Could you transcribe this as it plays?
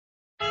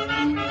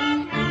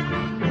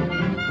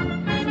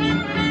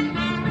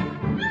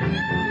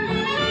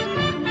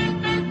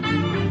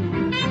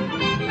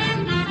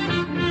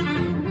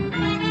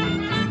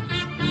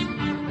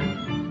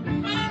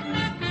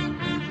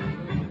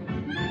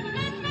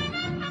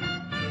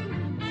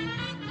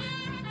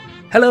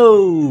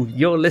Hello!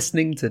 You're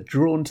listening to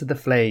Drawn to the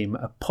Flame,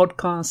 a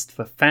podcast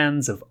for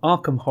fans of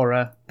Arkham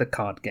Horror, the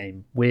card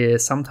game. We're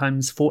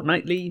sometimes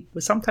fortnightly,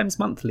 we're sometimes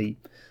monthly.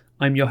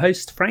 I'm your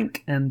host,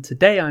 Frank, and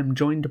today I'm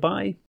joined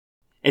by...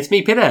 It's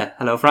me, Peter.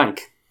 Hello,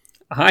 Frank.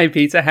 Hi,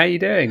 Peter. How are you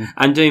doing?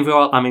 I'm doing very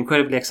well. I'm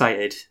incredibly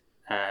excited.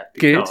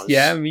 Good.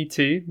 Yeah, me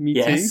too.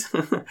 Yes.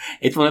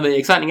 It's one of the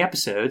exciting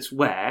episodes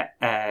where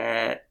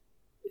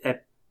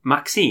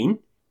Maxine,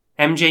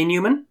 MJ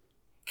Newman,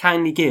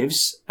 kindly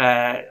gives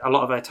a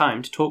lot of her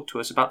time to talk to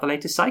us about the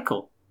latest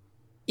cycle.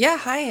 Yeah,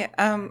 hi.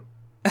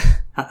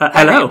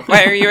 Hello.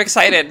 Why are you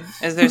excited?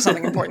 Is there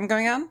something important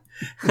going on?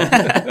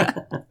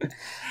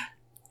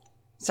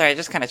 Sorry, I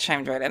just kind of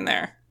chimed right in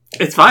there.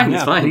 It's fine, yeah,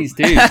 it's fine. Please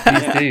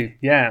do.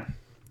 Yeah.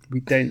 We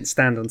don't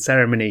stand on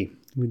ceremony.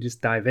 We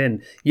just dive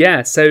in.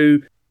 Yeah, so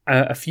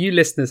a few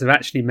listeners have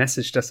actually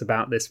messaged us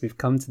about this. We've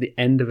come to the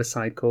end of a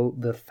cycle,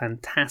 the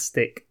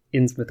fantastic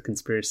Innsmouth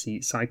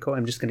Conspiracy cycle.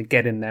 I'm just going to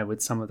get in there with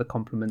some of the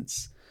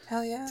compliments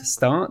Hell yeah. to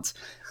start.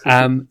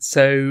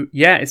 So,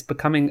 yeah, it's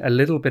becoming a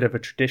little bit of a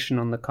tradition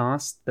on the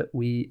cast that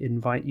we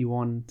invite you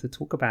on to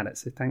talk about it.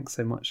 So thanks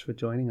so much for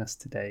joining us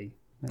today,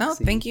 Maxine. Oh,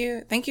 thank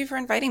you. Thank you for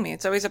inviting me.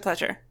 It's always a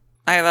pleasure.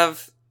 I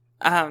love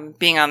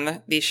being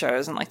on these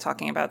shows and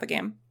talking about the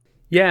game.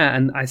 Yeah,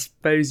 and I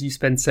suppose you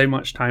spend so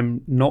much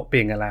time not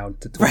being allowed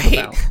to talk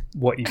about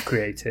what you've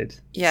created.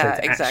 Yeah,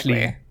 so to exactly.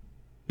 Actually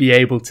be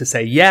able to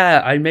say,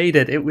 yeah, I made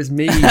it. It was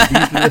me. These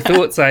are the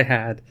thoughts I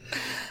had.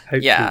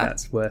 Hopefully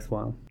that's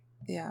worthwhile.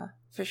 Yeah,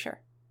 for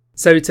sure.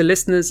 So to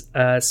listeners,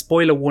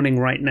 spoiler warning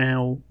right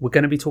now, we're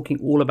going to be talking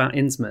all about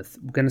Innsmouth.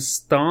 We're going to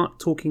start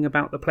talking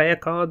about the player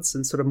cards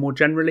and sort of more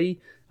generally,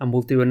 and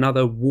we'll do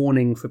another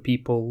warning for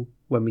people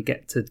when we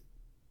get to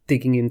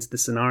digging into the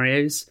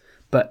scenarios.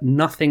 But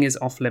nothing is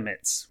off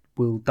limits.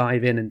 We'll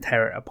dive in and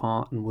tear it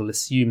apart, and we'll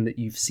assume that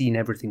you've seen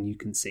everything you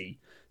can see.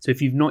 So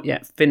if you've not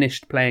yet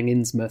finished playing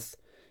Innsmouth,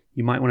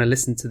 you might want to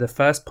listen to the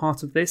first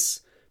part of this.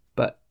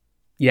 But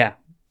yeah,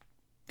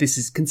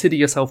 consider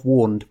yourself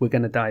warned. We're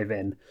going to dive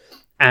in.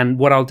 And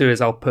what I'll do is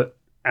I'll put,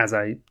 as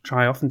I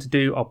try often to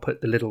do, I'll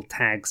put the little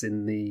tags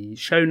in the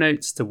show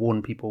notes to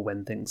warn people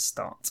when things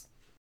start.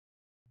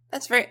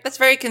 That's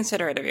very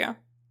considerate of you.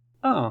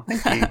 Oh,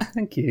 thank you.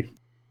 Thank you.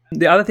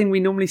 The other thing we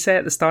normally say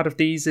at the start of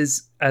these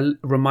is a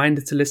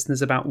reminder to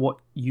listeners about what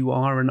you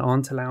are and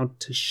aren't allowed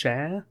to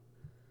share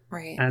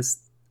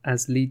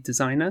as lead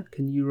designer.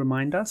 Can you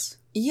remind us?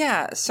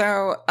 Yeah,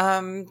 so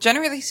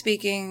generally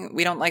speaking,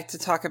 we don't like to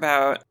talk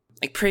about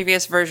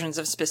previous versions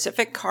of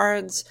specific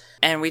cards,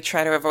 and we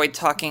try to avoid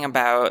talking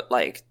about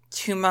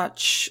too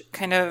much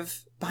kind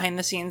of behind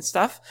the scenes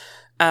stuff.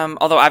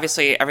 Although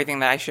obviously everything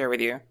that I share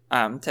with you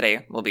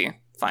today will be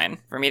fine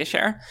for me to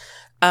share.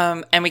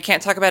 And we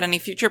can't talk about any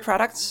future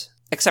products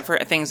except for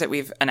things that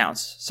we've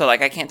announced. So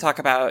I can't talk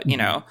about,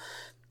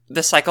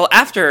 the cycle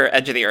after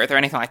Edge of the Earth or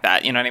anything like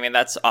that. You know what I mean?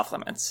 That's off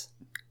limits.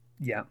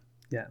 Yeah.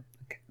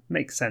 Okay.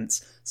 Makes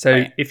sense.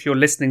 So if you're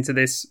listening to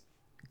this,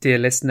 dear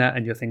listener,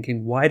 and you're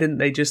thinking, why didn't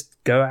they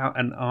just go out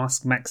and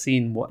ask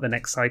Maxine what the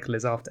next cycle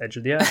is after Edge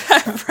of the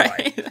Earth?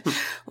 Right.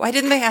 Why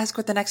didn't they ask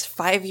what the next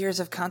 5 years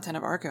of content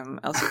of Arkham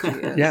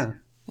LCG is?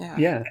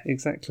 Yeah,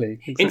 exactly.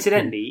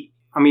 Incidentally,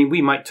 I mean,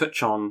 we might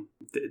touch on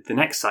the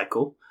next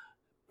cycle,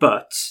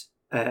 but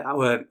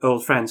our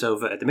old friends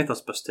over at the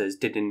Mythos Busters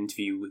did an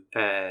interview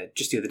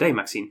just the other day,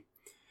 Maxine,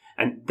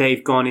 and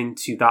they've gone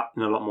into that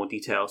in a lot more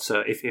detail.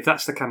 So if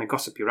that's the kind of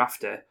gossip you're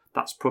after,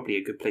 that's probably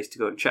a good place to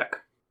go and check.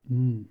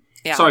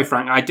 Yeah. Sorry,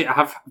 Frank, I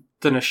have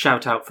done a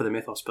shout out for the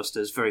Mythos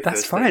Busters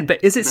That's fine,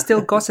 but is it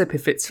still gossip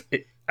if it's...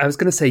 I was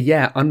going to say,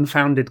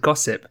 unfounded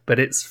gossip, but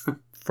it's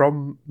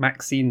from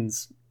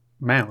Maxine's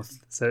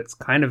mouth, so it's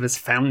kind of as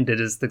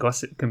founded as the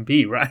gossip can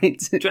be, right?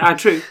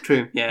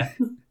 True, yeah.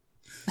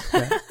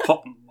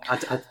 Hot,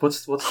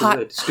 what's the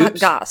word?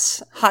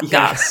 Scoops? Hot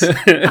goss.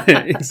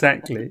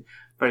 Exactly.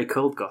 Very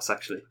cold goss,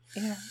 actually.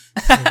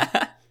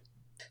 Yeah.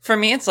 For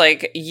me, it's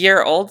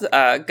year-old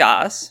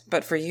goss,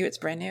 but for you, it's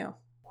brand new.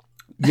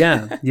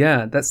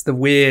 Yeah, that's the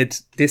weird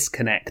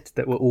disconnect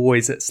that we're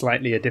always at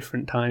slightly a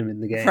different time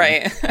in the game.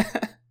 Right.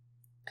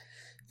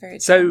 Very true.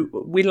 So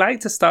we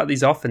like to start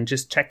these off and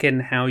just check in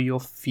how you're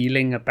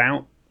feeling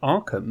about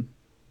Arkham.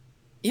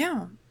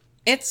 Yeah.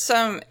 It's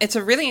a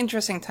really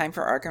interesting time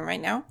for Arkham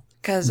right now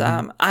because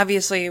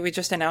obviously we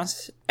just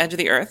announced Edge of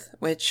the Earth,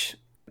 which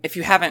if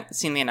you haven't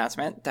seen the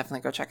announcement,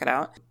 definitely go check it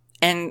out.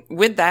 And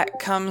with that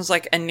comes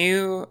a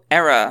new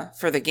era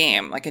for the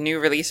game, a new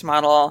release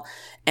model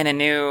and a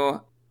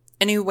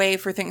new way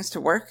for things to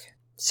work.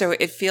 So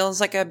it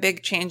feels like a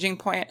big changing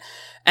point.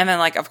 And then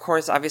of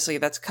course, obviously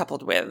that's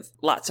coupled with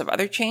lots of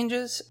other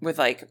changes with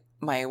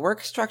my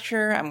work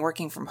structure. I'm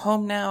working from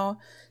home now.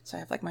 So I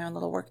have my own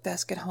little work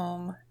desk at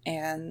home,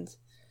 and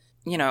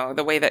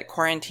the way that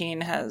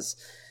quarantine has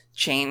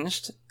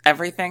changed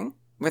everything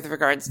with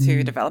regards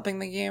to developing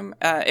the game.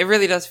 It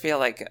really does feel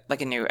like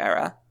a new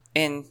era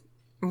in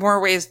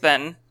more ways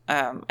than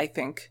I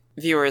think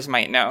viewers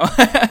might know.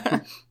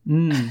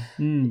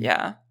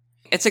 Yeah.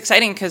 It's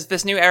exciting because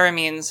this new era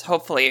means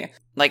hopefully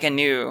a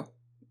new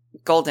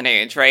golden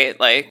age, right?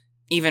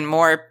 even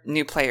more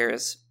new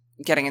players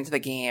getting into the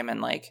game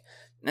and like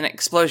an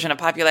explosion of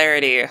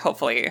popularity,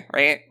 hopefully,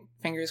 right?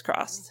 Fingers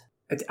crossed.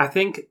 I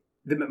think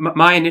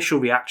my initial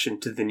reaction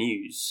to the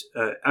news,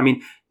 I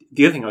mean,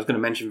 the other thing I was going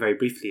to mention very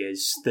briefly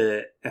is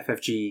the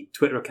FFG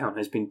Twitter account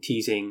has been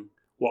teasing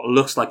what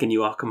looks like a new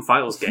Arkham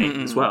Files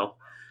game as well.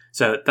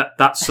 So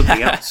that's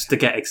something else to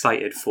get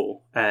excited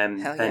for. Hell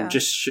yeah.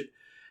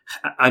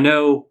 And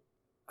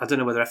I don't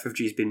know whether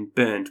FFG's been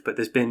burned, but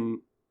there's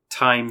been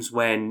times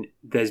when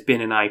there's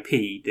been an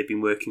IP they've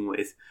been working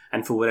with,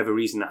 and for whatever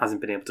reason that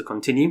hasn't been able to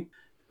continue.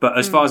 But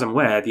as far as I'm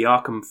aware, the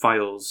Arkham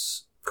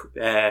Files,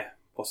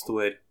 what's the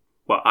word?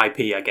 Well,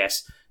 IP, I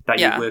guess, that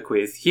you work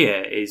with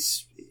here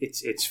is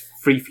it's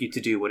free for you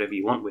to do whatever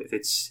you want with.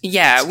 It's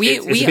a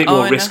bit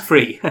more risk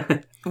free.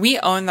 We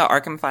own the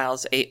Arkham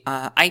Files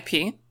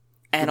IP,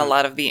 and a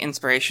lot of the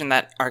inspiration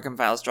that Arkham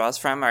Files draws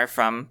from are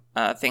from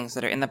things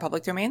that are in the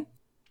public domain.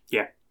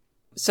 Yeah.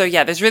 So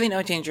yeah, there's really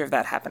no danger of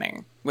that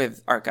happening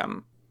with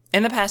Arkham.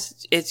 In the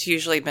past, it's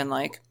usually been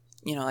like,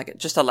 you know, like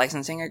just a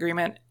licensing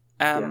agreement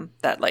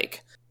that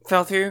like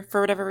fell through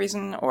for whatever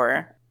reason,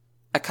 or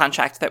a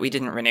contract that we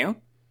didn't renew,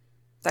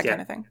 that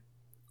kind of thing,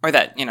 or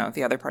that, you know,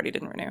 the other party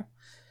didn't renew.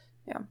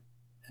 Yeah.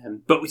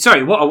 But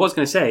sorry, what I was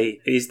going to say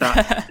is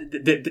that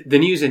the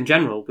news in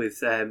general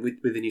with the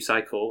new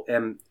cycle,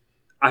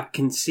 I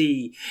can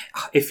see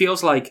it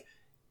feels like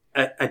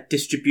a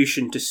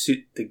distribution to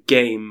suit the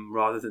game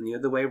rather than the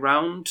other way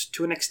around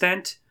to an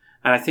extent.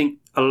 And I think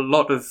a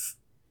lot of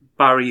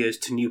barriers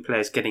to new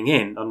players getting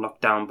in are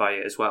knocked down by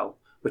it as well,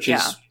 which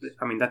is,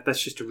 I mean,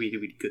 that's just a really,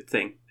 really good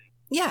thing.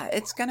 Yeah,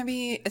 it's gonna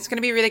be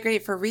really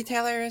great for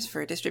retailers,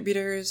 for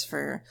distributors,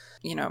 for,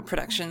 you know,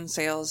 production,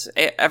 sales,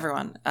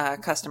 everyone,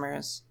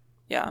 customers.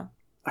 Yeah,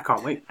 I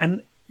can't wait.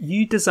 And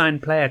you design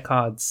player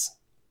cards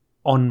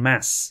en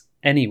masse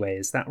anyway,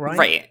 is that right?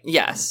 Right.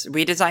 Yes,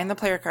 we design the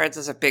player cards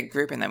as a big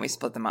group, and then we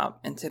split them up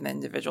into the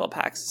individual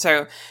packs.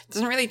 So it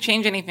doesn't really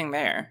change anything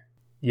there.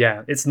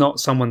 Yeah, it's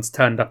not someone's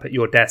turned up at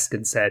your desk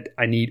and said,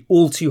 "I need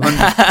all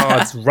 200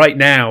 cards right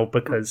now,"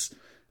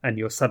 and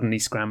you're suddenly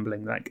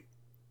scrambling like.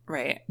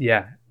 Right.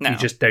 Yeah. No. You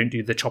just don't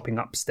do the chopping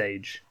up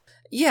stage.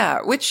 Yeah,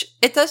 which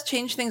it does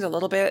change things a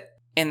little bit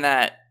in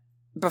that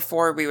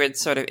before we would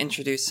sort of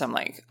introduce some,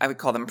 like, I would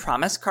call them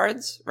promise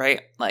cards,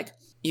 right? Like,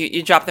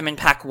 you drop them in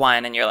pack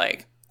 1 and you're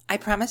like, I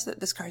promise that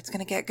this card's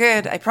going to get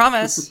good. I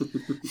promise.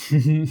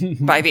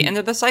 By the end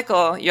of the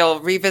cycle, you'll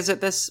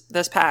revisit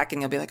this pack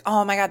and you'll be like,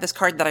 oh my god, this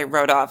card that I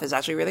wrote off is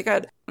actually really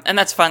good. And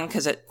that's fun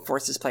because it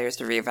forces players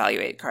to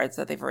reevaluate cards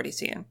that they've already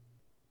seen.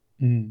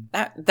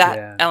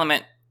 That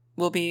element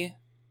will be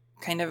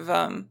kind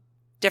of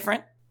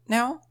different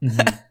now.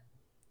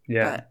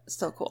 Yeah. But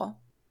still cool.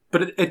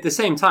 But at the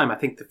same time, I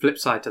think the flip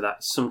side to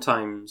that,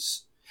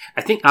 sometimes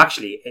I think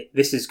actually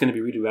this is going to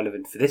be really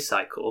relevant for this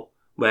cycle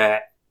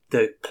where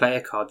the player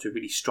cards are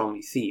really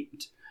strongly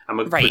themed, and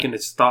we're going to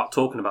start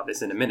talking about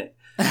this in a minute.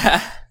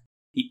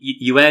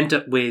 You end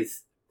up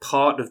with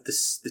part of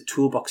the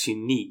toolbox you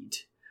need,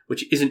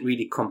 which isn't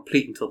really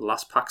complete until the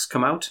last packs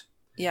come out.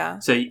 Yeah.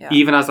 So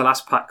even as the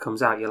last pack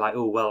comes out, you're like,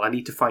 oh, well, I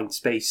need to find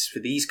space for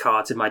these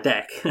cards in my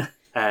deck.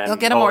 You'll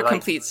get a more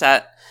complete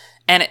set.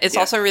 And it's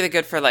also really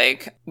good for,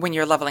 like, when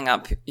you're leveling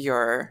up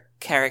your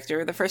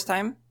character the first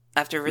time,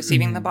 after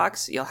receiving the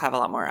box, you'll have a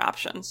lot more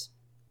options.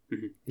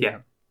 Yeah.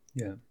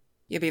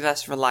 You'll be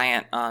less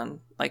reliant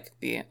on, like,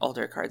 the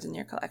older cards in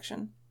your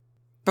collection.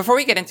 Before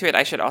we get into it,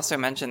 I should also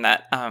mention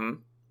that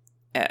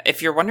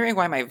if you're wondering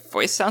why my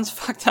voice sounds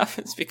fucked up,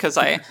 it's because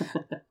I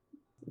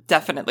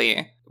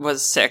definitely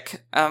was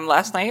sick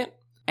last night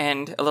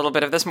and a little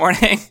bit of this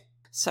morning.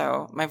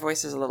 So my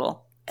voice is a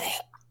little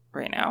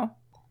right now.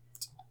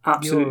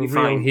 Absolutely You're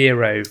a real fine.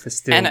 hero for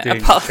still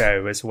doing the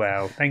show as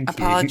well. Thank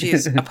you.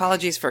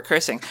 Apologies for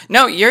cursing.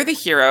 No, you're the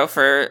hero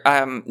for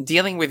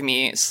dealing with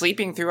me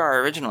sleeping through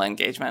our original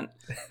engagement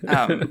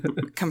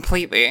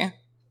completely.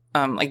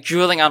 Like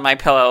drooling on my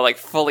pillow, like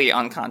fully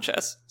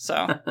unconscious.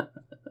 So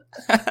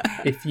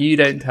if you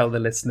don't tell the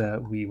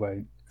listener, we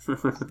won't.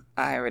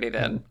 I already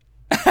did.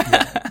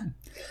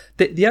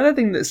 The other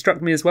thing that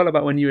struck me as well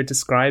about when you were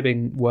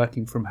describing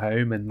working from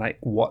home and like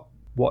what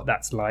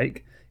that's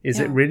like is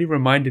it really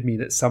reminded me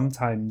that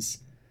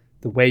sometimes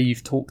the way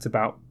you've talked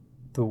about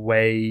the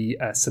way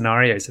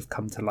scenarios have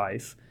come to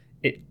life,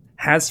 it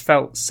has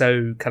felt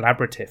so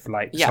collaborative,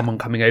 like someone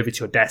coming over to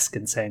your desk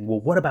and saying, well,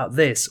 what about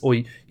this? Or,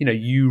 you know,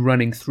 you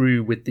running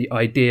through with the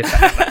idea for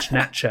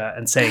Appalachnacha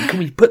and saying, can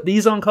we put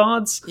these on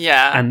cards?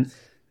 Yeah.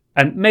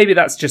 And maybe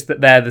that's just that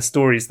they're the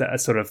stories that are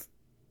sort of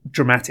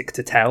dramatic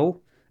to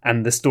tell,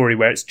 and the story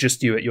where it's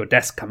just you at your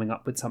desk coming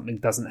up with something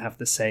doesn't have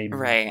the same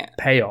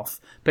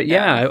payoff. But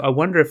I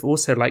wonder if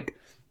also like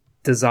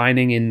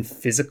designing in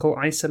physical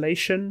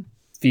isolation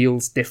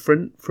feels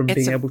different from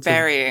being able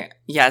to...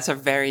 it's a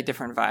very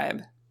different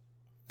vibe.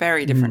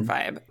 Very different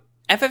vibe.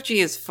 FFG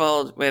is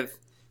filled with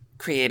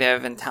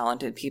creative and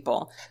talented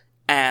people,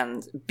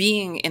 and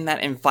being in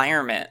that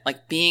environment,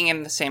 like being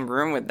in the same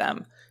room with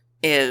them,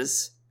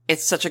 it's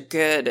such a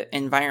good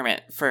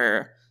environment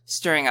for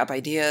stirring up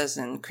ideas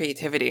and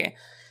creativity.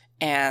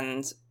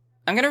 And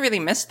I'm gonna really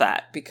miss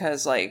that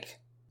because, like,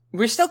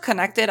 we're still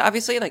connected,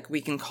 obviously. Like,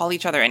 we can call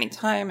each other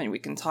anytime and we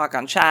can talk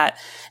on chat,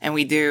 and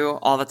we do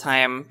all the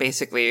time,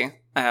 basically,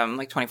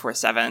 like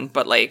 24/7.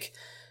 But, like,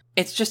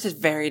 it's just a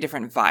very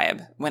different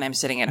vibe when I'm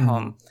sitting at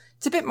home.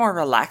 It's a bit more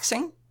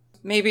relaxing,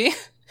 maybe,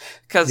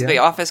 because the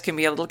office can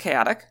be a little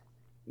chaotic.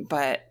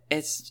 But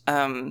it's,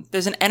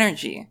 there's an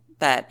energy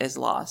that is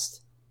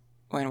lost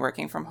when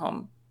working from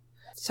home.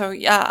 So,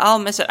 yeah, I'll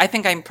miss it. I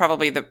think I'm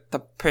probably the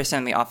person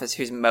in the office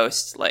who's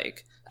most,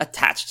 like,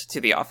 attached to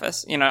the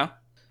office, you know?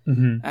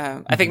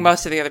 I think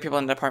most of the other people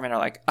in the department are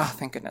like, oh,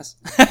 thank goodness.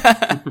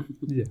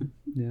 Yeah.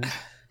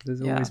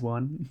 There's always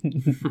one.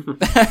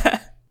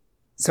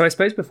 So I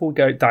suppose before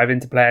we dive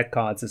into player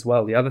cards as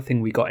well, the other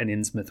thing we got in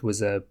Innsmouth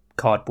was a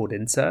cardboard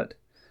insert.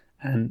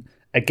 And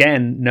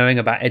again, knowing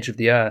about Edge of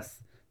the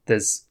Earth,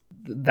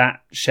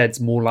 that sheds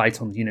more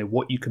light on, you know,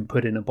 what you can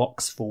put in a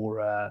box for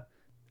a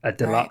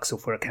deluxe or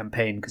for a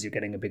campaign, because you're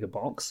getting a bigger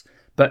box.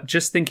 But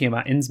just thinking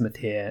about Innsmouth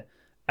here,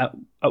 at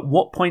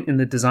what point in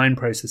the design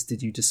process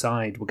did you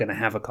decide we're going to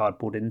have a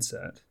cardboard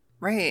insert?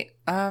 Right.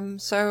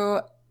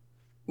 So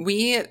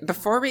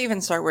before we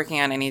even start working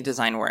on any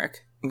design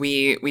work,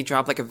 we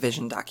drop like a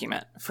vision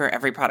document for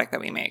every product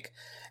that we make.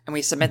 And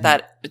we submit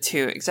that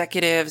to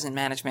executives and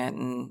management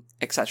and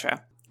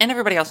etc. And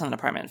everybody else in the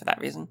department for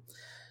that reason.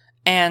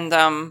 And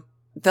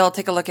they'll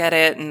take a look at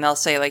it and they'll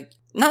say, like,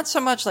 not so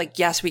much like,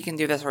 yes, we can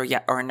do this,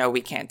 or no,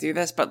 we can't do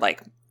this, but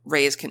like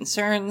raise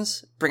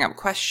concerns, bring up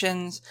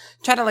questions,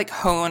 try to like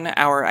hone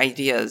our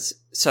ideas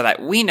so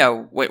that we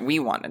know what we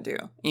want to do.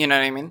 You know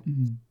what I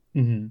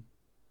mean?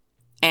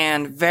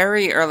 And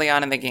very early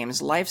on in the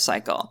game's life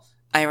cycle,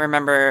 I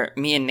remember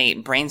me and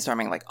Nate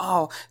brainstorming like,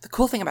 oh, the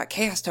cool thing about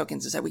chaos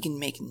tokens is that we can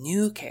make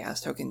new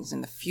chaos tokens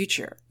in the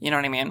future. You know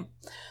what I mean?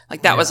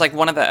 Like that was like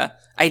one of the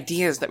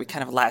ideas that we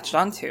kind of latched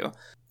onto.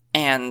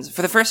 And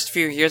for the first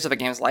few years of the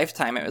game's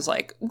lifetime, it was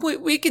like,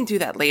 we can do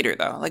that later,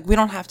 though. Like, we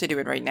don't have to do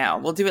it right now.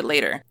 We'll do it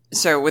later.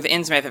 So with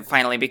Innsmouth, it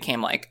finally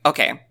became like,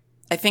 okay,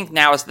 I think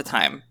now is the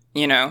time,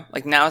 you know?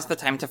 Like, now is the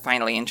time to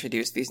finally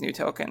introduce these new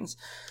tokens.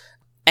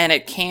 And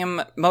it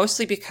came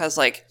mostly because,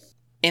 like,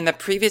 in the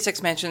previous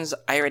expansions,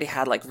 I already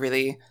had, like,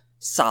 really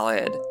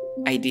solid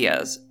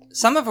ideas,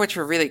 some of which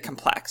were really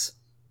complex.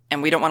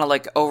 And we don't want to,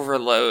 like,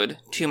 overload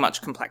too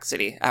much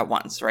complexity at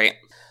once, right?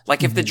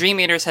 Like, if the Dream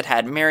Eaters had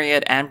had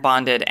Myriad and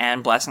Bonded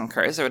and Bless and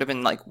Curse, it would have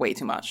been, like, way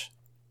too much.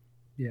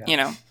 Yeah. You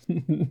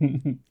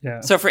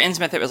know? So for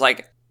Innsmouth, it was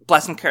like,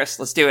 Bless and Curse,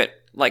 let's do it.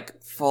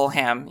 Like, full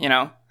ham, you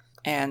know?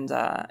 And,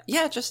 I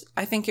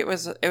think it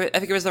was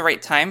the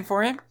right time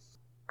for it.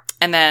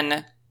 And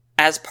then,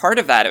 as part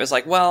of that, it was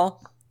like,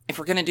 well, if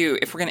we're gonna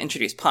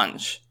introduce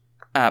Punch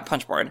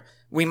Board,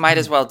 we might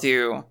as well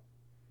do,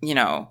 you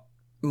know,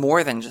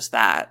 more than just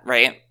that,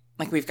 right?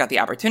 Like, we've got the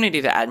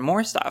opportunity to add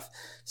more stuff.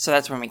 So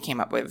that's when we came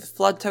up with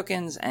Flood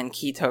tokens and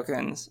Key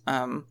tokens.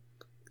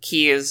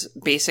 Key is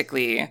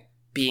basically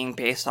being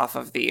based off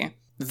of the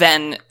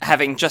then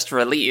having just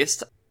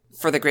released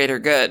For the Greater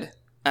Good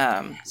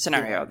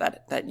scenario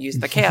that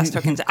used the Chaos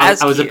tokens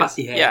as I was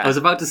keys. I was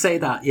about to say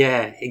that.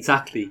 Yeah,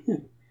 exactly.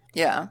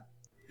 Yeah.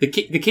 The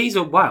keys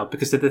are wild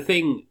because the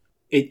thing,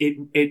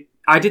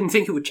 I didn't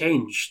think it would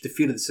change the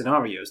feel of the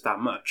scenarios that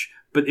much,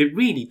 but it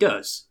really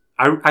does.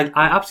 I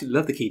absolutely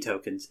love the key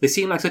tokens. They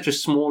seem like such a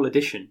small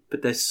addition,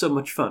 but they're so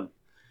much fun.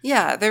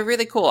 Yeah, they're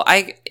really cool.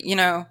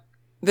 Obviously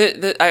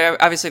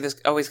there's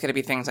always going to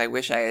be things I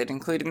wish I had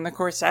included in the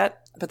core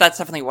set, but that's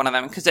definitely one of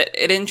them because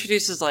it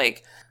introduces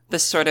like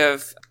this sort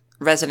of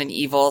Resident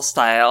Evil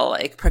style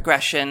like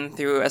progression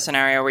through a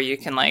scenario where you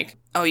can like,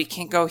 oh, you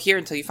can't go here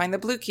until you find the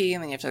blue key,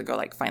 and then you have to go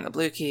like find the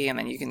blue key, and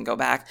then you can go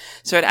back.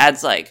 So it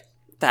adds like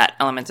that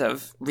element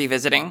of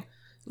revisiting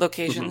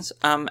locations.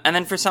 And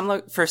then for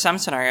some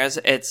scenarios,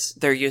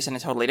 they're used in a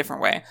totally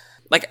different way.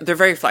 Like they're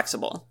very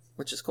flexible,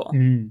 which is cool.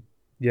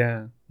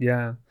 Yeah.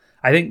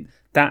 I think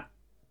that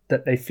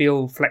they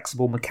feel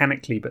flexible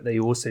mechanically, but they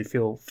also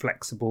feel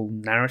flexible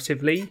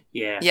narratively.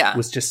 Yeah.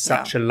 Was just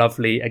such a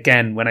lovely.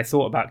 Again, when I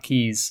thought about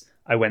keys,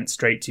 I went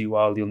straight to,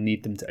 well, you'll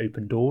need them to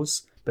open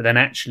doors. But then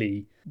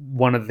actually,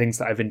 one of the things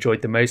that I've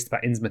enjoyed the most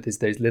about Innsmouth is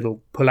those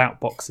little pull-out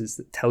boxes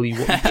that tell you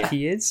what the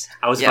key is.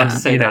 I was about to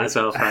say that as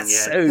well, Fran. Yeah.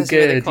 So that's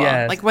good, really cool.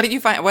 yeah. Like, what did you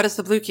find? What is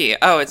the blue key?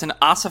 Oh, it's an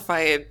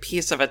ossified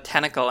piece of a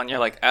tentacle, and you're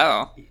like,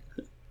 oh.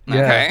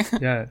 Okay.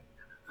 Yeah.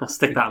 I'll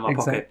stick that in my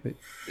pocket.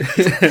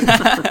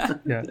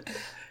 Yeah.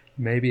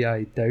 Maybe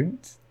I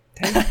don't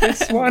take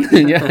this one.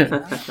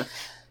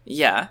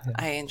 Yeah,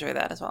 I enjoy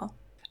that as well.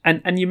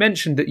 And you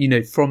mentioned that, you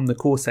know, from the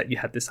core set you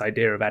had this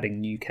idea of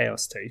adding new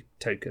chaos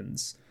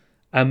tokens.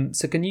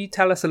 So can you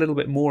tell us a little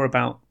bit more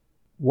about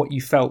what you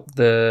felt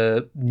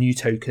the new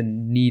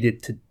token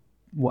needed to?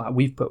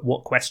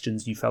 What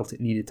questions you felt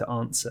it needed to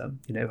answer?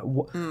 You know,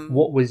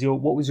 what was your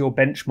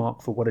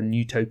benchmark for what a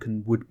new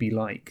token would be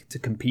like to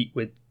compete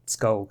with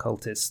Skull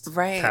Cultist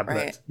Tablet?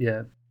 Right.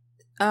 Yeah.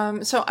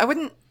 So I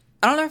don't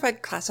know if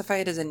I'd classify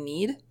it as a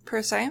need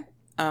per se,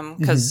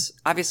 because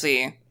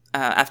obviously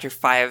after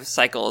 5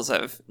 cycles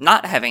of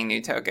not having new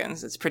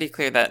tokens, it's pretty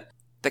clear that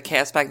the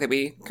chaos bag that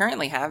we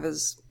currently have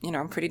is,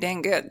 pretty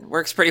dang good.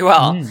 Works pretty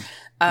well.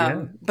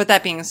 But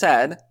that being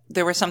said,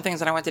 there were some things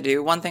that I wanted to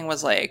do. One thing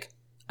was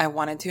I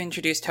wanted to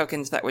introduce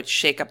tokens that would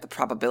shake up the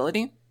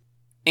probability,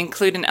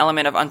 include an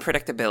element of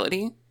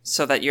unpredictability,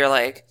 so that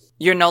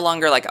you're no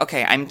longer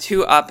okay, I'm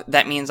 2 up,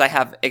 that means I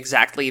have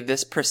exactly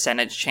this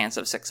percentage chance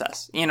of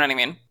success. You know what I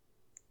mean?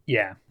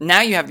 Yeah.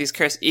 Now you have these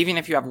curse, even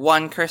if you have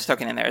 1 curse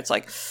token in there, it's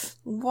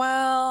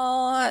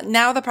well,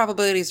 now the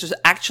probability is just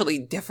actually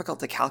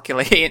difficult to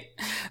calculate.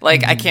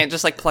 I can't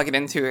just plug it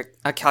into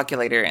a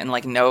calculator and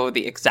know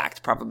the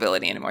exact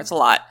probability anymore. It's a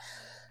lot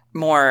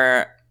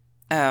more,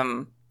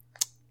 how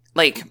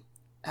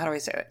do I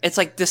say it? It's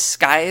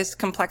disguised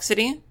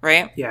complexity,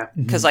 right? Yeah.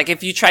 Because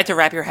if you try to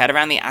wrap your head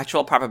around the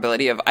actual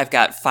probability of I've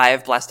got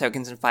 5 blast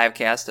tokens and 5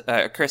 chaos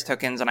curse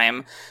tokens and I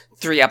am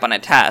 3 up on a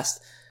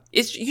test,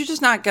 you're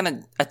just not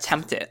gonna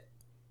attempt it.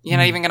 You're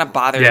not even gonna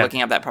bother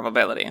looking up that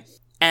probability.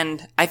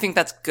 And I think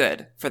that's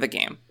good for the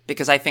game,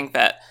 because I think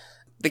that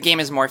the game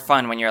is more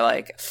fun when you're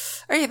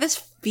hey, this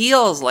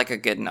feels like a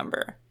good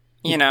number,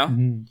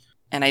 And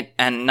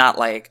not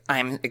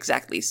I'm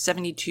exactly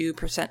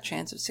 72%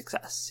 chance of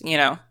success,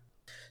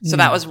 So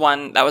that was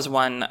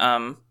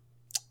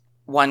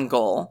one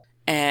goal.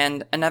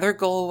 And another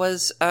goal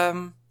was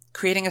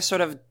creating a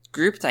sort of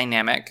group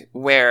dynamic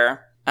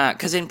where,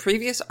 because in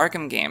previous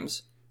Arkham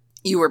games,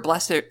 you were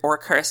blessed or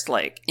cursed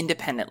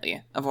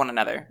independently of one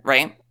another,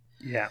 right?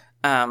 Yeah.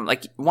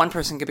 One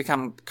person could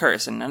become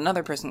cursed and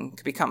another person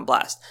could become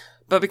blessed.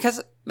 But because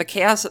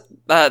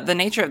the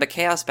nature of the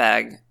chaos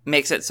bag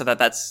makes it so that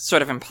that's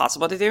sort of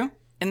impossible to do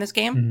in this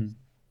game. Mm-hmm.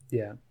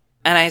 Yeah.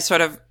 And I sort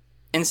of,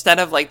 instead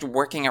of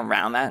working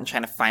around that and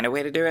trying to find a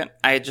way to do it,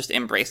 I just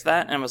embraced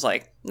that and was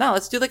no,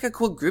 let's do a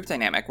cool group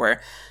dynamic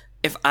where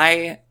if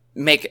I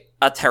make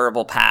a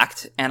terrible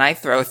pact and I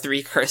throw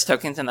 3 curse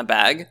tokens in the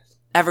bag,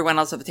 everyone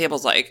else at the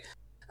table's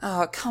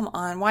oh, come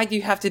on, why do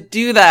you have to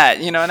do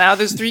that? Now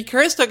there's 3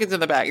 curse tokens in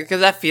the bag,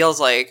 because that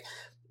feels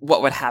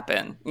what would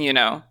happen,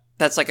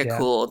 That's a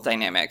cool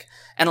dynamic.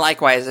 And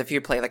likewise, if you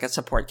play a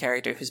support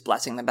character who's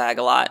blessing the bag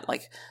a lot,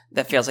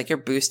 that feels you're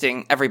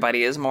boosting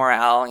everybody's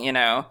morale,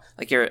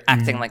 you're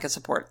acting like a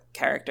support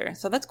character.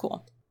 So that's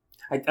cool.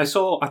 I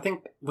saw, I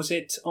think, was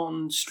it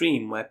on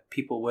stream where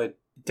people were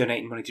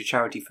donating money to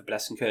charity for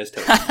bless and curse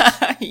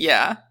tokens?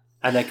 Yeah.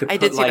 And they could put I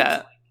did see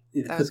that.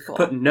 That was cool.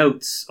 Put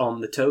notes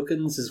on the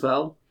tokens as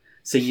well,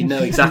 so you know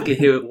exactly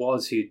who it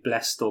was who'd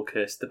blessed or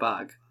cursed the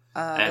bag.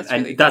 That's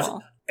really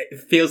cool. It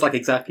feels like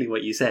exactly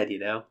what you said,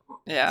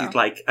 Yeah.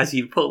 As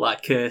you pull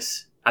that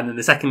curse, and then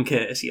the second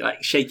curse, you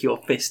shake your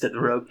fist at the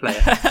rogue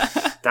player.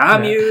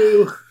 Damn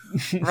you!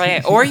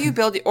 Right.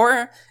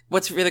 Or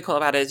what's really cool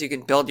about it is you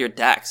can build your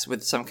decks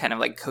with some kind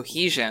of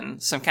cohesion,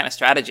 some kind of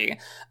strategy.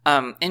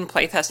 In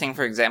playtesting,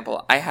 for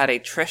example, I had a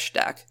Trish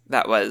deck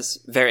that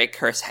was very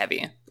curse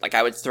heavy.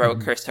 I would throw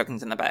curse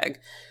tokens in the bag.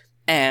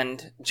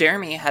 And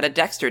Jeremy had a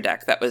Dexter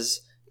deck that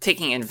was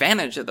taking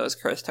advantage of those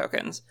curse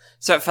tokens.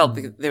 So it felt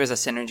like there was a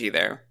synergy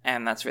there,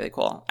 and that's really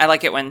cool. I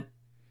like it when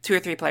 2 or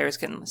 3 players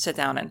can sit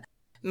down and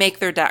make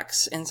their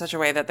decks in such a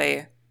way that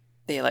they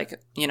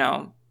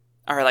are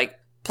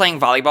playing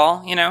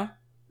volleyball,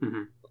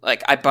 Mm-hmm.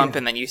 I bump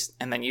and then you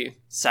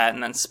set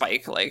and then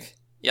spike,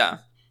 yeah.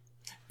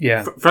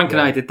 Yeah. Frank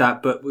and I did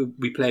that, but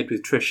we played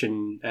with Trish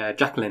and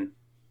Jacqueline.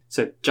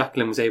 So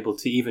Jacqueline was able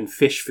to even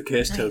fish for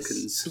curse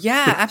tokens.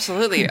 Yeah,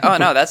 absolutely. Oh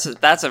no,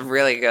 that's a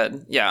really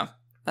good, yeah.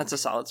 That's a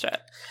solid strat.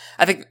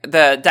 I think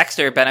the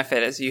Dexter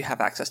benefit is you have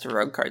access to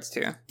rogue cards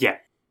too. Yeah.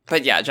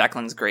 But yeah,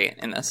 Jacqueline's great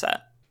in this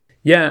set.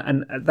 Yeah,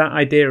 and that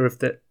idea of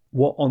that,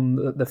 what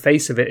on the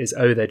face of it is,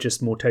 they're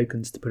just more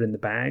tokens to put in the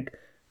bag.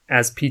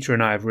 As Peter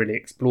and I have really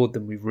explored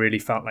them, we've really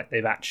felt like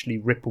they've actually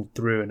rippled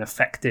through and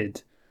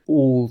affected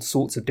all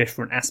sorts of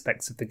different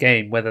aspects of the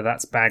game, whether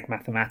that's bag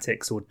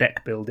mathematics or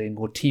deck building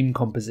or team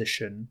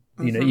composition.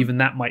 Even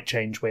that might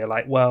change, where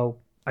you're well,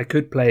 I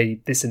could play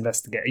this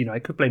investigator, I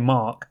could play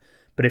Mark,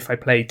 but if I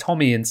play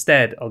Tommy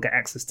instead, I'll get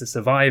access to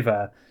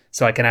Survivor,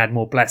 so I can add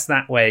more bless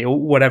that way, or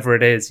whatever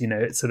it is.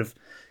 It sort of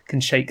can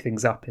shake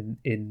things up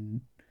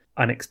in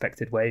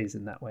unexpected ways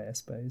in that way, I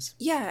suppose.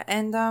 Yeah,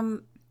 and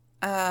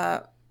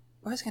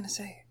what was I going to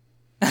say?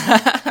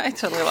 I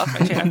totally lost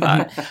my train of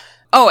thought.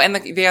 Oh, and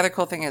the other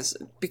cool thing is,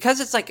 because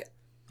it's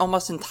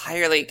almost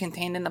entirely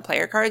contained in the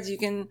player cards, you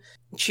can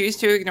choose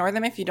to ignore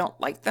them if you don't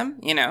like them.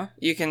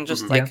 You can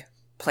just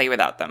play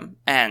without them,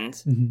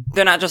 and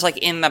they're not just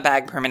in the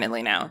bag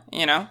permanently now.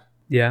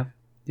 Yeah.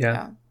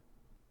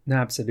 No,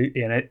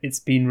 absolutely. And it's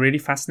been really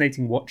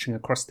fascinating watching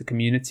across the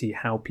community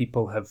how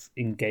people have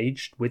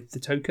engaged with the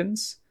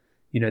tokens.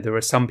 There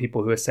are some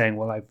people who are saying,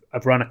 well,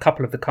 I've run a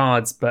couple of the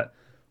cards, but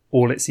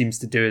all it seems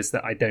to do is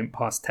that I don't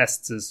pass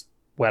tests as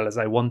well as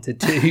I wanted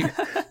to,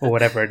 or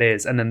whatever it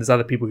is. And then there's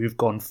other people who've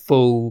gone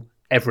full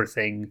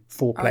everything,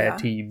 4-player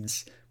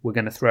teams. We're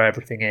going to throw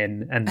everything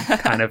in, and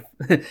kind of,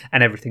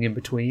 and everything in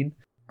between.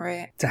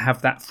 Right. To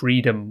have that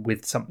freedom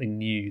with something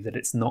new, that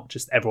it's not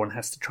just everyone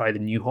has to try the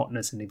new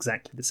hotness in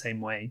exactly the same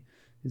way.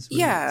 is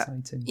really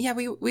exciting. Yeah,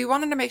 we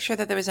wanted to make sure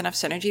that there was enough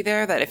synergy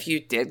there that if you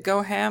did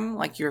go ham,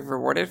 like, you're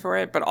rewarded for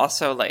it, but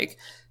also, like,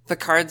 the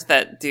cards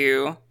that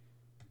do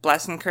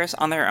Bless and Curse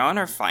on their own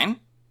are fine.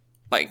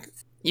 Like,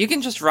 you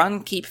can just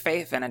run Keep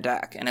Faith in a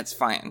deck, and it's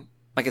fine.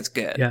 Like, it's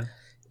good. Yeah.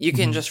 You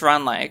can just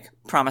run, like,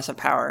 Promise of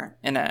Power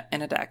in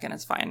a deck, and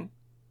it's fine.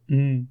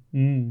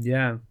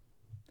 Yeah.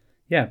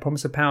 Yeah,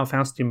 Promise of Power,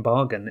 Faustian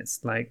Bargain.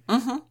 It's like,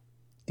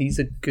 these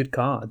are good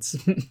cards.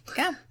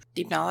 Yeah.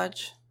 Deep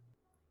Knowledge.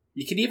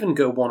 You could even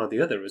go one or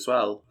the other as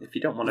well. If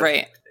you don't want to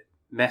Right.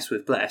 mess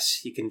with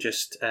Bless, you can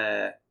just...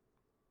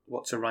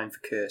 what's a rhyme for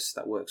curse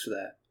that works for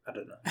that? I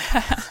don't know.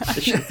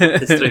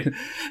 It's true.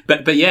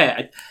 But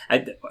yeah,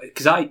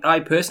 because I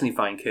personally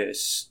find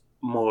curse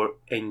more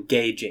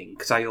engaging,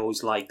 because I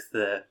always like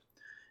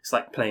it's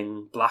like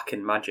playing black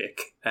in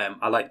Magic.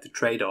 I like the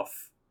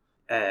trade-off.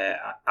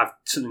 I've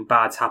something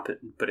bad's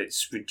happened, but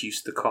it's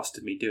reduced the cost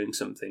of me doing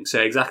something.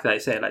 So exactly like I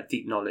say, like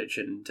Deep Knowledge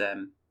and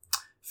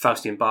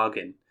Faustian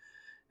Bargain.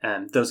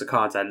 Those are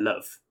cards I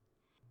love.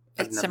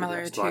 It's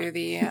similar to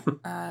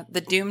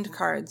the Doomed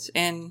cards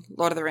in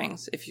Lord of the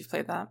Rings, if you've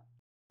played that.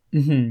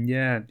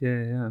 Yeah.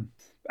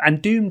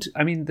 And Doomed,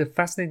 I mean, the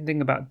fascinating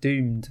thing about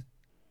Doomed,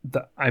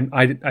 that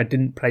I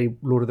didn't play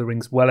Lord of the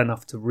Rings well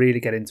enough to really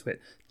get into it.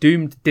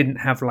 Doomed didn't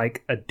have,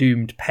 like, a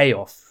Doomed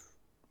payoff,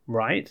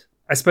 right?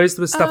 I suppose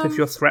there was stuff if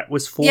your threat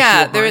was 40 or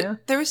higher.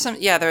 There was some.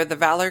 Yeah, there are the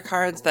Valor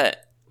cards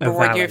that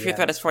reward you if your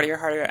threat is 40 or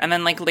harder. And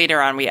then, like,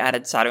 later on, we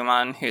added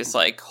Saruman, whose,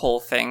 like, whole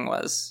thing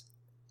was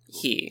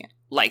he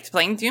liked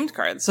playing Doomed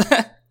cards.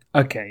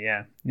 Okay,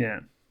 yeah.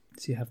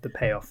 So you have the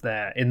payoff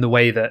there in the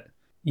way that,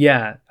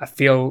 yeah, I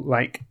feel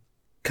like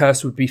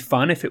Curse would be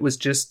fun if it was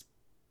just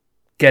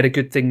get a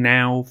good thing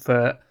now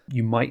for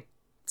you might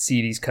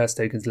see these Curse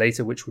tokens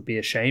later, which would be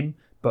a shame.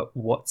 But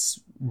what's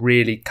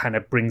really kind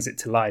of brings it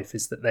to life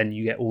is that then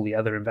you get all the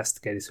other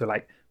investigators who are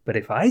like, but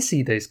if I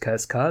see those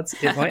Curse cards,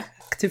 it might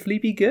actively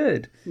be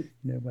good. You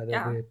know, whether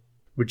we're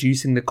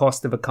reducing the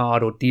cost of a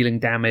card or dealing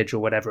damage or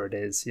whatever it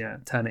is. Yeah,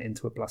 turn it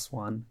into a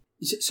 +1.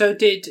 So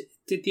did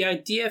the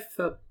idea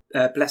for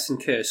Bless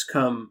and Curse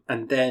come,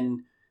 and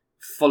then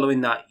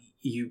following that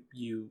you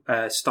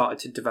started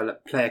to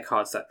develop player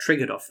cards that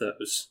triggered off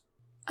those?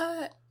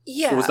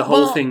 Yeah. Or was the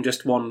whole thing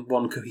just one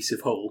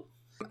cohesive whole?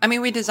 I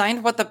mean, we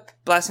designed what the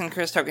Bless and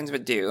Curse tokens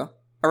would do.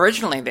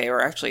 Originally, they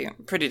were actually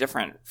pretty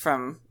different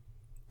from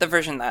the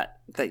version that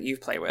you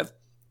play with.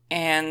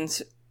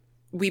 And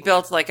we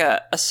built, like,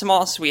 a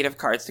small suite of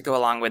cards to go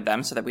along with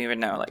them so that we would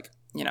know, like,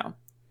 you know,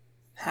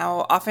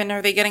 how often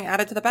are they getting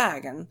added to the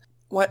bag and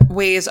what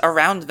ways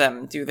around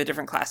them do the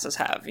different classes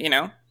have, you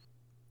know?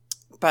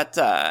 But,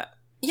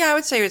 yeah, I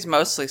would say it was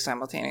mostly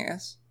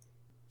simultaneous.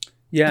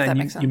 Yeah,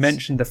 and you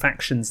mentioned the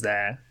factions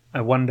there. I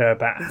wonder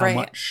about how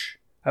much...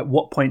 At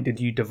what point did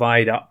you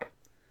divide up?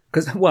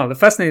 Because, well, the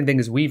fascinating thing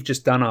is we've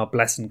just done our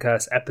Bless and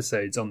Curse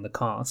episodes on the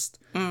cast.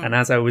 And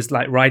as I was,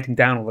 like, writing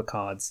down all the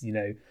cards, you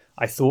know,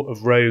 I thought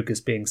of Rogue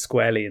as being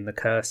squarely in the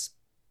Curse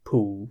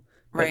pool.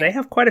 But they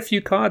have quite a few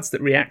cards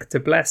that react to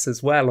Bless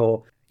as well,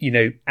 or, you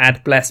know,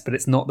 add Bless, but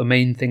it's not the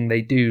main thing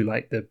they do,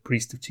 like the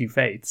Priest of Two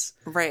Faiths.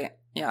 Right,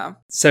 yeah.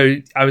 So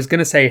I was going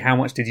to say, how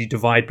much did you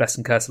divide Bless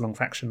and Curse along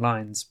faction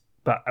lines?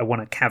 But I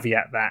want to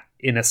caveat that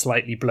in a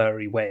slightly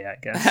blurry way, I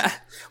guess.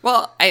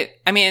 Well, I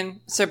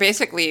mean, so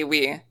basically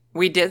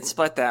we did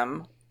split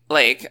them.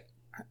 Like,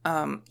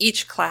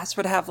 each class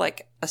would have,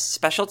 like, a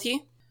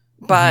specialty,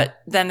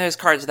 but then there's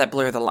cards that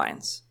blur the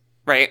lines,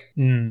 right?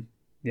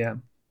 Yeah.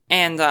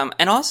 And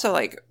also,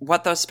 like,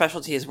 what those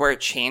specialties were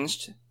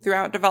changed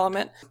throughout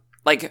development.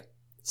 Like,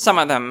 some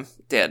of them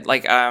did.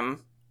 Like,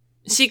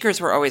 Seekers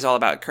were always all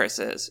about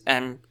curses,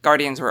 and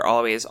Guardians were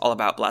always all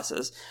about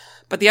blesses.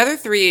 But the other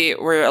three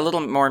were a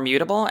little more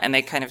mutable, and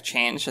they kind of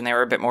changed, and they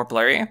were a bit more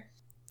blurry.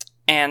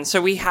 And so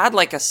we had,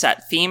 like, a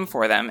set theme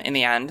for them in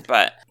the end,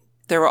 but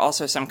there were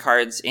also some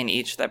cards in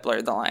each that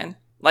blurred the line,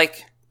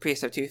 like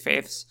Priest of Two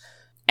Faiths.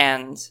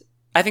 And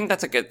I think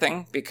that's a good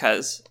thing,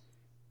 because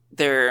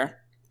they're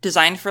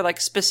designed for,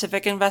 like,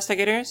 specific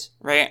investigators,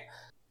 right?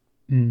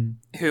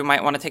 Who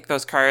might want to take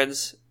those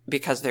cards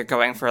because they're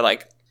going for,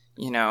 like,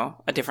 you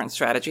know, a different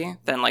strategy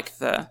than, like,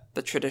 the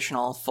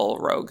traditional full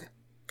rogue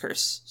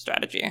curse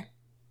strategy.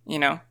 You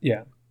know?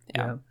 Yeah.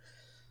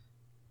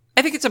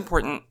 I think it's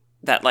important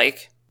that,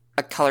 like,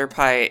 a color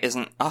pie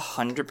isn't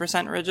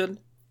 100% rigid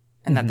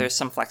and that there's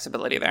some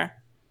flexibility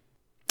there.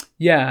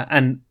 Yeah,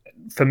 and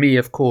for me,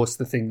 of course,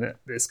 the thing that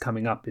is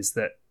coming up is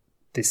that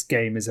this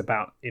game is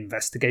about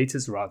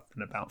investigators rather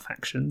than about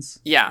factions.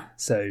 Yeah.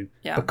 So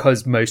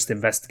because most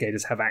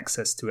investigators have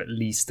access to at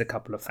least a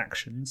couple of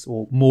factions,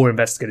 or more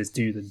investigators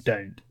do than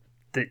don't,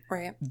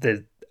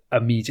 that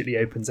immediately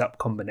opens up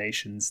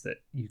combinations that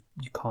you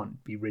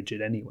can't be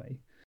rigid anyway.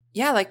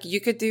 Yeah, like,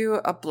 you could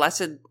do a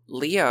Blessed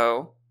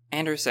Leo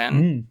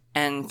Anderson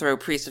and throw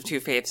Priest of Two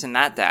Faiths in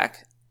that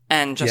deck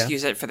and just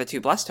use it for the 2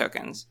 Bless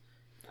tokens.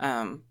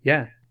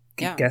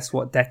 Guess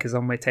what deck is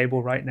on my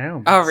table right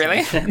now? Oh,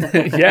 really?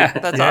 Yeah.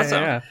 That's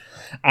awesome. Yeah.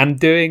 I'm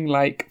doing,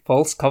 like,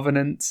 False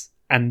Covenants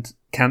and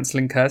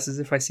cancelling curses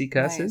if I see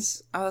curses.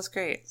 Nice. Oh, that's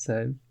great.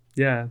 So,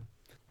 yeah.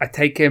 I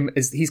take him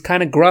as he's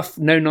kind of gruff,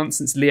 no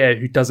nonsense Leo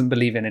who doesn't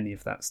believe in any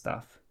of that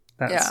stuff.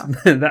 That's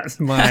that's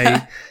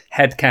my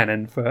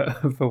headcanon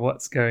for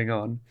what's going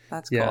on.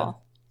 That's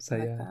cool. So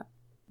that.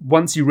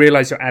 Once you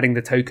realize you're adding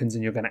the tokens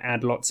and you're going to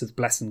add lots of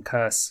bless and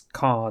curse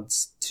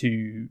cards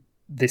to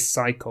this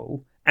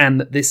cycle, and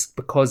that this,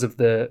 because of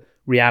the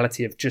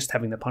reality of just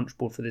having the punch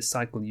board for this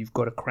cycle, you've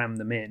got to cram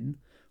them in.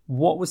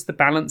 What was the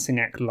balancing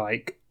act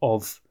like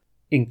of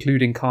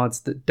including cards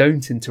that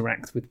don't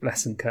interact with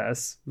bless and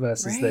curse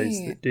versus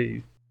those that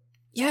do?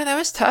 Yeah, that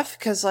was tough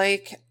because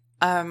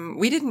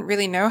we didn't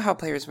really know how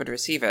players would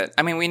receive it.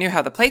 I mean, we knew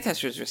how the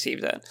playtesters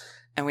received it,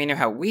 and we knew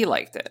how we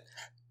liked it.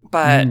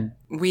 But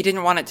we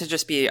didn't want it to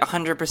just be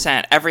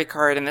 100% every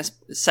card in this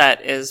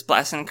set is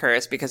Bless and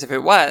Curse, because if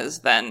it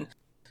was, then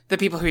the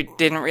people who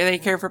didn't really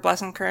care for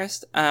Bless and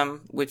Curse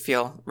would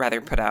feel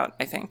rather put out,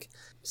 I think.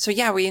 So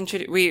yeah,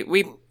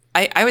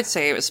 I would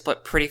say it was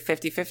split pretty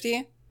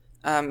 50-50.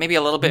 Maybe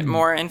a little bit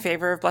more in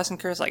favor of Bless and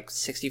Curse, like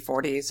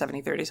 60-40,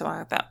 70-30, something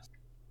like that.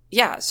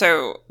 Yeah,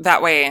 so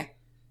that way,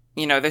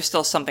 there's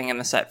still something in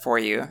the set for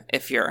you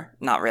if you're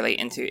not really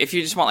if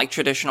you just want like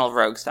traditional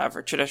rogue stuff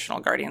or traditional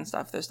guardian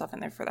stuff, there's stuff in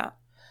there for that.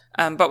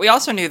 But we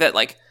also knew that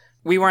like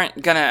we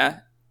weren't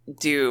gonna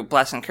do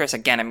Bless and Curse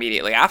again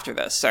immediately after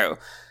this. So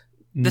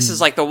this is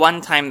like the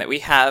one time that we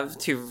have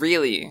to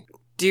really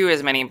do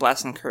as many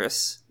Bless and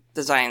Curse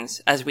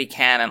designs as we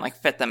can and like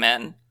fit them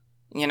in,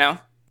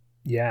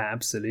 Yeah,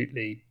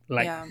 absolutely.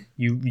 Like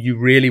you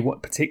really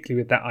want,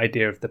 particularly with that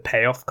idea of the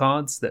payoff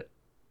cards that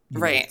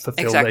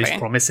fulfill those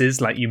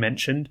promises, like you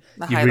mentioned.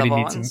 You really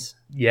need ones.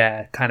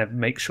 To, kind of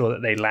make sure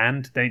that they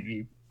land, don't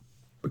you?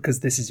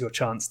 Because this is your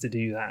chance to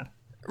do that.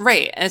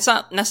 Right, and it's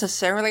not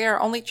necessarily our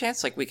only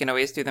chance. Like, we can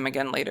always do them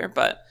again later,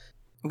 but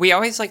we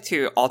always like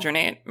to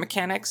alternate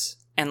mechanics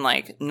and,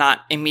 like,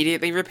 not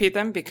immediately repeat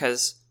them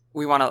because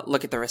we want to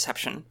look at the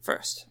reception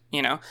first,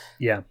 Yeah.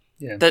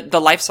 The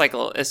life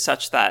cycle is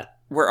such that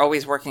we're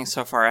always working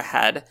so far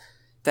ahead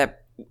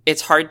that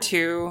it's hard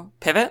to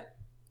pivot,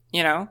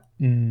 Yeah.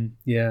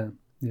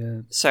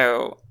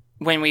 So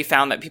when we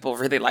found that people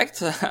really liked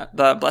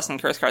the Bless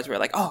and Curse cards, we were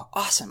like, oh,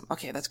 awesome.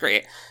 Okay, that's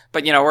great.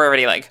 But, we're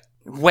already like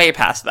way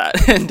past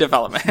that in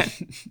development.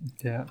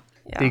 Yeah.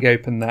 Dig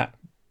open that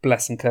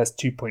Bless and Curse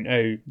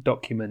 2.0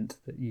 document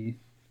that you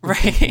were right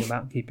thinking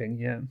about keeping.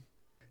 Yeah.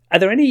 Are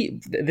there any,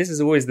 this is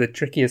always the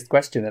trickiest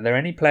question, are there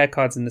any player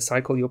cards in the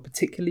cycle you're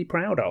particularly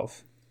proud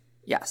of?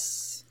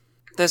 Yes.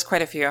 There's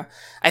quite a few.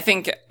 I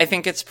think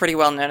it's pretty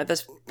well known at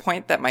this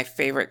point that my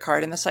favorite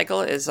card in the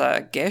cycle is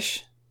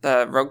Gish,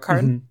 the rogue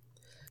card. Mm-hmm.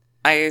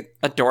 I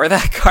adore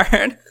that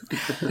card.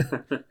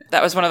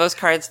 That was one of those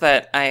cards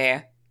that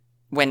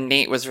when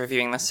Nate was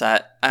reviewing the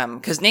set,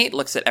 because Nate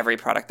looks at every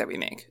product that we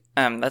make.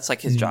 That's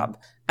like his job.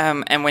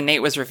 And when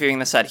Nate was reviewing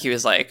the set, he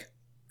was like,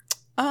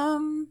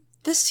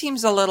 this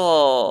seems a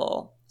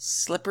little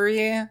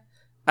slippery.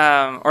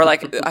 Or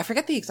like, I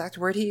forget the exact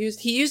word he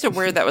used. He used a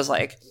word that was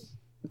like,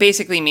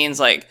 basically means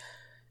like,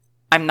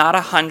 I'm not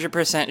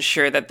 100%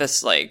 sure that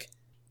this like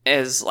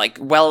is like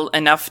well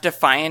enough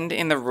defined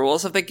in the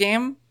rules of the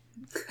game,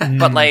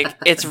 but like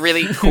it's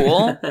really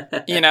cool,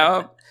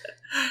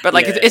 But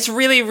like it's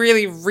really,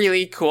 really,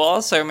 really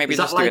cool. So maybe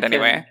just do it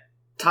anyway.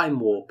 Time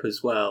Warp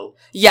as well.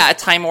 Yeah,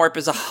 Time Warp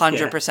is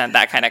 100%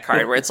 that kind of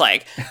card where it's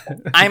like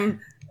I'm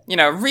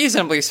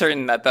reasonably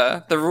certain that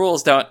the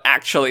rules don't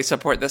actually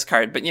support this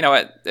card, but you know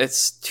what?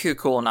 It's too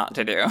cool not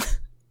to do.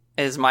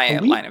 Is my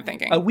line of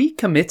thinking. Are we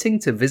committing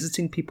to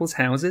visiting people's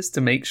houses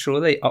to make sure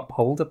they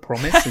uphold a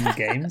promise in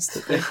games?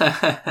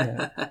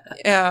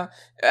 Yeah.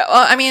 Well,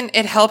 I mean,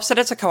 it helps that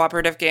it's a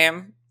cooperative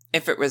game.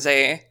 If it was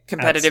a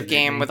competitive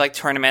game with like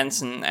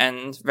tournaments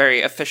and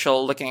very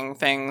official looking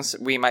things,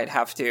 we might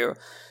have to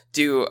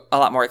do a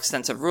lot more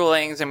extensive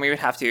rulings, and we would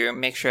have to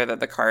make sure that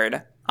the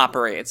card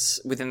operates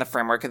within the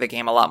framework of the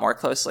game a lot more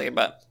closely.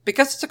 But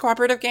because it's a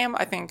cooperative game,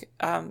 I think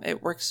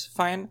it works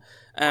fine.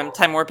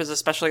 Time Warp is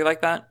especially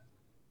like that.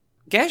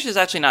 Gish is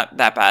actually not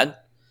that bad.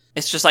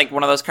 It's just like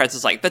one of those cards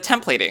is like the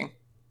templating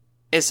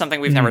is something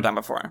we've never done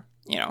before.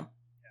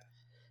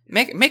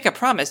 Make a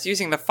promise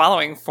using the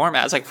following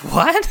format. It's like,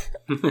 what?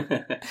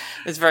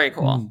 It's very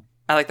cool.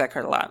 I like that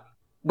card a lot.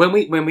 When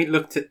we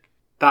looked at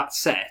that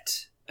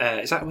set,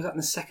 was that in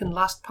the second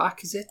last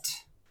pack? Is it?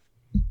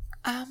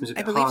 I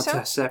believe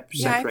so.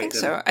 Yeah, I think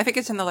so. I think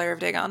it's in the Lair of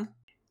Dagon.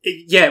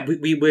 Yeah,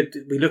 we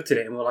looked at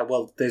it and we're like,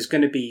 well, there's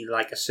going to be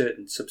like a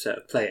certain subset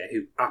of player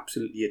who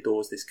absolutely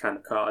adores this kind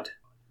of card.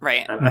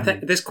 Right. I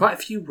think there's quite a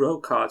few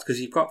rogue cards because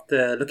you've got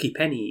the Lucky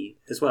Penny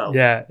as well.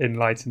 Yeah, in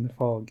Light in the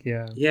Fog.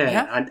 Yeah.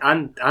 Yeah.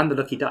 And the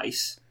Lucky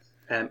Dice,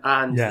 and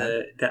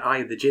the Eye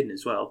of the Djinn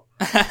as well,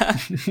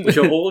 which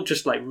are all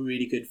just like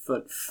really good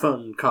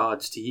fun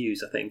cards to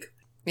use. I think.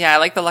 Yeah, I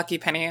like the Lucky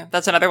Penny.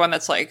 That's another one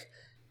that's like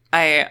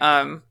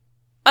I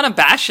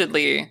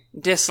unabashedly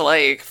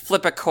dislike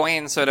flip a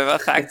coin sort of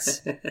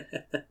effects.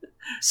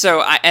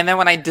 And then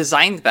when I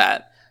designed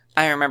that,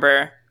 I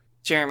remember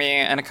Jeremy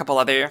and a couple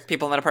other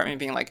people in that apartment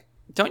being like,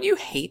 don't you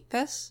hate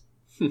this?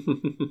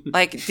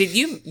 Like, did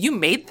you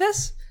made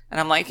this? And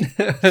I'm like,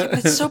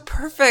 it's so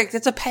perfect.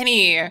 It's a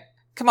penny.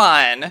 Come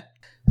on.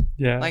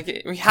 Yeah.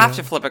 Like, we have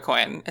to flip a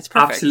coin. It's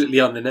perfect. Absolutely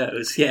on the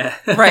nose, yeah.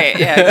 Right,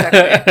 yeah,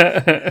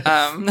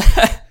 exactly.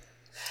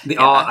 The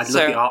art, I love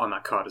the art on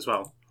that card as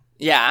well.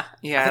 Yeah,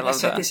 I love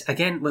said that. this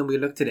again when we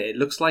looked at it. It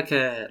looks like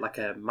a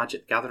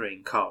Magic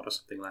Gathering card or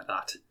something like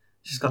that.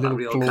 It's just got that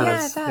real kind Yeah,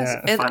 of it does.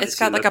 Yeah. It's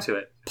got like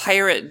a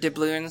pirate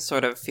doubloon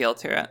sort of feel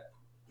to it.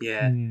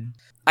 Yeah.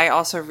 I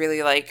also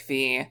really like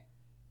the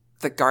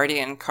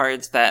Guardian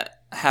cards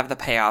that have the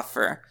payoff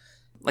for,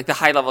 like, the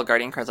high-level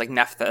Guardian cards like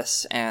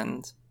Nephthys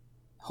and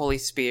Holy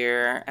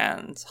Spear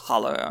and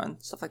Hollow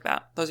and stuff like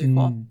that. Those are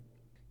cool.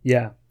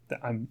 Yeah.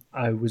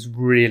 I was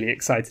really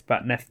excited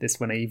about Nephthys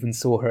when I even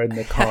saw her in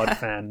the Card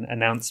Fan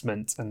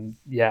announcement. And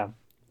yeah,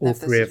 all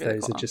Nephthys three of is really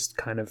those cool. are just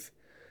kind of...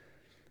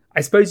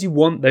 I suppose you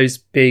want those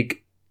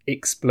big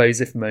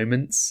explosive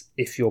moments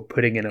if you're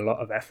putting in a lot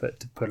of effort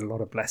to put a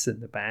lot of bless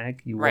in the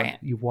bag. You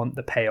want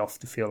the payoff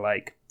to feel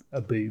like a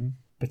boom,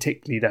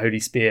 particularly the Holy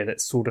Spear that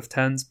sort of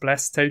turns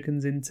bless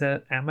tokens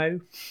into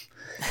ammo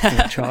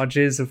or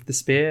charges of the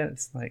spear.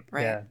 It's like,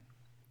 yeah.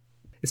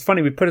 It's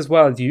funny, we put as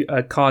well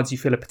cards you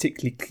feel are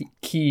particularly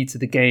key to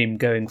the game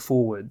going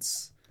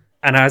forwards.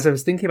 And as I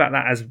was thinking about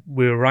that as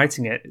we were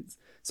writing it,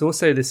 it's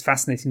also this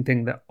fascinating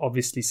thing that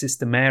obviously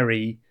Sister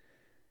Mary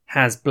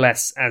has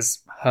bless as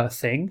her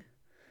thing.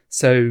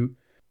 So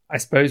I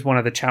suppose one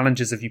of the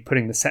challenges of you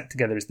putting the set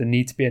together is there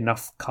need to be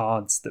enough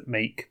cards that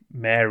make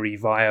Mary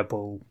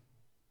viable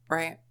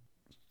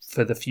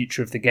for the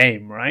future of the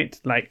game, right?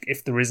 Like,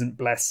 if there isn't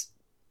bless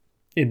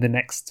in the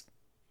next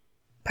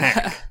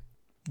pack...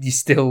 you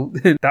still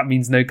that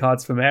means no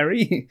cards for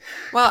Mary.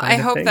 Well, I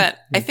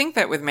think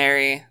that with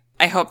Mary,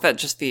 I hope that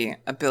just the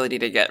ability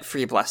to get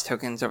free bless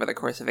tokens over the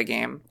course of a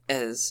game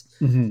is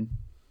I mean,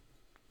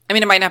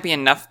 it might not be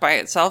enough by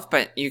itself,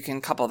 but you can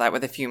couple that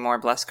with a few more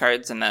bless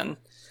cards, and then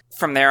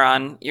from there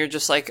on you're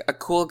just like a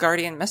cool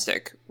Guardian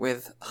Mystic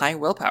with high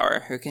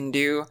willpower who can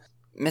do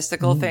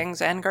mystical things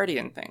and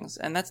Guardian things,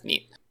 and that's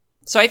neat.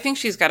 So I think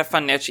she's got a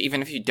fun niche,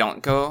 even if you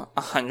don't go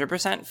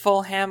 100%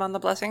 full ham on the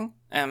blessing,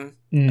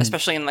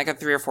 especially in like a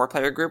 3 or 4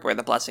 player group where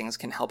the blessings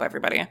can help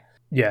everybody.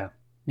 Yeah.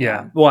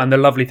 Well, and the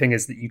lovely thing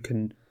is that you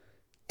can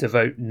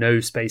devote no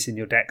space in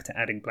your deck to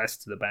adding bless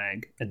to the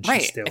bag, and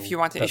if you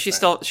want to, she's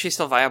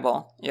still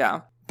viable.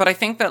 Yeah, but I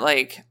think that,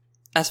 like,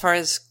 as far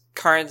as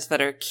cards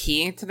that are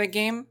key to the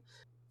game,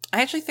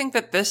 I actually think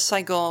that this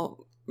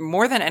cycle,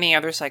 more than any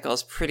other cycle,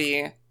 is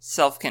pretty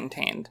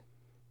self-contained.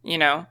 You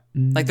know,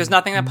 like, there's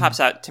nothing that pops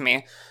out to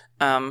me.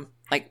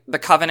 Like, the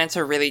Covenants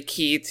are really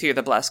key to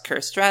the Bless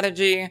Curse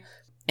strategy.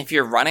 If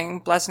you're running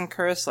Bless and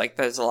Curse, like,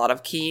 there's a lot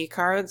of key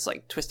cards,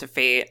 like Twist of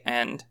Fate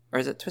or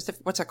is it Twist of...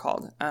 What's it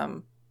called?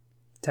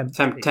 Tempt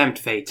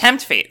Fate.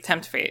 Tempt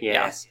Fate,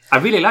 yes. I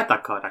really like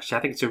that card, actually.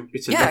 I think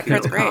it's a that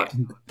card's great. card.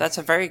 That's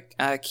a very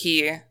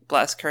key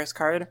Bless Curse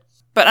card.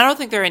 But I don't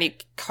think there are any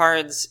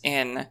cards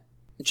in,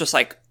 just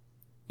like,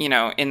 you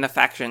know, in the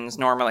factions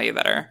normally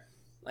that are,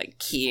 like,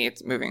 key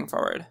to moving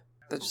forward.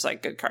 They're just,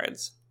 like, good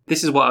cards.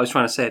 This is what I was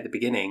trying to say at the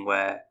beginning,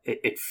 where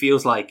it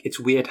feels like it's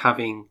weird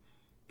having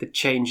the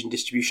change in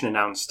distribution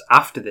announced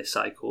after this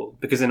cycle,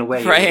 because in a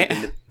way, it would have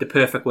been the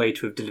perfect way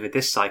to have delivered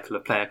this cycle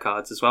of player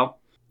cards as well.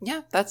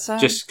 Yeah, that's...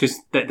 just because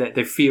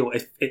they feel,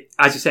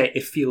 as you say,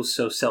 it feels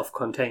so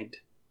self-contained.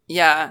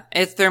 Yeah,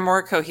 they're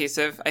more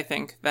cohesive, I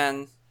think,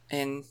 than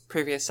in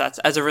previous sets,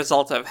 as a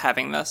result of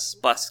having this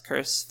Bless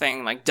Curse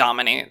thing, like,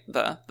 dominate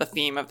the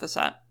theme of the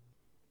set.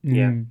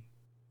 Yeah.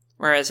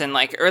 Whereas in,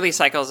 like, early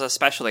cycles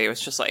especially, it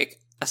was just, like,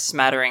 a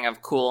smattering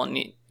of cool,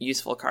 neat,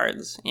 useful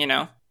cards, you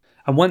know?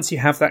 And once you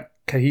have that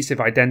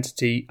cohesive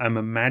identity, I'm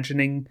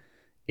imagining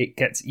it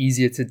gets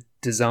easier to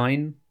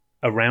design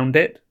around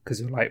it, because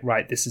you're like,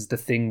 right, this is the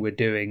thing we're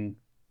doing.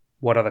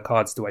 What other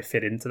cards do I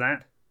fit into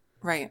that?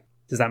 Right.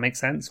 Does that make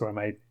sense? Or am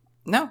I...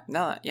 No,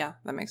 yeah,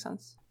 that makes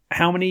sense.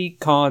 How many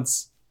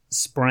cards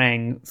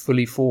sprang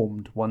fully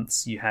formed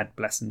once you had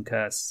Bless and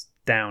Curse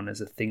down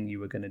as a thing you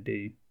were going to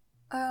do?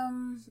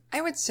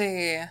 I would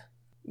say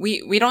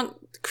we don't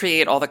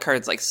create all the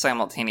cards, like,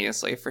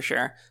 simultaneously, for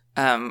sure.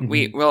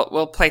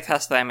 We'll play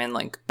test them in,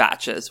 like,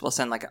 batches. We'll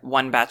send, like,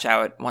 one batch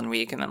out 1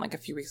 week, and then, like, a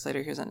few weeks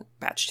later, here's a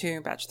batch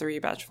 2, batch 3,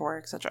 batch 4,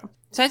 etc.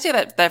 So I'd say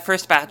that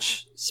first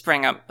batch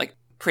sprang up, like,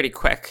 pretty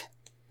quick.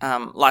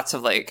 Lots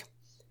of, like,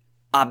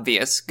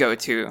 obvious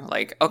go-to,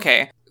 like,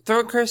 okay,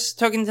 throw curse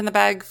tokens in the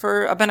bag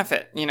for a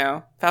benefit, you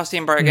know?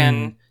 Faustian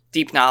Bargain,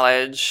 Deep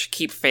Knowledge,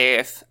 Keep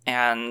Faith,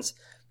 and,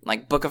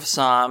 like, Book of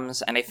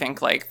Psalms, and I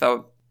think, like,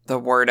 the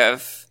Word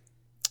of...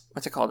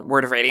 What's it called?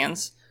 Word of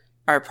Radiance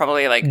are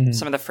probably, like,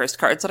 some of the first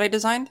cards that I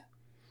designed.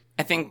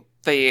 I think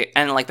the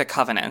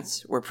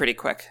Covenants were pretty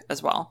quick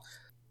as well.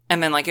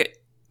 And then, like,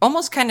 it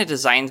almost kind of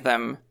designed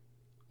them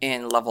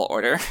in level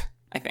order,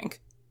 I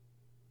think.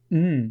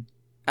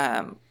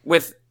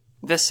 With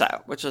this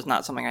set, which is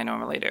not something I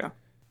normally do.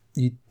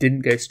 You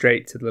didn't go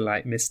straight to the,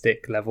 like,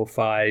 Mystic level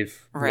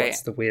 5. Right.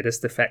 What's the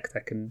weirdest effect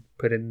I can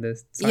put in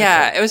this cycle?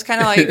 Yeah, it was kind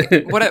of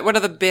like, what are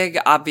the big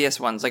obvious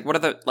ones? Like, what are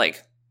the,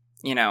 like,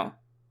 you know,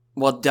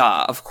 well,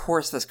 duh, of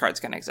course this card's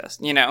going to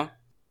exist, you know?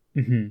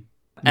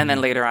 And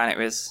then later on it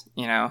was,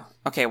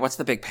 okay, what's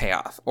the big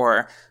payoff?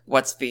 Or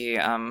what's the,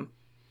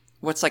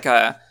 what's like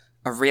a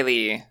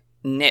really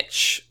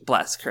niche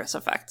Bless Curse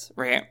effect,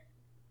 right?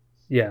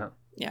 Yeah.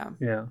 Yeah.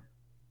 Yeah.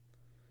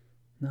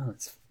 No,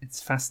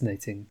 it's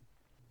fascinating.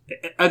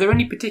 Are there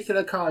any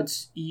particular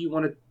cards you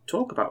want to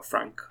talk about,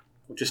 Frank?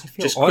 Or just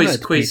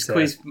honoured, quiz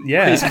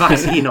Yeah.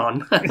 Maxine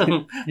on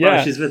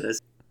while she's with us?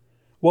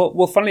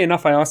 Well, funnily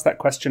enough, I asked that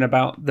question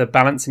about the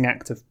balancing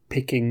act of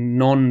picking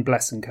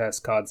non-Bless and Curse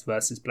cards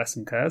versus Bless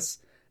and Curse.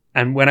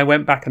 And when I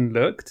went back and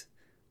looked,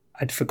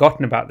 I'd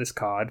forgotten about this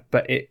card,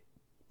 but it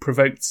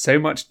provoked so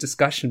much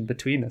discussion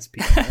between us,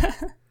 Peter.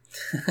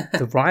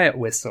 The Riot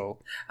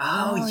Whistle.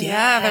 Oh,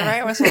 yeah, the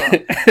Riot Whistle.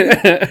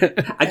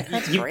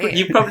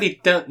 You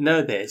probably don't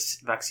know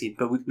this, Maxine,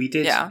 but we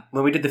did,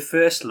 when we did the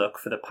first look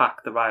for the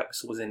pack, the Riot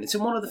Whistle was in. It's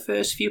in one of the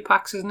first few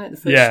packs, isn't it? The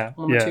first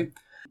one or two?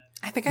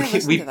 I think I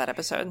listened to that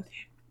episode.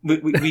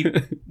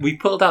 We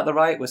pulled out the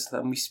Riot Whistle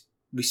and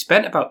we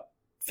spent about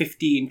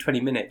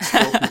 15-20 minutes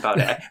talking about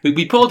it.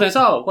 We pulled it as,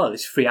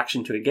 it's free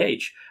action to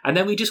engage. And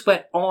then we just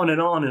went on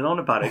and on and on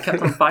about it.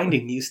 Kept on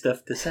finding new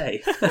stuff to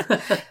say.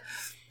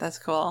 That's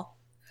cool.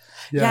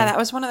 Yeah, that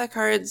was one of the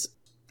cards.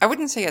 I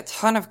wouldn't say a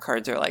ton of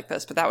cards are like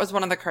this, but that was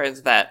one of the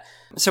cards that...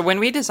 So when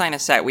we design a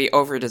set, we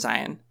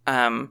over-design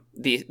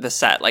the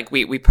set. Like,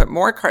 we put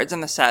more cards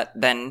in the set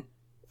than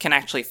can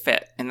actually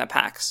fit in the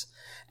packs.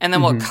 And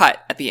then we'll cut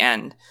at the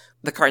end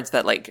the cards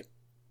that, like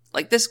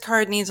this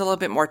card needs a little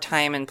bit more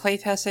time in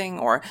playtesting,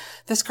 or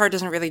this card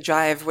doesn't really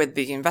jive with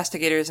the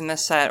investigators in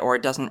this set, or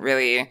it doesn't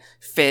really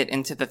fit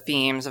into the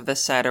themes of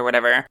this set, or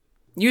whatever.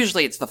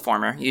 Usually it's the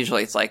former.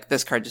 Usually it's like,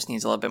 this card just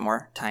needs a little bit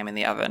more time in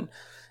the oven.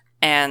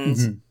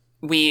 And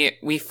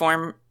we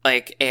form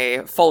like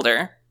a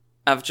folder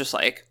of just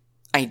like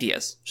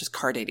ideas, just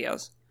card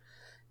ideas.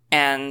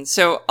 And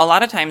so a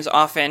lot of times,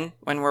 often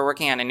when we're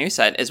working on a new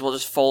set, is we'll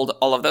just fold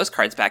all of those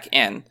cards back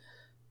in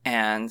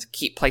and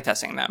keep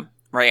playtesting them,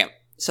 right?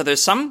 So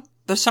there's some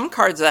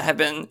cards that have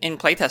been in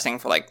playtesting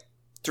for like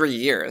 3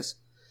 years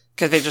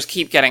because they just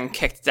keep getting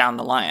kicked down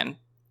the line,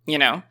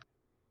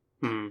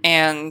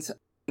 And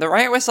the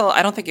Riot Whistle,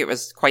 I don't think it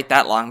was quite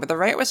that long, but the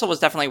Riot Whistle was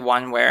definitely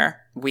one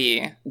where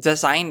we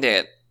designed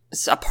it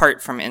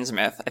apart from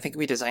Innsmouth. I think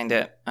we designed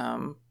it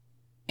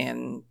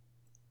in...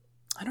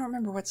 I don't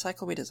remember what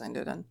cycle we designed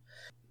it in.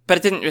 But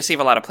it didn't receive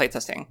a lot of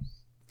playtesting.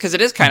 Because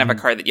it is kind of a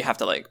card that you have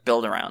to like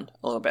build around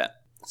a little bit.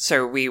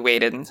 So we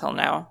waited until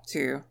now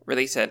to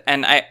release it.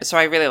 And I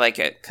really like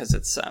it because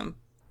it's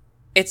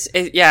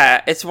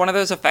one of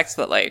those effects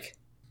that like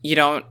you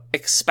don't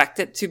expect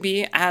it to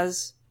be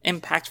as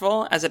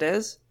impactful as it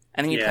is.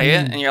 And then you play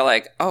it and you're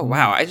like, oh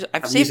wow,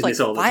 I've saved like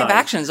 5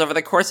 actions over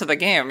the course of the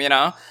game,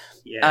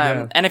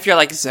 And if you're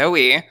like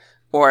Zoe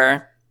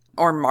or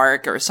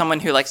Mark or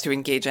someone who likes to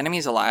engage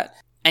enemies a lot,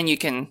 and you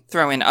can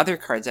throw in other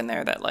cards in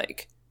there that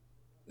like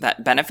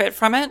that benefit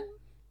from it,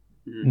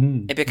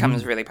 it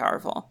becomes really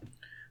powerful.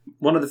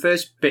 One of the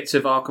first bits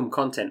of Arkham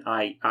content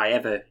I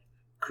ever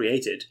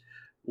created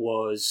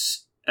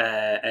was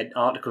an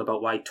article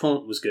about why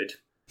Taunt was good.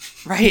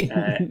 Right.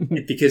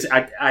 Because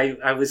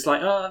I was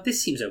like,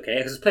 this seems okay.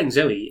 Because I was playing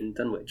Zoe in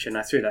Dunwich, and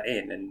I threw that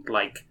in, and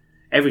like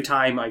every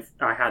time I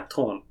had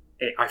Taunt,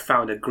 I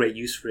found a great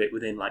use for it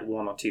within like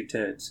 1 or 2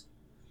 turns.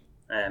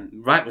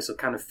 Riot Whistle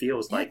kind of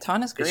feels like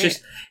Taunt is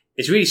great.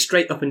 It's really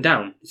straight up and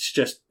down. It's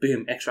just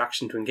boom, extra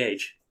action to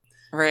engage.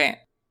 Right.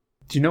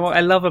 Do you know what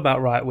I love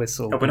about Riot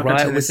Whistle? The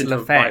Riot Whistle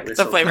effect.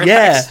 The flavor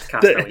effect.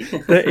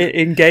 That it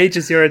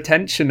engages your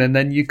attention and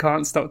then you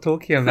can't stop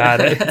talking about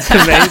it. It's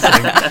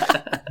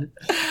amazing.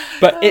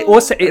 But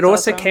it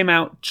also came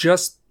out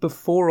just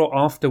before or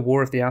after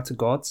War of the Outer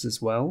Gods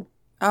as well.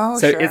 Oh,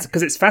 so sure.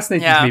 it's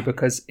fascinating to me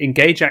because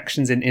engage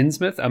actions in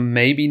Innsmouth are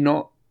maybe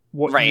not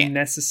what you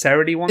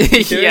necessarily want to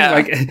be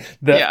doing.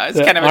 It's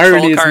kind of a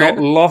irony troll card. is not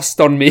lost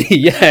on me.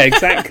 Yeah,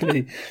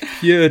 exactly.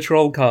 Pure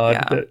troll card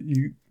that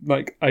you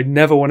like. I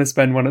never want to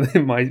spend one of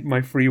them,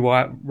 my free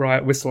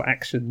Riot Whistle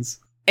actions.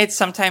 It's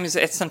sometimes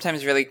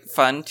really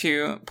fun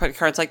to put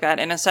cards like that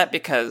in a set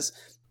because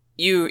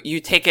you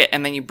take it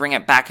and then you bring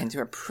it back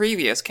into a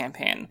previous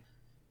campaign,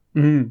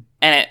 and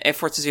it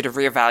forces you to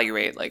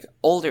reevaluate like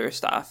older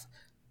stuff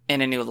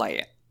in a new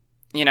light.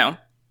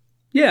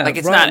 Yeah, like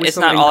it's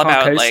not all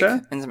about like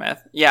Innsmouth.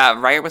 Yeah,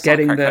 Riot Whistle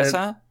getting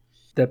Carcosa.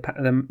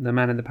 The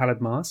man in the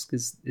pallid mask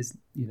is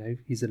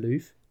he's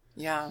aloof.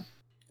 Yeah,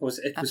 we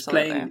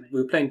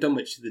were playing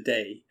Dunwich the other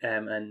day,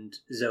 and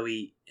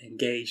Zoe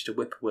engaged a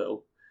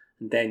whippoorwill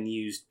and then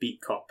used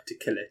Beat Cop to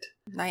kill it.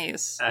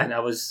 Nice. And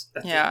I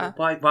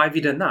thought, why have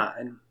you done that?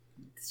 And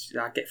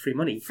I get free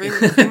money. Free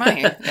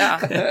money.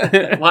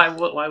 Yeah. Why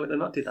would they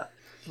not do that?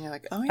 And you're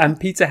like, oh yeah. And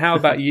Peter, how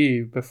about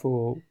you?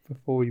 Before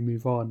we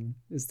move on,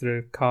 is there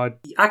a card?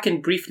 I can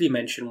briefly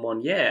mention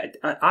one. Yeah,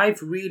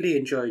 I've really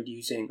enjoyed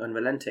using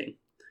Unrelenting.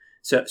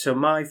 So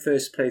my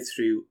first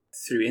playthrough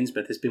through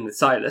Innsmouth has been with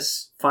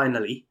Silas,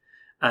 finally,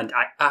 and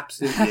I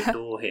absolutely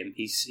adore him.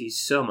 He's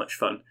so much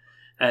fun,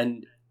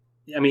 and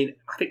I mean,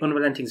 I think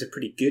Unrelenting is a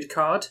pretty good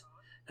card,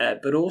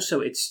 but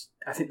also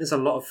I think there's a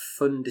lot of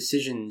fun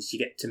decisions you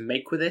get to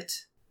make with it.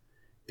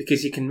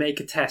 because you can make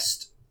a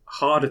test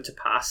harder to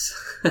pass.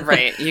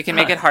 Right. You can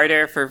make it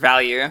harder for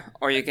value,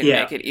 or you can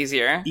make it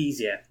easier.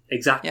 Easier.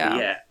 Exactly,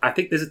 yeah. I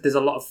think there's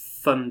a lot of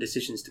fun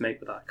decisions to make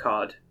with that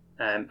card.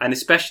 And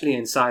especially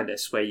in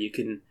Silas, where you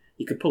can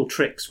pull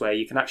tricks where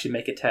you can actually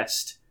make a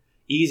test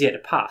easier to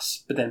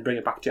pass, but then bring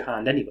it back to your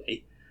hand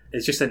anyway.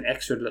 It's just an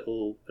extra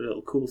little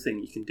cool thing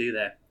you can do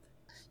there.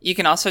 You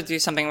can also do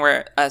something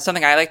where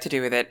something I like to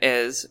do with it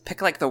is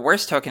pick like the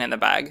worst token in the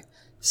bag,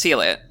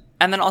 seal it,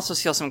 and then also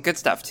seal some good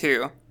stuff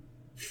too.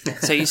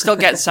 So you still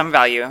get some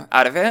value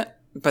out of it,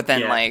 but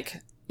then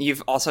like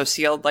you've also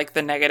sealed like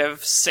the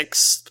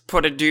 -6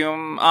 put a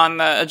doom on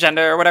the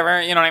agenda or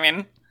whatever. You know what I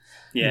mean?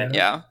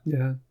 Yeah.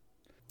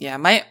 Yeah.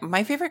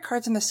 My favorite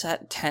cards in the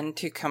set tend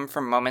to come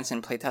from moments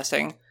in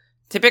playtesting,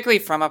 typically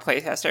from a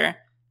playtester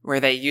where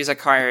they use a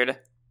card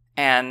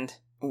and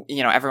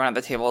everyone at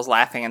the table is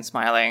laughing and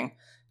smiling.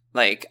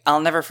 Like,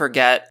 I'll never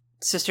forget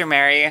Sister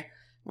Mary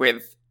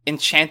with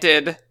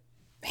enchanted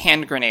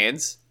hand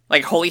grenades,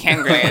 like holy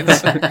hand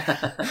grenades.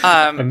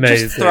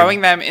 Just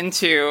throwing them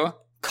into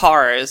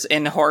cars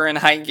in Horror in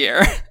High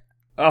Gear.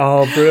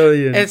 Oh,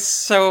 brilliant.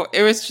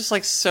 It was just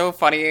like so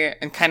funny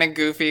and kind of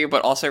goofy,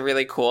 but also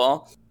really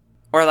cool.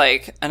 Or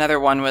like another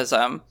one was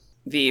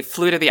the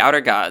Flute of the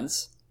Outer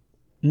Gods.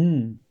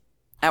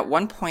 At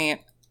one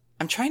point,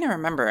 I'm trying to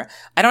remember.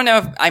 I don't know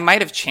if I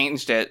might have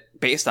changed it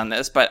based on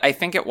this, but I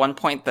think at one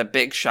point the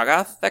big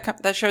Shoggoth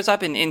that shows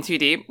up in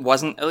 2D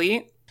wasn't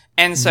elite.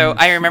 And so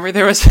I remember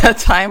there was a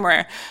time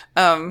where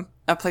a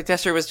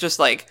playtester was just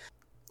like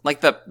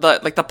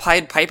the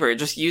Pied Piper,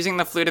 just using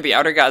the Flute of the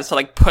Outer Gods to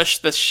like push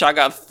this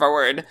Shoggoth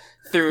forward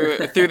through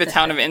the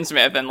town of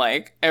Innsmouth, and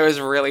like it was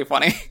really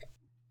funny.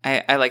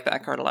 I like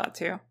that card a lot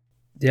too.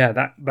 Yeah,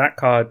 that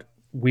card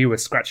we were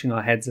scratching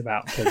our heads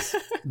about because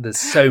there's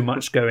so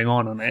much going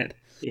on it.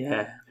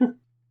 Yeah.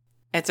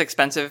 It's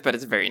expensive, but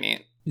it's very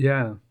neat.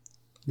 Yeah.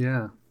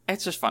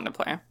 It's just fun to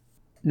play.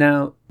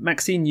 Now,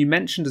 Maxine, you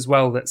mentioned as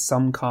well that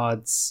some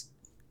cards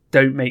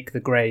don't make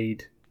the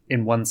grade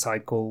in one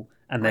cycle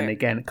and then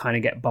again kind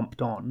of get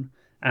bumped on.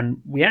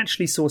 And we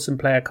actually saw some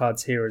player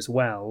cards here as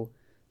well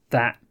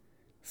that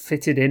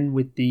fitted in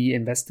with the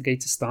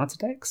Investigator starter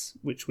decks,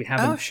 which we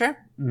haven't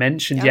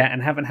mentioned yet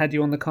and haven't had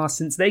you on the cast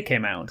since they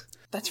came out.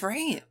 That's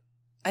right.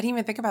 I didn't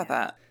even think about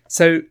that.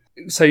 So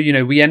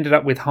we ended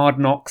up with Hard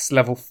Knocks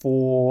level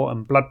 4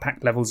 and Blood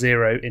Pact level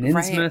 0 in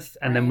Innsmouth,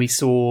 and then we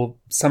saw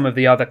some of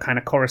the other kind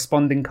of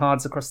corresponding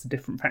cards across the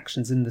different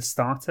factions in the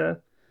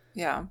starter.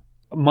 Yeah.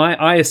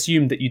 I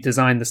assumed that you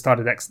designed the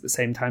starter decks at the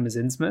same time as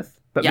Innsmouth,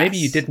 but maybe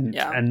you didn't.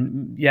 Yeah.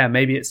 And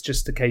maybe it's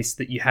just a case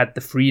that you had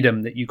the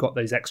freedom that you got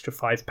those extra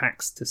 5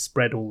 packs to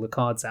spread all the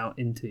cards out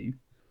into.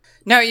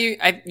 No, you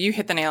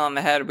hit the nail on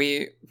the head.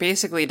 We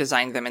basically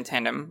designed them in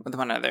tandem with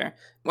one another.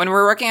 When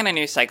we're working on a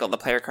new cycle, the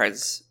player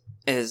cards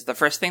is the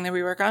first thing that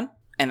we work on,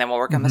 and then we'll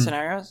work on the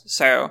scenarios.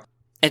 So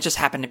it just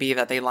happened to be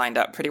that they lined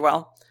up pretty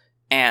well.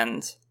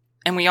 And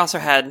we also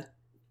had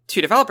 2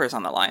 developers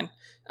on the line,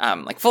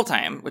 like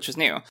full-time, which was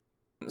new.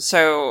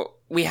 So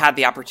we had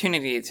the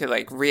opportunity to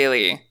like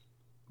really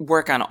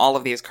work on all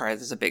of these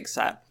cards as a big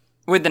set,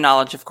 with the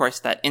knowledge, of course,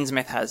 that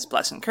Innsmouth has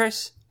Bless and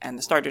Curse, and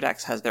the starter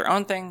decks has their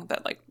own thing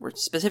that like we're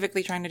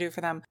specifically trying to do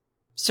for them.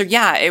 So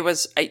yeah, it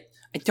was. I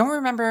don't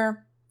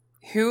remember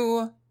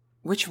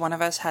which one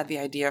of us had the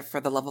idea for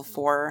the level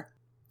 4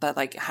 that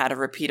like had a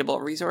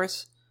repeatable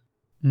resource.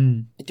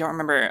 I don't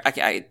remember.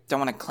 I don't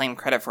want to claim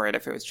credit for it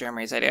if it was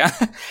Jeremy's idea,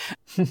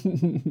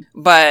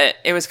 but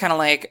it was kind of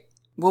like,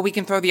 well, we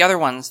can throw the other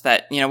ones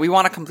that, we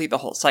want to complete the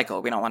whole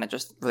cycle. We don't want to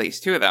just release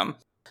 2 of them.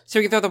 So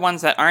we can throw the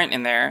ones that aren't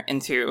in there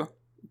into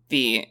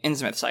the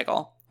Innsmouth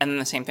cycle. And then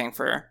the same thing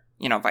for,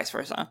 vice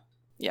versa.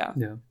 Yeah.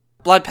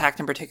 Blood Pact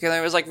in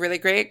particular was like really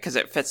great because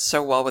it fits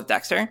so well with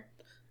Dexter,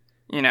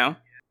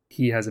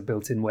 He has a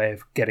built-in way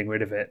of getting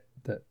rid of it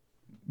that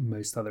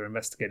most other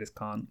investigators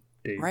can't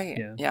do. Right.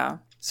 Yeah.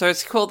 So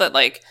it's cool that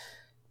like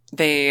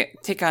they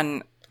take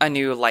on a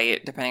new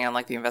light depending on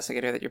like the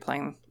investigator that you're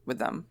playing with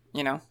them,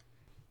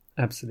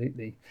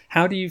 Absolutely.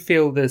 How do you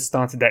feel the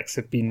starter decks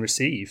have been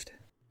received?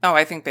 Oh,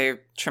 I think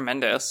they're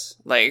tremendous.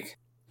 Like,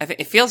 I think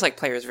it feels like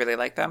players really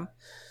like them.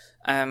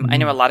 I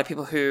know a lot of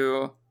people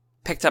who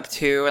picked up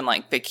 2 and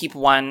like they keep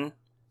 1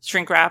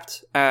 shrink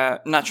wrapped,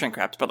 not shrink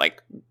wrapped, but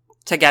like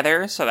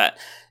together so that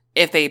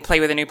if they play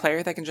with a new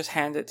player, they can just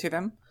hand it to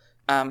them.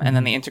 And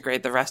then they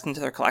integrate the rest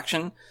into their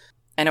collection.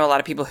 I know a lot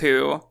of people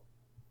who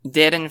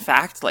did in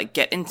fact like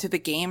get into the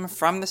game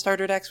from the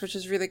starter decks, which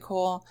is really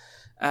cool.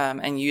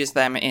 And use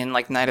them in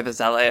like Night of the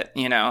Zealot,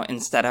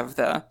 instead of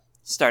the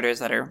starters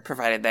that are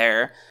provided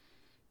there.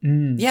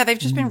 Yeah, they've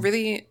just been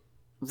really,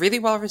 really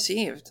well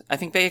received. I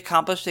think they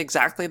accomplished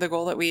exactly the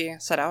goal that we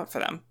set out for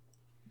them.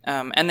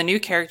 And the new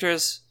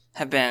characters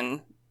have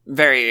been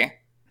very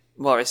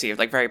well received,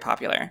 like very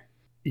popular.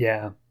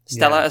 Yeah.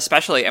 Stella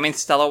especially. I mean,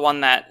 Stella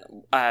won that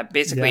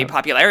basically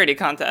popularity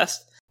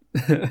contest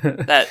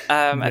that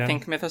I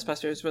think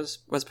Mythosbusters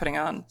was putting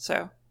on.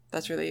 So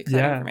that's really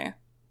exciting for me.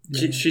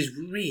 She's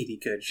really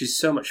good. She's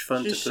so much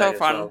fun to play so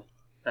fun.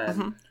 as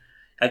well.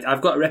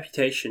 I've got a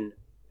reputation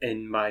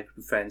in my group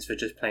of friends for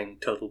just playing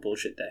total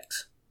bullshit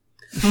decks.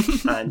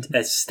 And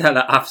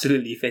Estella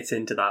absolutely fits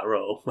into that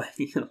role when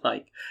you're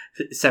like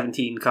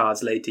 17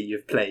 cards later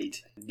you've played,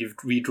 you've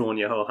redrawn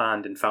your whole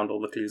hand and found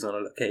all the clues on a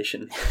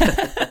location.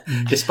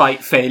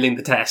 Despite failing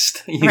the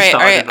test. Right,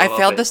 I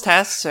failed this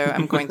test, so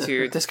I'm going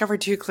to discover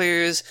 2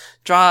 clues,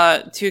 draw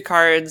 2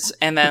 cards,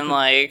 and then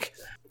like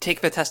take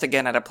the test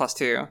again at a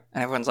 +2. And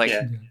everyone's like,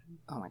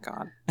 oh my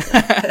god.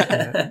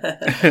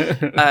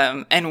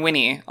 And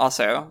Winnie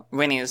also.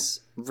 Winnie's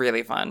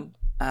really fun.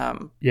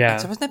 And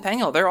so was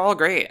Nathaniel. They're all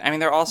great. I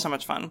mean, they're all so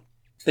much fun.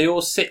 They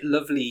all sit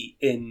lovely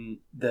in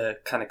the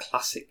kind of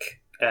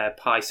classic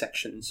pie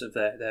sections of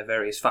their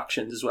various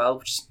factions as well,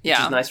 which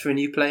is nice for a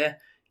new player,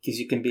 because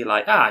you can be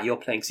like, you're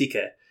playing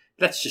Seeker.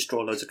 Let's just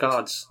draw loads of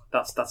cards.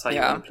 That's how you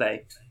want to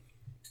play.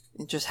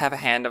 You just have a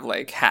hand of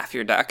like half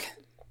your deck.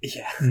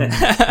 Yeah.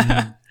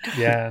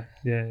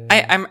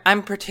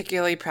 I'm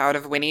particularly proud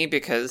of Winnie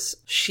because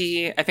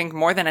she, I think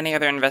more than any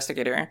other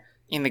investigator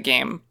in the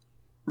game,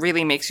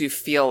 really makes you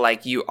feel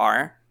like you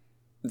are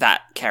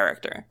that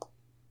character.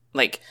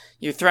 Like,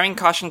 you're throwing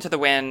caution to the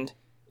wind.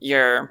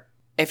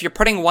 If you're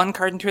putting 1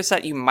 card into a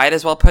set, you might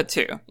as well put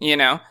 2, you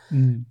know?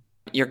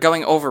 You're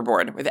going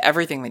overboard with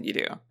everything that you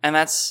do. And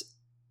that's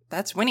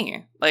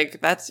Winnie. Like,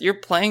 you're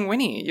playing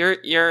Winnie.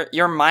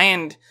 Your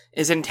mind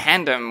is in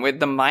tandem with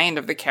the mind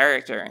of the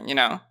character, you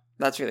know?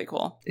 That's really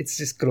cool. It's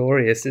just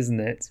glorious, isn't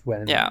it?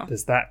 When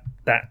there's that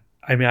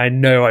I mean, I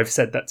know I've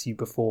said that to you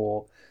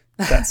before.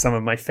 That's some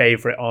of my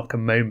favourite Arkham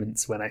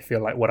moments, when I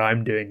feel like what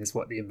I'm doing is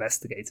what the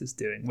investigator's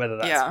doing, whether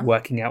that's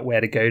working out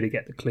where to go to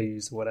get the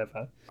clues or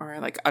whatever. Or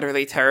like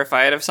utterly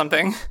terrified of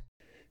something.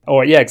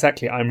 Or yeah,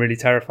 exactly. I'm really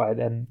terrified.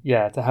 And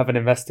yeah, to have an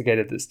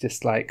investigator that's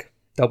just like,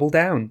 double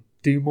down,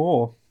 do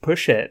more,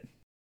 push it.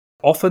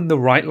 Often the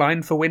right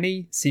line for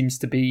Winnie seems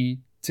to be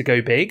to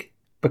go big,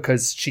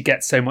 because she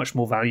gets so much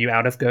more value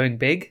out of going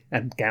big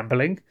and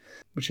gambling,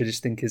 which I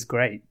just think is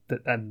great.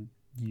 And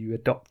you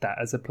adopt that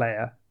as a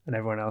player, and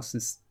everyone else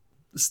is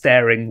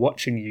staring,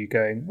 watching you,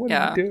 going, what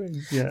are you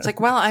doing? Yeah. It's like,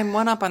 well, I'm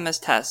 1 up on this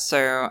test,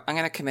 so I'm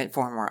going to commit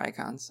 4 more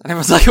icons. And it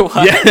was like,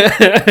 what?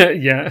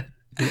 Yeah.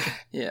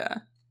 Yeah.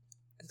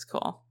 It's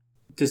cool.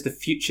 Does the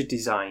future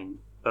design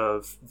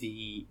of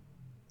the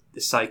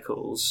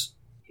cycles,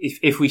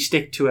 if we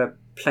stick to a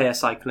player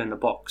cycle in a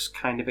box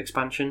kind of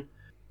expansion,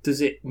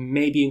 does it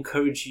maybe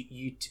encourage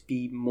you to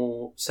be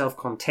more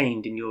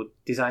self-contained in your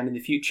design in the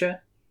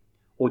future?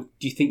 Or do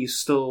you think you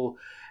still...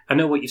 I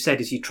know what you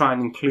said is you try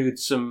and include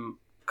some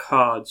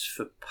cards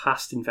for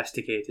past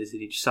investigators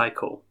in each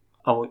cycle.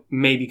 Or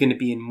maybe going to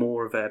be in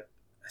more of a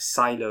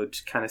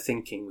siloed kind of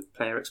thinking with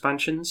player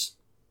expansions?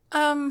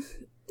 No,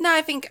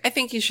 I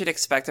think you should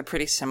expect a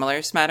pretty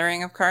similar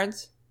smattering of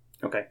cards.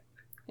 Okay.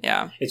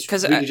 Yeah. It's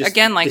because really just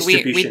again, like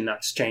distribution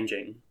that's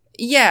changing.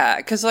 Yeah,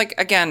 because like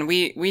again,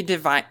 we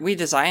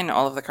design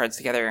all of the cards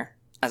together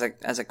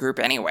as a group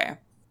anyway,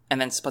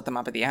 and then split them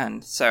up at the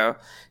end. So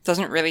it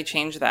doesn't really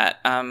change that.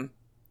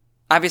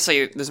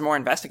 Obviously, there's more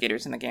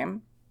investigators in the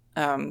game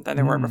than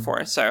there were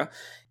before. So,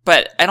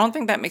 but I don't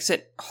think that makes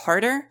it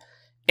harder.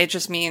 It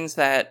just means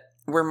that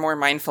we're more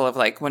mindful of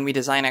like when we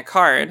design a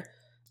card.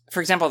 For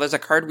example, there's a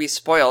card we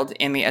spoiled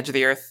in the Edge of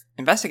the Earth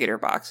Investigator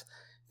box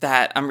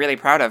that I'm really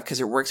proud of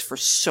because it works for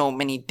so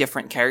many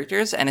different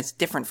characters and it's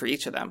different for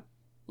each of them.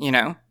 You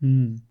know?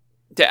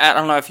 I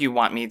don't know if you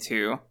want me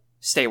to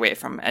stay away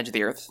from Edge of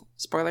the Earth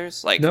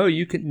spoilers. Like, no,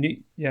 you could,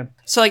 yeah.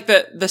 So like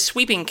the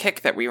sweeping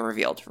kick that we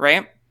revealed,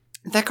 right?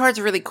 That card's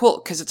really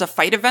cool because it's a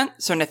fight event,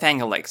 so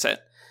Nathaniel likes it.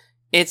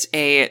 It's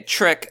a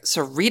trick,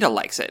 so Rita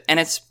likes it. And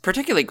it's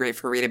particularly great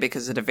for Rita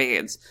because it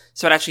evades.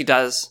 So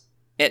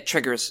it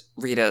triggers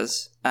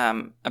Rita's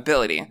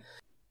ability.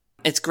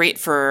 It's great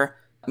for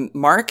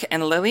Mark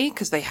and Lily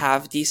because they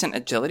have decent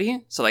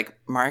agility. So like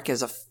Mark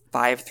is a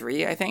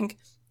 5-3, I think.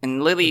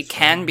 And Lily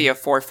can be a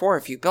 4-4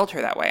 if you build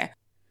her that way.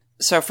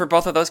 So for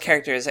both of those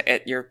characters,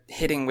 you're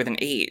hitting with an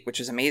 8, which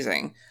is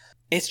amazing.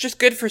 It's just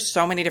good for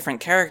so many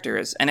different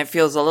characters, and it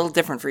feels a little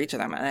different for each of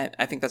them, and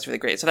I think that's really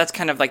great. So that's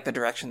kind of like the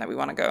direction that we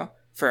want to go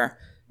for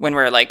when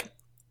we're like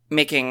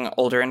making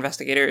older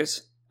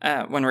investigators,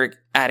 when we're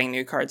adding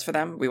new cards for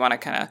them. We want to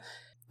kind of,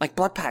 like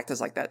Blood Pact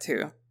is like that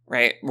too,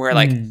 right? Where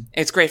like,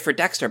 it's great for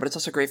Dexter, but it's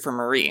also great for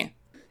Marie.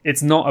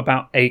 It's not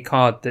about a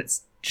card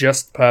that's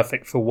just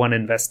perfect for one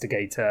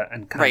investigator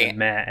and kind of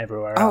meh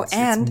everywhere else.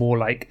 And... it's more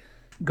like,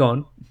 go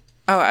on.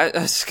 Oh, I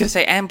was going to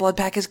say, and Blood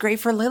Pact is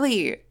great for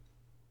Lily.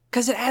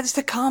 Because it adds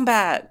to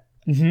combat.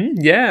 Mm-hmm.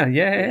 Yeah.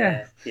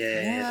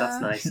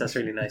 That's nice. That's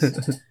really nice.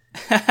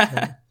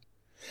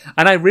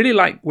 And I really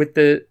like with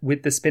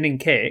the spinning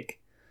kick,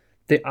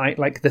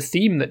 the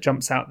theme that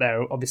jumps out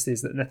there obviously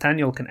is that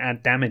Nathaniel can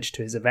add damage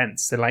to his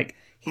events. So like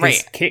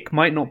his kick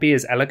might not be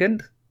as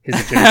elegant,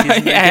 his agility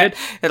isn't good,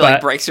 it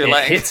like breaks your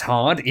leg. It hits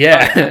hard.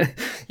 Yeah.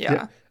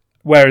 Yeah.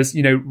 Whereas,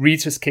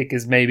 Rita's kick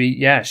is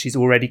maybe, she's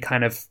already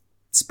kind of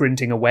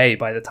sprinting away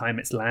by the time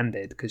it's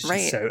landed because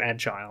she's so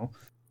agile.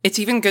 It's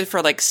even good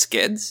for, like,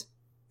 Skids,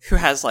 who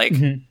has, like,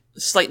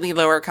 slightly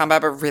lower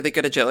combat but really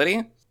good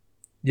agility.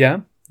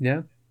 Yeah.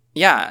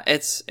 Yeah,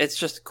 it's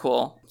just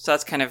cool. So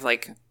that's kind of,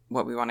 like,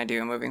 what we want to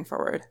do moving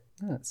forward.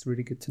 That's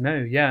really good to know.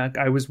 Yeah,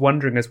 I was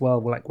wondering as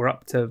well, like we're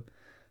up to,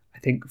 I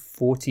think,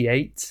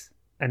 48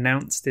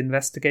 announced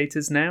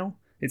investigators now.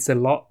 It's a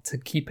lot to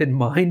keep in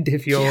mind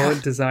if you're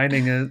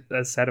designing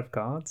a set of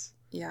cards.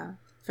 Yeah,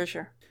 for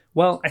sure.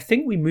 Well, I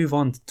think we move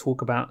on to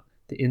talk about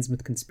the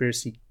Innsmouth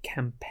Conspiracy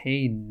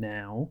campaign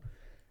now.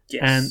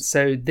 Yes. And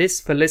so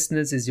this, for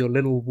listeners, is your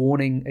little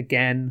warning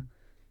again.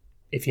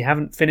 If you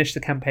haven't finished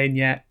the campaign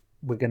yet,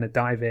 we're going to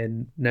dive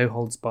in, no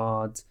holds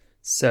barred.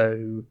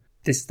 So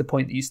this is the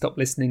point that you stop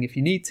listening if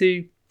you need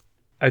to.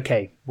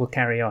 Okay, we'll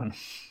carry on.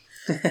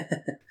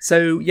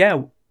 So,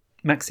 yeah,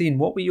 Maxine,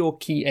 what were your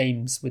key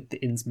aims with the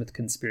Innsmouth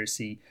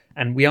Conspiracy?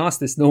 And we ask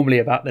this normally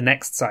about the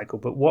next cycle,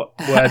 but what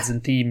words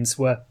and themes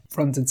were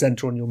front and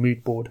center on your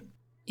mood board?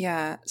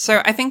 Yeah,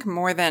 so I think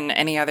more than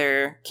any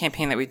other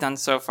campaign that we've done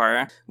so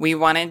far, we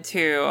wanted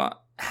to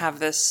have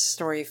this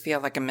story feel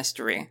like a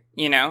mystery,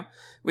 you know?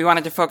 We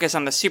wanted to focus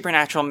on the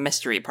supernatural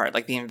mystery part,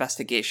 like the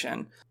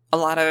investigation. A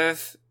lot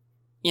of,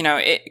 you know,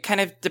 it kind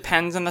of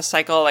depends on the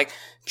cycle. Like,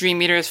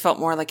 Dream Eaters felt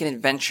more like an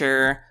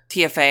adventure.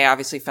 TFA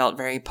obviously felt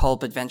very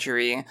pulp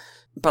adventure-y.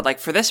 But, like,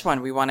 for this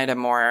one, we wanted a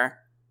more,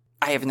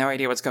 I have no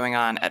idea what's going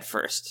on at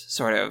first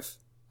sort of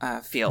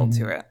feel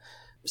to it.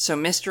 So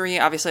mystery,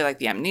 obviously, like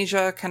the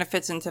amnesia kind of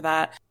fits into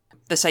that.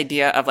 This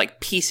idea of, like,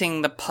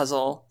 piecing the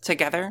puzzle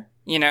together,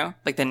 you know?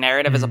 Like, the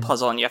narrative is a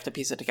puzzle and you have to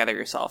piece it together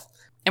yourself.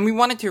 And we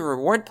wanted to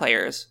reward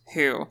players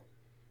who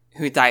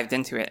dived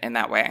into it in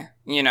that way,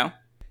 you know?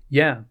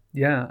 Yeah.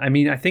 I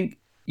mean, I think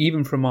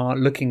even from our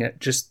looking at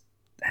just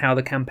how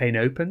the campaign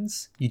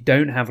opens, you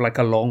don't have like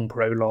a long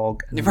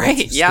prologue and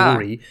lots of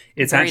story.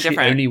 It's Very actually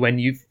different. only when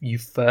you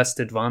first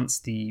advance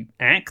the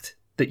act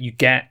that you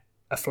get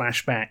a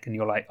flashback and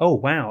you're like, oh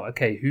wow,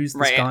 okay, who's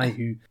this guy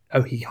who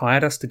he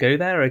hired us to go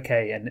there?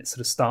 Okay, and it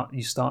sort of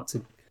you start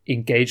to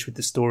engage with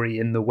the story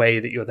in the way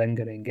that you're then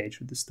going to engage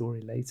with the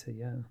story later.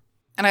 Yeah.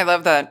 And I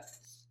love that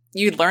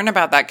you learn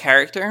about that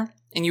character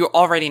and you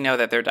already know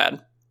that they're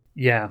dead.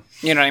 Yeah.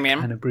 You know what I mean?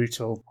 Kind of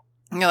brutal.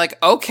 And you're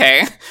like,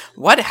 okay,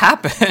 what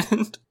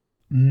happened?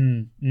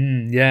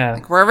 Yeah.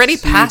 Like, we're already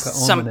Super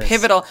past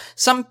ominous.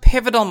 some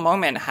pivotal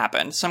moment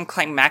happened, some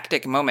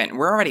climactic moment.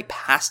 We're already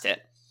past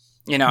it.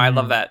 You know, I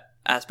love that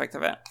aspect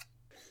of it.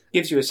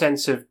 Gives you a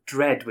sense of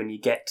dread when you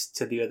get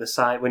to the other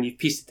side, when you've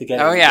pieced it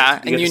together. Oh, yeah,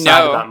 and and you you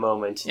know know. that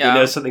moment. Yeah. You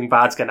know something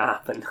bad's going to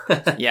happen.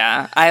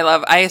 Yeah,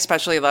 I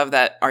especially love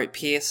that art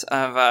piece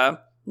of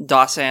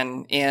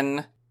Dawson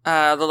in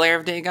The Lair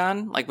of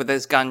Dagon, like with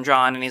his gun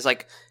drawn, and he's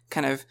like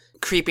kind of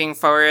creeping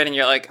forward, and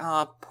you're like,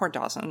 oh, poor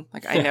Dawson.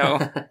 Like, I know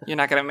you're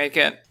not going to make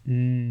it.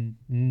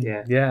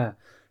 Yeah.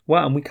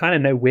 Well, and we kind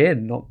of know we're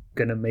not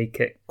going to make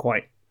it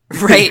quite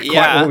Right,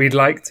 quite what we'd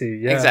like to.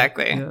 Yeah.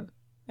 Exactly.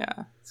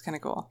 Yeah. It's kind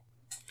of cool.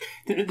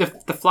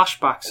 The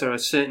flashbacks are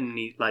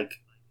certainly, like,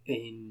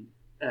 in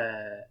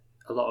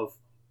a lot of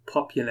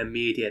popular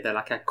media, they're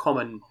like a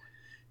common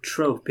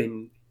trope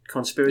in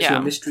conspiracy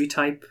or mystery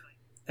type.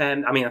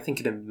 I mean, I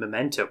think of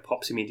Memento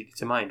pops immediately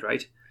to mind,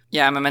 right?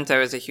 Yeah,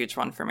 Memento is a huge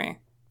one for me,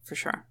 for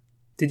sure.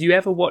 Did you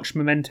ever watch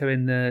Memento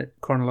in the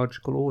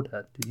chronological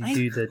order? Did you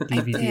do the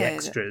DVD did.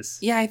 extras?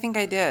 Yeah, I think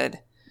I did.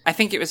 I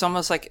think it was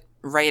almost like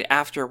right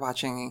after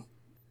watching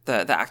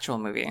the actual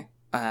movie,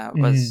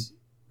 was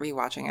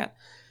rewatching it.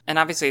 And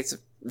obviously it's a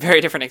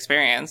very different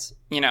experience,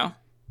 you know?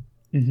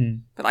 Mm-hmm.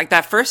 But like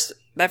that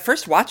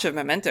first watch of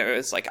Memento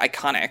is like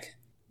iconic.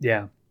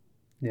 Yeah.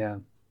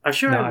 I'm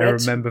sure I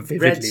remember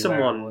vividly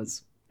where it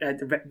was.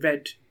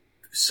 read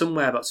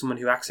somewhere about someone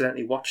who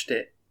accidentally watched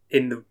it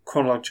in the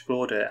chronological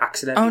order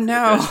accidentally for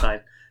no. the first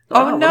time.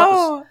 Oh,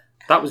 no.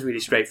 That was really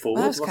straightforward.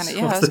 Well,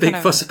 What's the big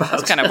fuss about?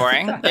 That's kind of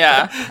boring.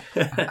 Yeah.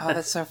 Oh,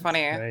 that's so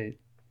funny. Right.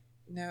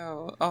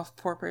 No. Oh,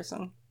 poor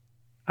person.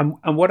 And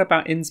what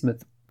about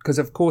Innsmouth? Because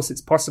of course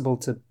it's possible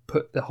to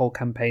put the whole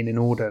campaign in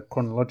order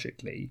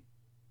chronologically.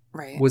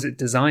 Right. Was it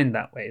designed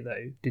that way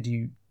though? Did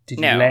you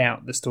No. lay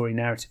out the story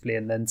narratively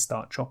and then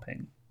start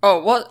chopping?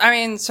 Oh, well, I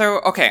mean, so,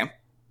 okay.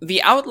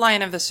 The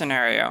outline of the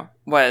scenario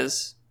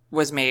was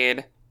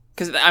made,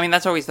 because, I mean,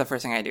 that's always the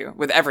first thing I do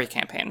with every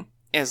campaign,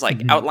 is,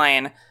 like,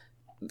 outline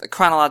the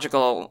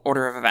chronological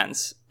order of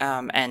events,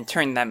 and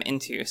turn them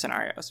into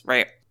scenarios,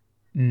 right?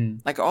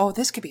 Like, oh,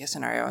 this could be a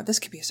scenario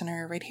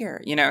right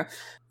here, you know?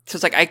 So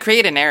it's like, I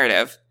create a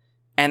narrative,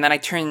 and then I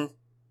turn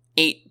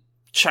 8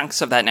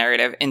 chunks of that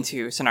narrative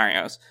into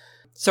scenarios.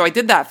 So I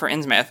did that for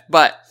Innsmouth,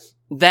 but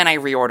then I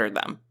reordered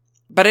them.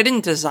 But I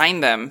didn't design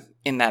them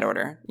in that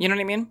order. You know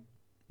what I mean?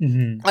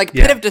 Mm-hmm. Like,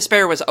 Pit of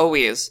Despair was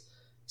always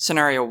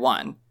scenario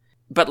 1.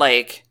 But,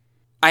 like,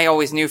 I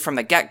always knew from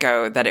the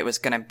get-go that it was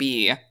going to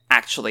be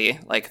actually,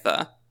 like,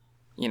 the,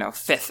 you know,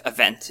 5th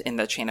event in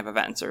the chain of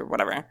events or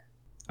whatever.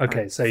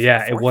 Okay, so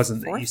yeah, it fourth-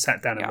 wasn't that fourth? you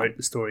sat down and Yeah. wrote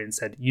the story and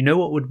said, you know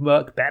what would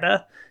work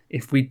better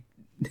if we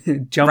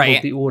jumbled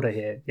Right. the order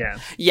here? Yeah.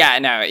 Yeah,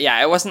 no,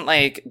 yeah, it wasn't,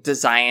 like,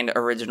 designed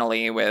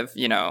originally with,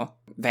 you know,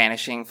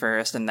 Vanishing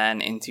first and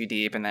then Into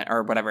Deep and then,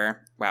 or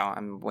whatever. Wow,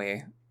 I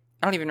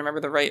don't even remember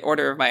the right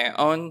order of my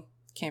own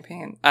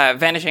campaign.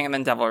 Vanishing and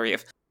then Devil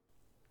Reef.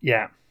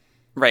 Yeah.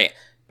 Right.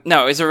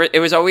 No, it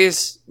was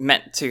always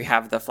meant to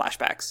have the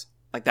flashbacks.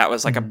 Like, that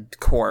was like a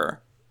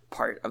core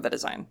part of the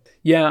design.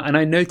 Yeah, and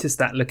I noticed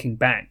that looking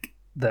back,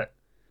 that,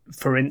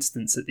 for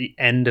instance, at the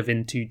end of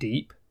In Too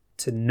Deep,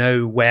 to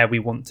know where we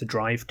want to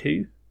drive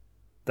to,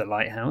 the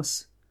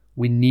lighthouse,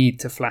 we need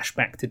to flash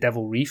back to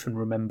Devil Reef and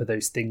remember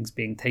those things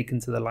being taken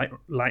to the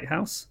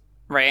lighthouse.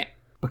 Right.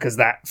 Because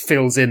that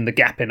fills in the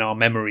gap in our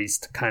memories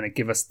to kind of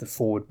give us the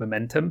forward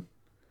momentum.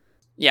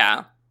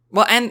 Yeah.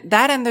 Well, and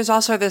there's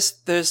also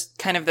there's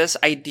kind of this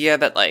idea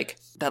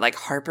that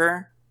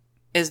Harper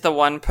is the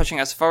one pushing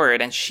us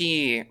forward, and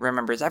she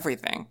remembers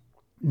everything.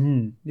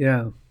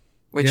 Yeah.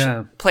 Which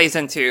plays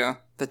into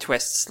the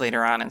twists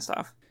later on and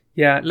stuff.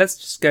 Yeah, let's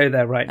just go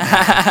there right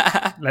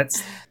now.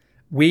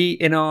 We,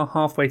 in our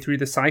halfway through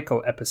the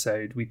cycle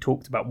episode, we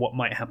talked about what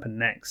might happen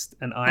next,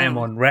 and I am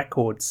on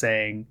record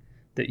saying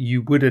that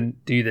you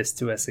wouldn't do this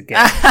to us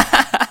again.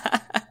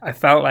 I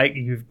felt like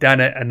you've done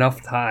it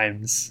enough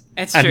times.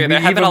 It's true. There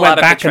have been a lot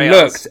of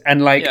betrayals.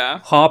 And looked,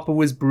 and Harper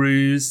was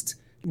bruised.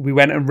 We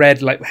went and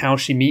read how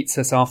she meets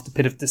us after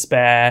Pit of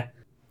Despair.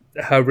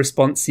 Her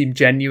response seemed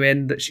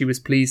genuine, that she was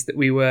pleased that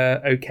we were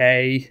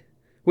okay,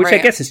 which I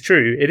guess is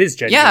true. It is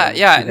genuine.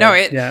 Yeah. No,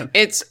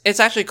 it's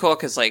actually cool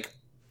because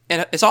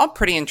it's all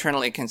pretty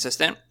internally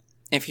consistent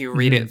if you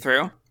read it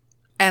through,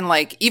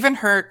 and even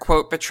her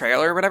quote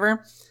betrayal or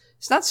whatever.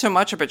 It's not so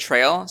much a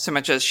betrayal, so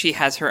much as she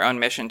has her own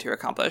mission to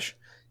accomplish.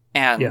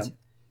 And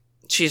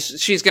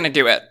she's going to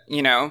do it,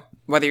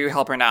 whether you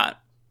help or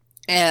not.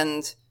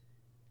 And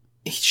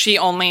she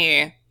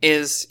only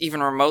is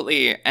even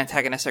remotely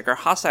antagonistic or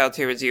hostile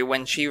towards you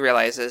when she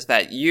realizes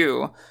that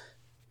you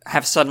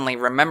have suddenly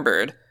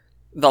remembered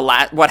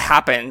what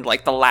happened,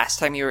 the last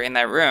time you were in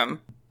that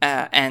room,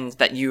 and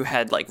that you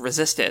had,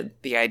 resisted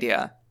the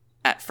idea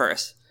at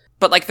first.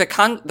 But,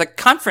 the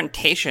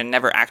confrontation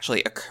never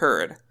actually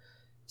occurred.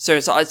 So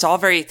it's all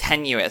very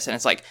tenuous, and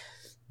it's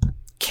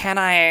can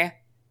I,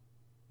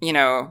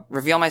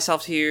 reveal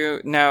myself to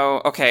you?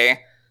 No. Okay.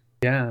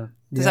 Yeah.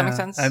 Does that make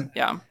sense?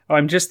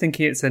 I'm just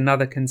thinking it's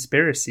another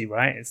conspiracy,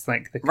 right? It's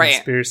the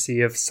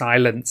conspiracy of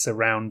silence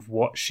around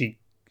what she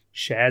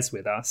shares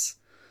with us,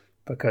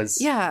 because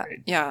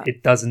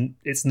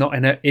it's not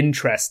in her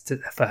interest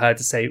for her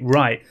to say,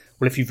 right,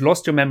 well, if you've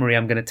lost your memory,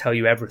 I'm going to tell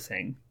you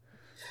everything,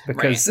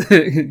 because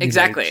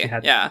exactly.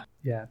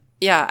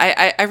 Yeah,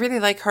 I really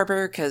like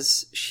Harper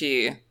because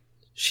she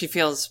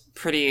feels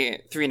pretty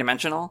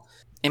three-dimensional,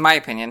 in my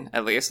opinion,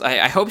 at least.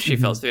 I hope she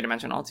feels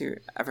three-dimensional to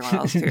everyone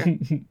else,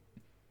 too.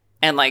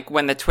 And,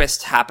 when the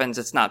twist happens,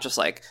 it's not just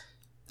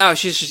oh,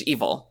 she's just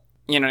evil.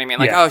 You know what I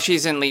mean? Oh,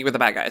 she's in league with the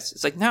bad guys.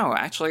 It's no,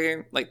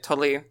 actually,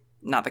 totally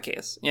not the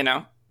case,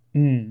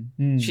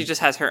 She just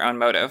has her own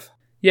motive.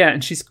 Yeah,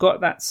 and she's got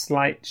that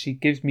she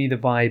gives me the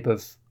vibe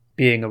of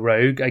being a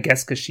rogue, I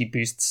guess, because she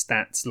boosts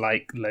stats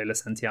like Lola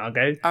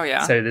Santiago. Oh,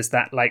 yeah. So there's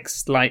that,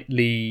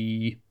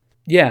 slightly...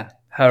 Yeah,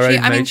 her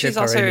own motive,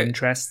 her own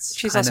interests.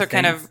 She's also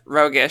kind of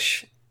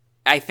roguish,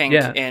 I think,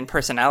 in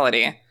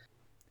personality.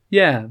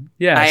 Yeah.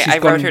 I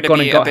wrote her to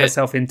be got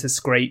herself into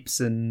scrapes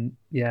and,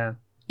 yeah.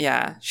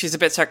 Yeah, she's a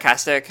bit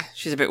sarcastic.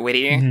 She's a bit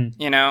witty,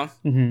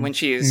 when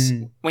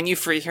when you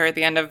free her at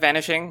the end of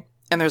Vanishing,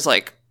 and there's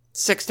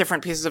 6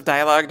 different pieces of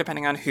dialogue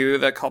depending on who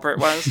the culprit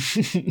was.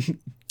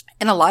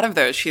 And a lot of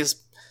those, she's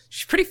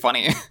pretty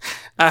funny.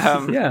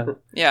 Yeah.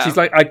 She's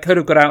I could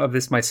have got out of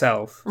this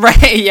myself.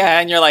 Right, yeah,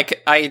 and you're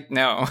I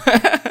know.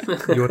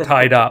 You're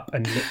tied up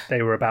and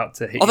they were about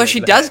to hit Although you she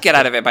does get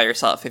out of it by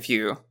herself if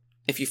you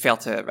fail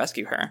to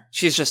rescue her.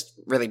 She's just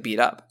really beat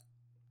up.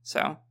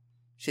 So,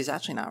 she's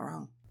actually not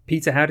wrong.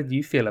 Peter, how did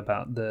you feel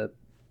about the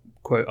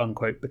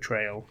quote-unquote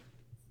betrayal?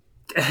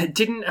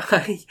 Didn't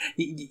I...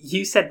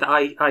 You said that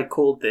I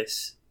called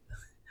this.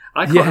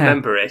 I can't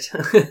remember it.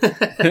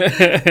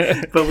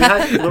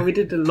 But when we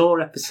did the lore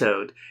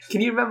episode,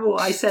 can you remember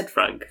what I said,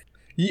 Frank?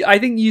 I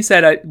think you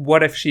said,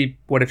 what if she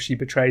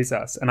betrays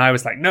us? And I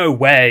was like, no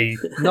way,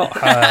 not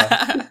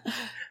her.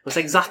 It's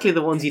exactly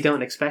the ones you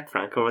don't expect,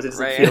 Frank, or does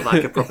it feel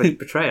like a proper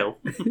betrayal?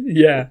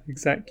 Yeah,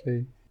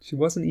 exactly. She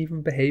wasn't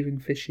even behaving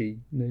fishy,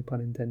 no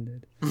pun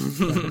intended.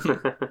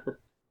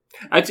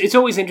 It's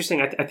always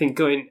interesting, I think,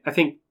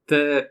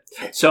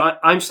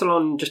 I'm still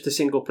on just a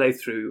single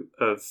playthrough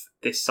of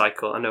this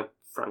cycle. I know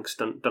Frank's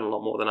done a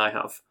lot more than I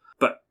have,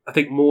 but I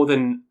think more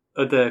than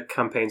other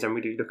campaigns, I'm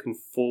really looking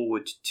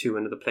forward to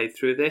another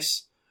playthrough of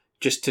this,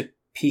 just to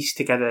piece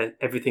together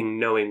everything,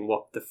 knowing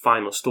what the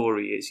final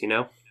story is,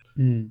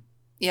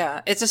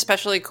 Yeah, it's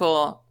especially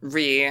cool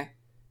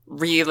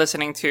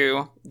re-listening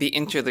to the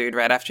interlude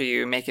right after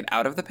you make it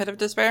out of the Pit of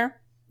Despair,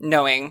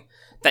 knowing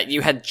that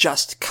you had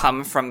just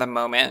come from the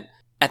moment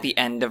at the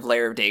end of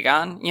Lair of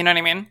Dagon. You know what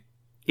I mean?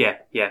 Yeah.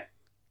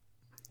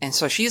 And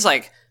so she's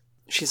like,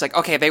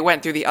 okay, they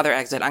went through the other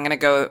exit. I'm going to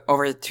go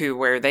over to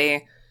where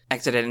they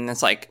exited. And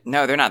it's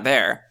no, they're not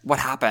there. What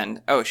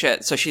happened? Oh,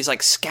 shit. So she's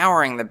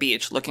scouring the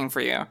beach looking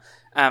for you.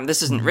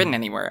 This isn't written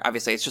anywhere.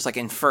 Obviously, it's just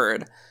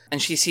inferred.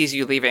 And she sees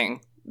you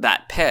leaving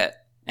that pit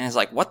and is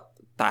what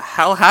the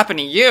hell happened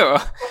to you?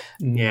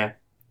 Yeah.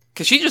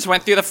 Because she just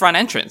went through the front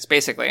entrance,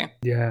 basically.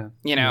 Yeah.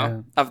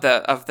 Of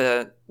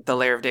the the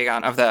Lair of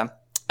Dagon, of the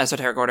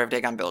Esoteric Order of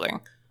Dagon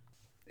building.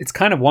 It's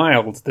kind of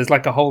wild. There's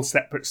like a whole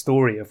separate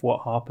story of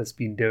what Harper's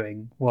been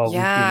doing while we've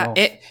been off.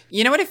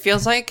 You know what it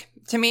feels like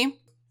to me?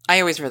 I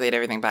always relate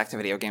everything back to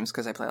video games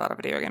because I play a lot of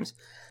video games.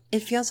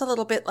 It feels a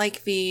little bit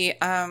like the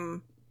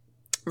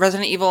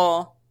Resident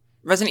Evil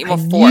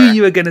 4. I knew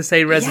you were going to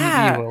say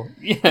Resident Evil.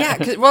 Yeah,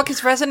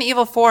 because Resident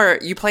Evil 4,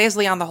 you play as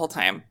Leon the whole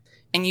time.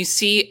 And you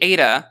see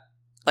Ada,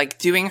 like,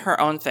 doing her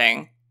own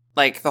thing,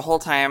 like, the whole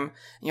time. And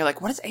you're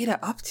like, what is Ada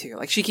up to?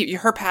 Like,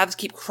 her paths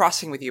keep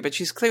crossing with you, but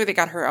she's clearly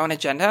got her own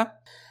agenda.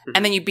 Mm-hmm.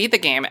 And then you beat the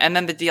game, and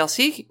then the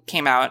DLC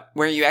came out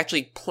where you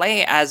actually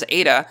play as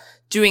Ada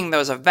doing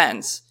those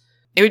events.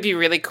 It would be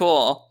really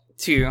cool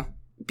to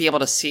be able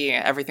to see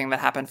everything that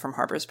happened from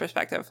Harper's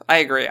perspective. I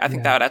agree. I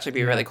think that would actually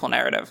be a really cool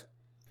narrative.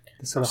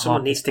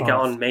 Someone needs to get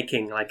on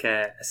making like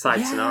a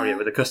side scenario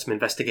with a custom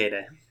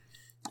investigator.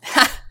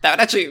 That would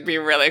actually be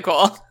really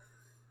cool.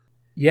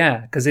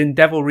 Yeah, because in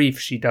Devil Reef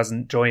she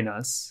doesn't join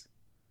us.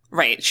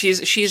 Right. She's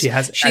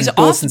and off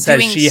Dawson says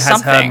doing she has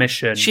something. her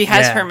mission. She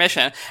has her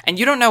mission, and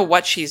you don't know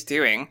what she's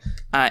doing.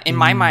 In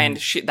my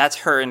mind, that's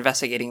her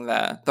investigating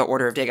the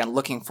Order of Dagon,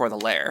 looking for the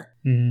lair.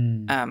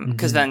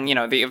 Because then,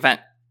 the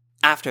event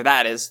after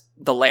that is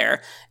the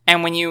lair.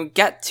 And when you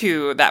get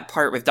to that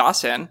part with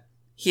Dawson,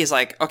 he's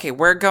like, okay,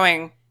 we're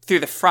going through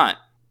the front.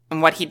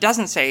 And what he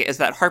doesn't say is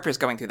that Harper's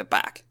going through the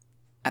back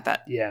at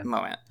that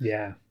moment.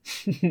 Yeah.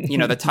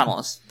 The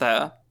tunnels,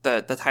 the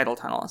tidal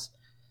tunnels.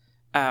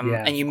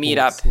 And you meet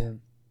up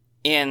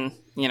in,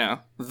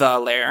 the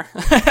lair.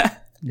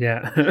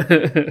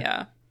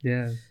 Yeah.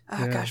 Yeah.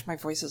 Oh, gosh, my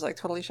voice is like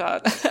totally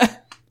shot.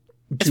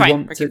 It's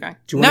fine. Do you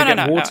want to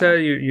get water?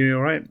 No. You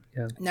all right?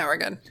 Yeah. No, we're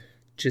good.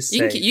 Just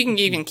you can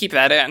even keep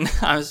that in.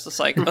 I was just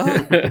like,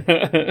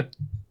 oh.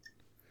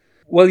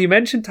 Well, you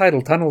mentioned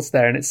tidal tunnels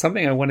there, and it's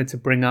something I wanted to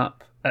bring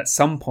up at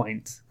some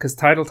point, because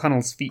tidal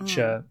tunnels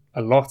feature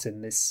a lot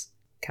in this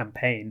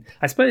campaign.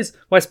 I suppose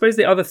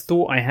the other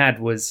thought I had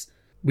was,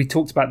 we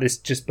talked about this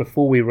just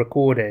before we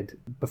recorded,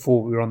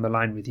 before we were on the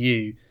line with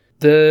you.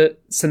 The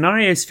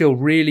scenarios feel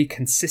really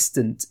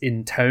consistent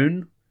in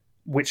tone,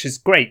 which is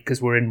great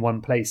because we're in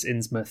one place,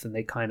 Innsmouth, and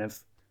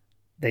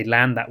they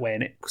land that way.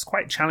 And it was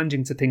quite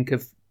challenging to think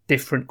of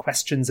different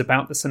questions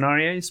about the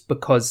scenarios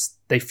because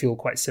they feel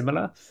quite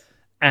similar.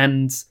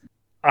 And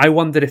I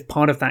wondered if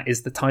part of that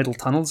is the tidal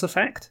tunnels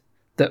effect,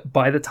 that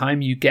by the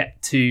time you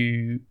get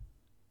to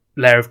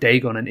Lair of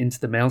Dagon and into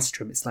the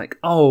Maelstrom, it's like,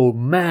 oh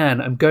man,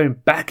 I'm going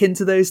back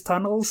into those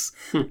tunnels.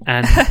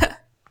 And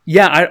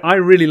I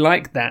really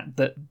like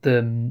that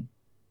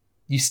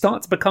you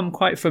start to become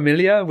quite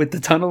familiar with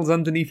the tunnels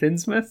underneath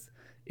Innsmouth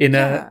in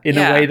a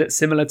way that's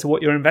similar to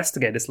what your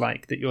investigators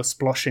like, that you're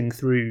sploshing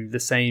through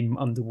the same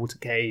underwater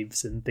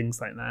caves and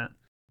things like that.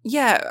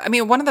 Yeah, I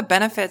mean, one of the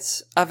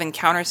benefits of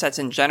encounter sets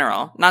in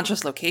general, not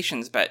just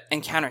locations, but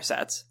encounter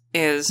sets,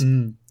 is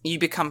you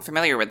become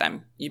familiar with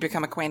them. You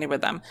become acquainted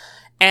with them.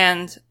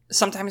 And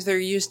sometimes they're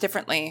used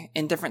differently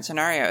in different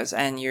scenarios,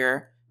 and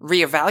you're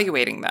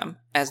reevaluating them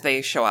as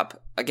they show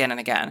up again and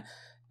again.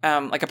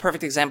 Like a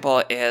perfect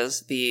example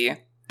is the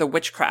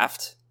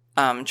witchcraft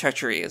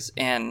treacheries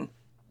in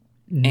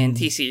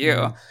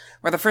TCU,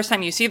 where the first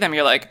time you see them,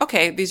 you're like,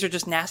 okay, these are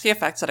just nasty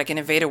effects that I can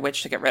evade a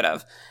witch to get rid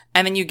of.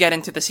 And then you get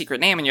into the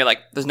secret name and you're like,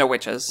 there's no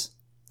witches.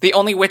 The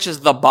only witch is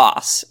the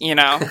boss,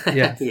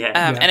 Yeah.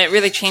 And it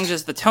really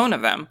changes the tone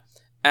of them.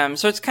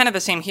 So it's kind of the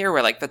same here,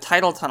 where like the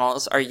tidal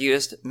tunnels are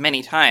used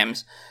many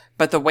times,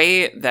 but the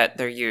way that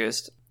they're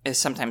used is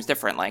sometimes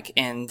different. Like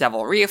in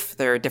Devil Reef,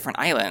 there are different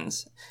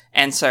islands.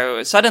 And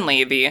so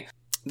suddenly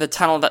the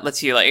tunnel that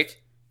lets you,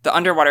 like, the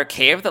underwater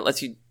cave that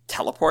lets you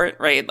teleport,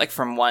 right, like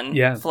from one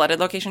flooded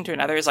location to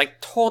another, is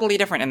like totally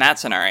different in that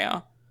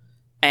scenario.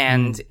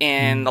 And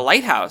in the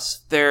lighthouse,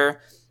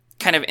 they're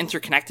kind of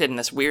interconnected in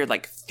this weird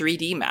like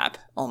 3D map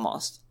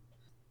almost.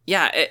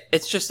 Yeah,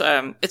 it's just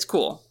it's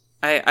cool.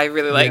 I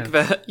really like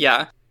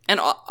and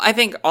I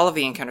think all of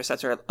the encounter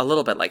sets are a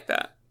little bit like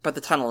that, but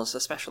the tunnels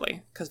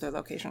especially because they're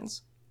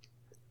locations.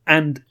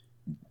 And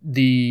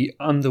the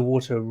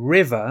underwater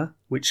river,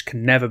 which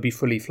can never be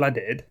fully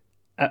flooded,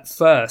 at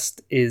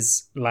first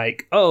is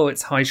like, oh,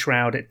 it's High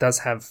Shroud. It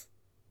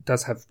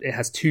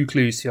has 2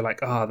 clues. So you're like,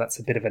 oh, that's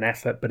a bit of an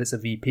effort, but it's a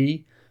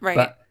VP. Right.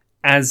 But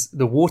as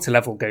the water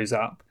level goes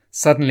up,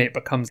 suddenly it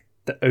becomes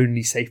the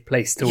only safe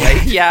place to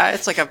wait. Yeah,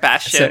 it's like a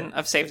bastion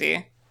of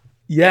safety.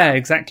 Yeah,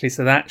 exactly.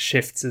 So that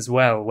shifts as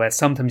well, where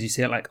sometimes you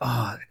see it like, oh,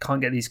 I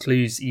can't get these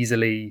clues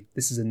easily.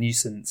 This is a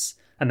nuisance.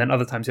 And then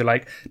other times you're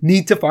like,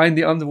 need to find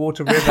the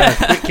underwater river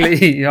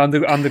quickly.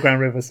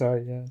 Underground river,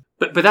 sorry, yeah.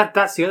 But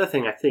that's the other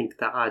thing I think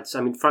that adds. I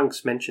mean,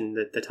 Frank's mentioned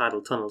the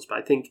tidal tunnels, but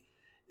I think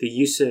the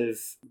use of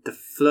the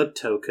flood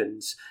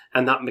tokens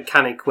and that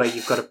mechanic where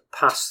you've got to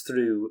pass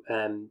through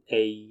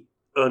a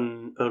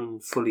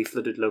unfully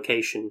flooded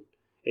location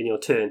in your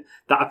turn,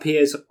 that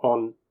appears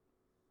on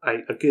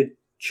a good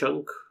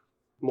chunk,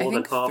 more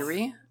than half.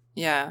 3?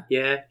 Yeah.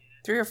 Yeah.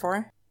 3 or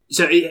 4.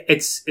 So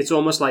it's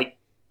almost like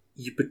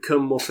you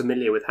become more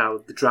familiar with how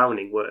the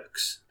drowning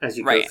works as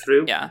you go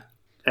through. Yeah.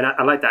 And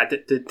I like that.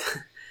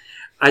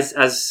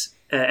 As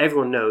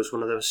everyone knows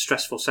one of those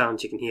stressful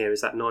sounds you can hear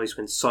is that noise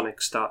when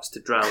Sonic starts to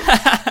drown.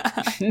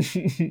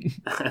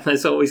 And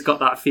it's always got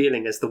that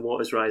feeling as the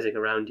water's rising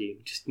around you. You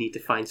just need to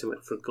find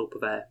somewhere for a gulp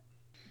of air.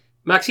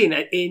 Maxine,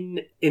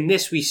 in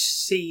this we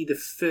see the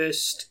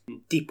first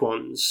deep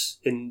ones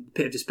in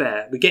Pit of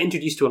Despair. We get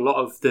introduced to a lot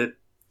of the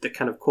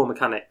kind of core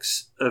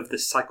mechanics of the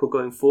cycle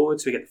going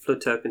forward. So we get the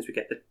flood tokens, we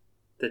get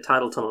the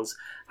tidal tunnels,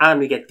 and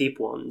we get deep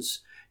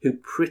ones who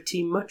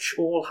pretty much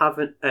all have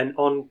an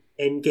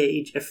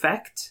on-engage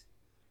effect.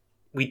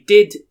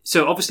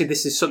 So obviously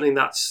this is something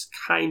that's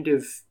kind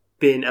of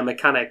been a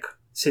mechanic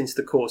since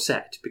the core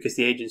set, because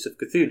the Agents of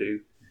Cthulhu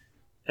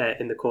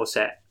in the core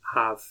set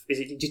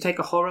did you take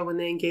a horror when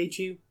they engage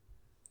you?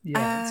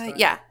 Yeah,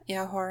 right.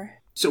 Yeah,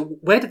 horror. So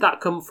where did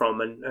that come from,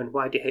 and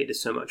why do you hate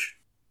this so much?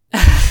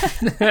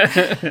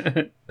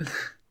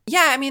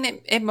 Yeah, I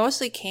mean, it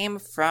mostly came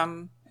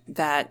from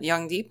that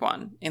young deep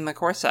one in the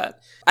core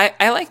set.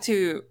 I like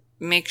to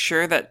make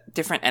sure that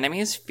different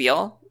enemies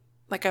feel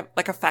like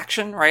a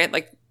faction, right?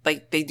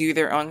 Like they do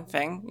their own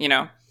thing, you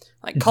know?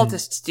 Like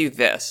cultists do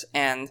this,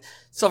 and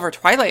Silver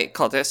Twilight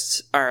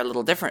cultists are a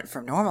little different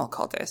from normal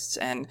cultists,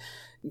 and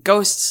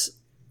ghosts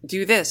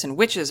do this, and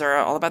witches are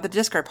all about the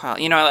discard pile.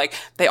 You know, like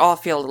they all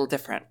feel a little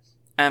different.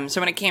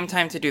 So when it came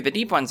time to do the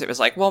deep ones, it was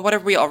like, well, what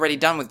have we already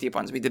done with deep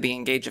ones? We did the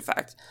engage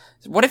effect.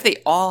 What if they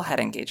all had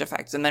engage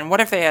effects? And then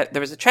what if there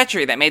was a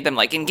treachery that made them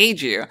like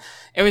engage you?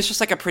 It was just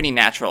like a pretty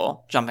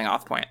natural jumping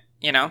off point,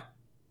 you know?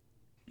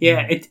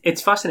 Yeah,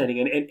 it's fascinating,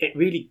 and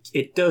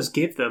it does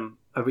give them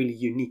a really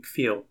unique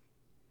feel.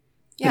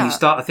 Yeah. And you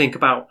start to think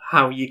about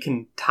how you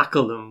can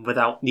tackle them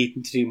without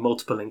needing to do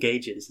multiple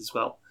engages as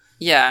well.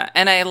 Yeah,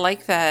 and I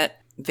like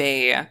that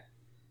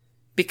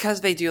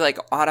because they do like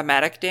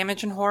automatic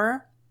damage in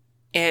horror,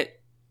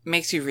 it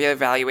makes you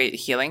reevaluate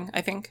healing,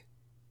 I think.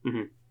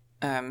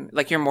 Mm-hmm.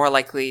 Like you're more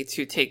likely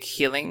to take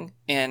healing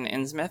in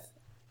Innsmouth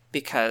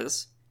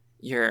because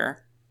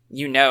you're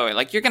going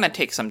to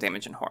take some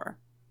damage in horror.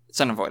 It's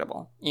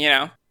unavoidable, you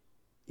know?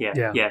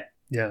 Yeah.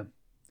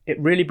 It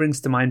really brings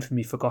to mind for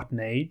me Forgotten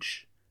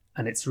Age,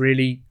 and it's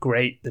really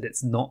great that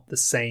it's not the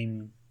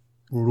same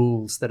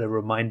rules that are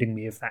reminding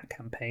me of that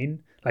campaign.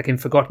 Like in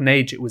Forgotten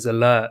Age, it was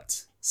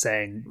alert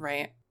saying,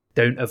 right,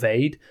 don't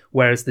evade,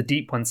 whereas the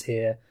deep ones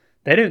here,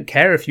 they don't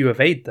care if you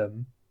evade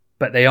them,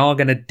 but they are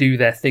going to do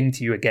their thing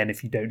to you again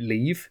if you don't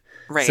leave.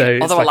 Right. So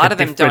although like a lot of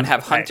them don't have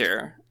effect.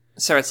 Hunter,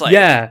 so it's like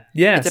yeah.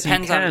 It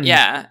depends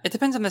it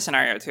depends on the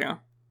scenario too.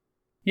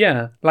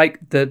 Yeah,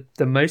 like the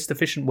most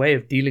efficient way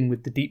of dealing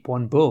with the deep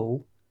one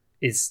bull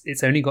is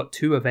it's only got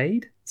 2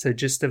 evade, so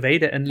just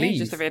evade it and leave.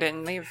 Just evade it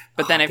and leave.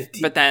 But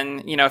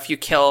then you know, if you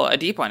kill a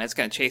deep one, it's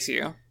going to chase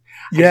you.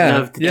 I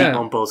love the deep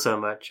one bull so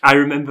much. I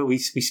remember we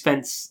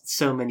spent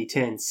so many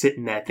turns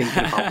sitting there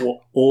thinking about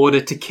what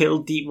order to kill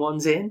deep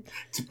ones in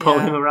to pull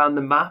him around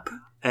the map.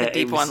 The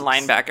deep one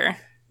linebacker.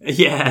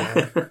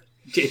 Yeah.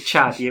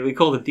 Chad, we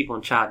call them deep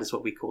one Chad is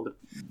what we call them.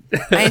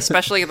 I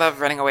especially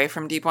love running away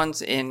from deep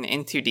ones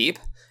in Too Deep,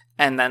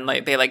 and then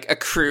like they like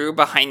accrue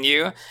behind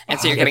you, and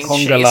so you're getting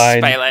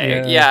chased by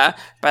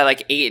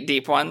like 8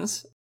 deep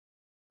ones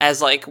as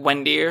like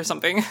Wendy or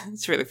something.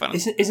 It's really fun.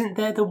 Isn't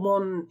there the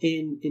one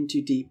in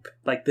Too Deep,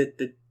 like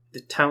the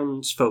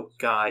townsfolk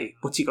guy?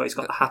 What's he got? He's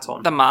got the hat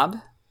on. The mob?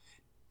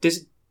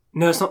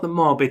 No, it's not the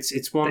mob.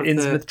 It's one the of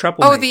Innsmouth the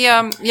troublemaker. Oh,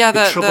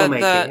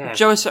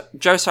 the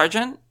Joe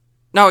Sargent.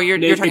 No, you're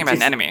talking about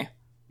an enemy.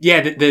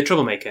 Yeah, the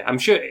troublemaker. I'm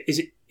sure.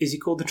 Is he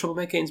called the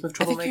troublemaker? Innsmouth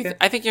troublemaker.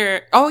 I think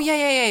you're. Oh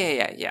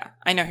yeah.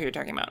 I know who you're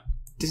talking about.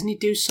 Doesn't he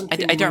do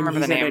something? I don't remember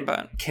the name, at a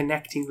but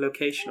connecting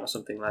location or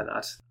something like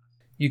that.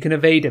 You can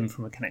evade him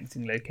from a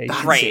connecting location.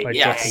 That's right. it.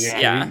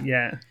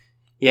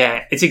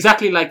 Yeah. It's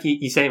exactly like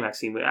you say,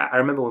 Maxine. I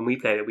remember when we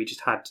played it,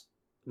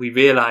 we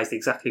realised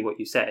exactly what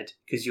you said,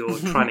 because you're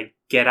trying to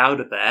get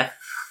out of there,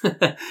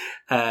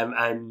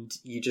 and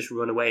you just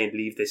run away and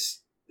leave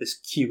this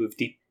queue of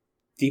deep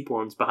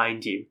ones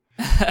behind you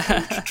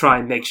to try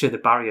and make sure the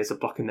barriers are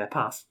blocking their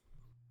path.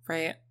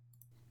 Right.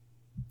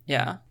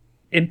 Yeah.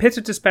 In Pit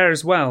of Despair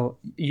as well,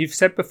 you've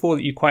said before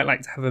that you quite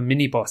like to have a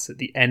mini boss at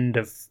the end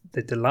of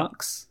the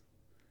deluxe,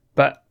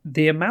 but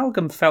the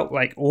Amalgam felt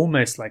like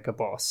almost like a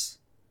boss.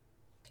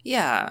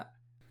 Yeah.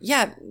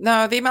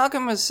 No, the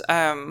Amalgam was.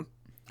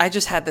 I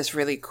just had this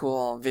really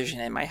cool vision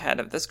in my head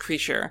of this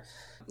creature,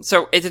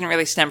 so it didn't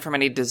really stem from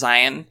any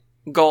design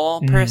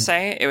goal per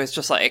se. It was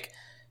just like,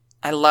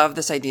 I love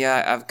this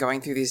idea of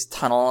going through these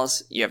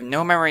tunnels. You have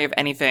no memory of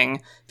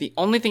anything. The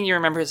only thing you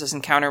remember is this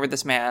encounter with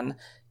this man,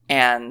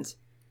 and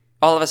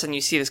all of a sudden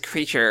you see this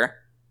creature,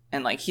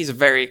 and like he's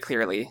very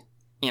clearly,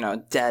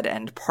 dead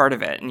and part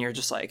of it, and you're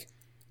just like,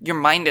 your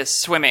mind is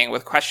swimming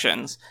with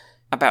questions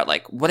about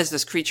like, what is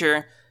this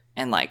creature,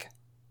 and like,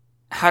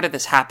 how did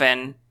this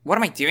happen? What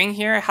am I doing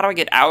here? How do I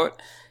get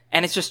out?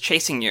 And it's just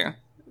chasing you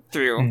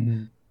through.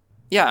 Mm-hmm.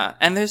 Yeah,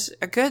 and there's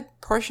a good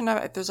portion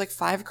of it. There's like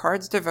 5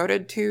 cards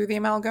devoted to the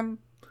Amalgam.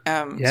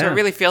 So it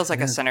really feels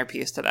like a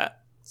centerpiece to that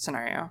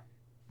scenario.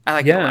 I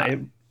like it a lot.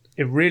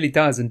 It really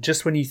does. And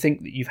just when you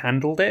think that you've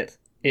handled it,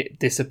 it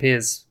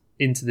disappears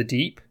into the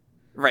deep.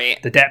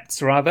 Right. The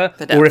depths, rather.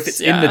 The Or if depths,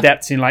 it's in the yeah.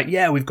 depths, and you're like,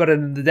 yeah, we've got it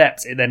in the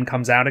depths, it then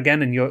comes out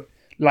again, and you're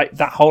like,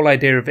 that whole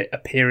idea of it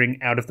appearing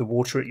out of the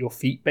water at your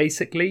feet,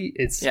 basically,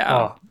 it's,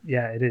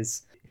 it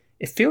is.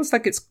 It feels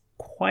like it's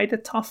quite a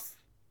tough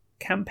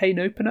campaign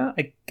opener.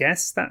 I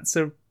guess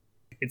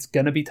it's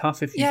going to be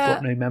tough if you've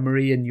got no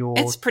memory and you're...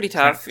 It's pretty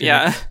tough,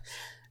 yeah.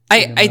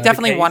 I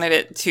definitely wanted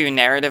it to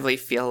narratively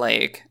feel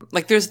like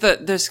there's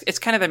it's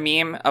kind of the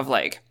meme of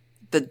like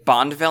the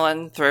Bond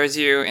villain throws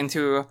you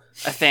into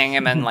a thing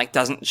and then like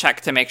doesn't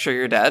check to make sure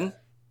you're dead.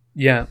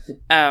 Yeah.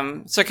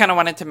 So I kind of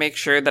wanted to make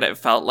sure that it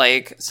felt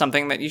like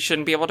something that you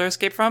shouldn't be able to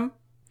escape from.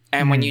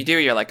 And when you do,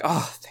 you're like,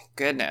 oh, thank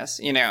goodness,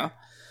 you know?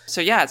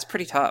 So yeah, it's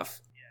pretty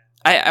tough.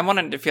 I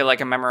wanted it to feel like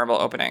a memorable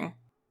opening.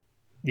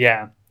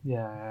 Yeah,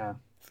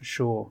 for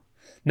sure.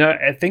 No,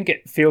 I think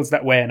it feels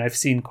that way, and I've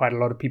seen quite a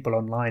lot of people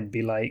online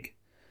be like,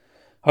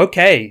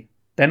 okay,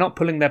 they're not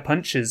pulling their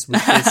punches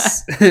with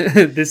this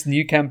this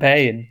new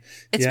campaign.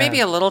 It's maybe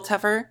a little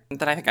tougher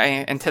than I think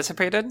I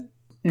anticipated,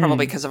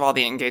 probably because of all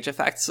the engage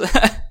effects.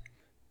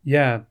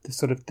 Yeah, the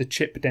sort of the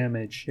chip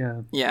damage,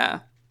 yeah.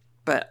 Yeah,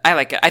 but I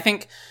like it. I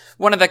think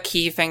one of the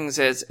key things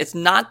is it's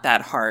not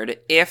that hard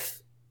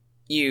if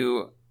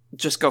you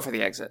just go for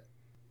the exit.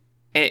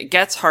 It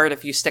gets hard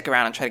if you stick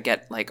around and try to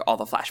get like all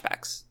the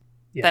flashbacks.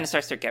 Yeah. Then it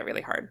starts to get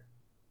really hard.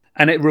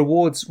 And it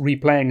rewards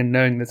replaying and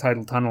knowing the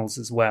tidal tunnels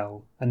as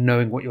well, and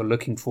knowing what you're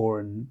looking for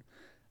and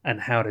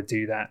how to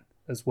do that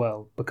as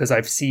well. Because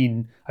I've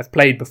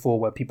played before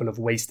where people have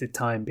wasted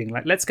time being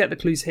like, let's get the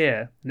clues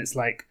here. And it's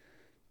like,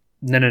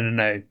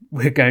 no.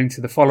 We're going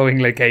to the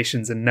following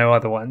locations and no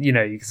other one. You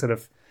know, you sort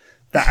of,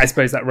 that I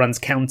suppose that runs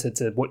counter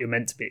to what you're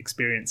meant to be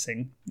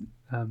experiencing.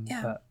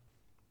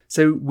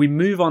 So we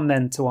move on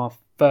then to our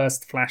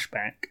first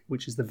flashback,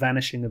 which is the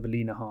vanishing of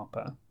Alina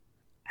Harper.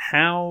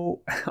 How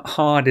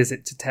hard is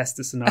it to test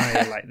a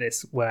scenario like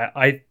this, where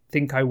I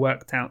think I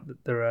worked out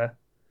that there are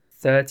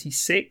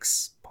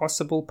 36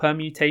 possible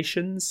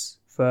permutations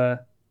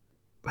for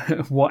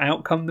what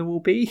outcome there will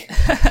be?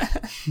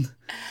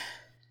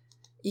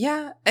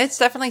 Yeah, it's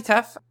definitely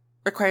tough.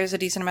 Requires a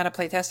decent amount of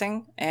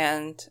playtesting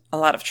and a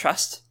lot of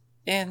trust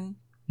in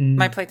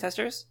my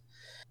playtesters.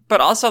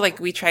 But also,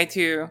 like, we try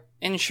to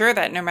ensure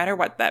that no matter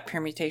what that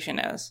permutation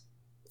is,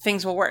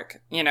 things will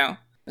work, you know?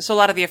 So a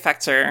lot of the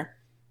effects are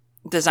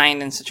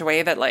designed in such a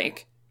way that,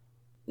 like,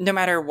 no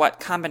matter what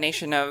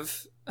combination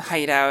of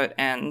hideout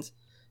and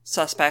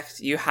suspect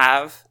you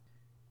have,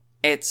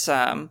 it's,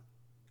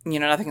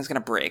 nothing's going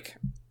to break.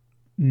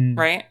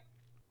 Right?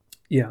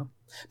 Yeah.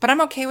 But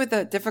I'm okay with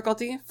the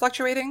difficulty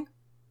fluctuating.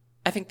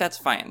 I think that's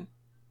fine.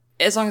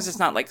 As long as it's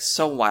not, like,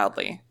 so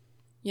wildly,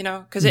 you know?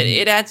 Because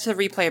it adds to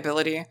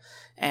replayability,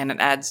 and it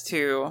adds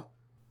to,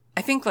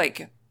 I think,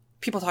 like,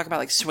 people talk about,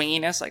 like,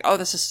 swinginess, like, oh,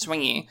 this is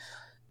swingy.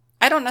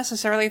 I don't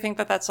necessarily think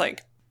that that's,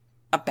 like,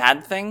 a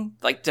bad thing,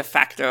 like de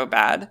facto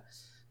bad,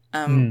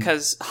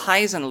 because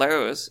highs and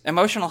lows,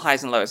 emotional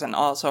highs and lows, and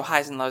also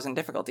highs and lows in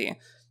difficulty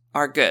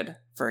are good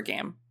for a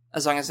game,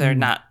 as long as they're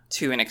not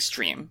to an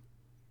extreme,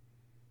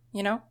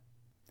 you know?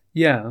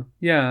 Yeah.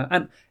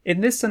 And in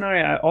this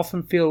scenario, I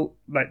often feel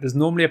like there's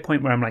normally a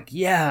point where I'm like,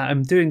 yeah,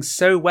 I'm doing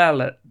so well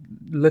at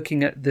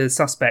looking at the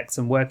suspects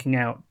and looking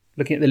at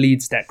the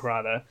leads deck,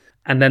 rather.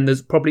 And then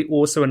there's probably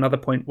also another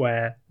point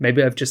where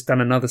maybe I've just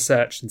done another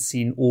search and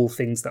seen all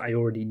things that I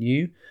already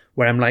knew,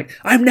 where I'm like,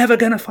 I'm never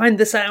going to find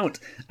this out.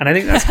 And I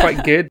think that's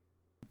quite good.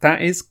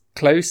 That is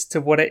close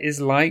to what it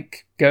is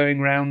like going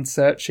around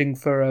searching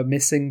for a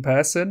missing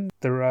person.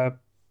 There are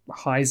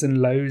highs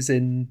and lows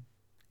in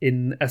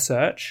a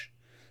search.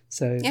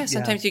 So yeah,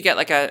 sometimes you get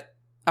like a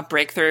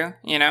breakthrough,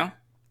 you know?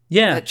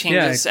 Yeah. That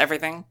changes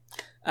everything.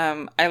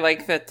 I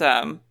like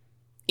that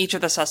each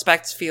of the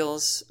suspects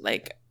feels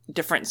like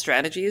different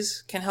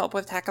strategies can help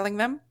with tackling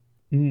them.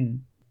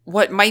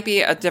 What might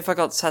be a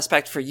difficult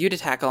suspect for you to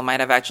tackle might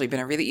have actually been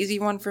a really easy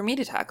one for me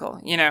to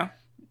tackle, you know?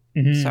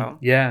 So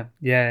yeah.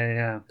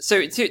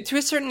 So to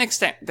a certain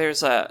extent,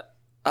 there's a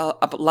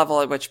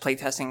level at which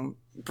playtesting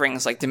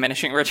brings like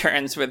diminishing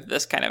returns with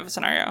this kind of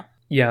scenario.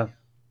 Yeah.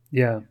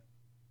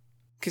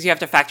 Because you have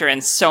to factor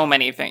in so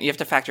many things. You have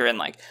to factor in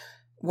like,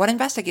 what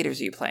investigators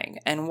are you playing?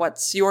 And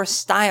what's your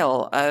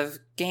style of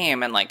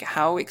game? And like,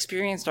 how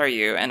experienced are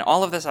you? And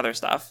all of this other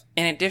stuff,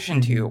 in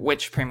addition to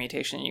which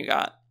permutation you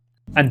got.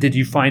 And did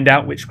you find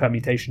out which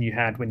permutation you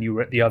had when you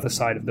were at the other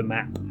side of the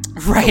map?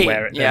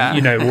 Right, yeah.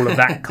 You know, all of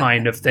that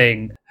kind of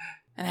thing.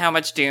 And how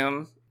much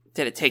Doom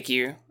did it take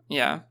you?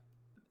 Yeah.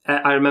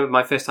 I remember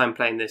my first time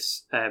playing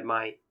this,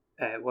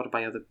 one of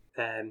my other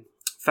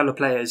fellow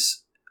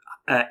players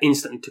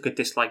instantly took a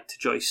dislike to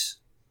Joyce.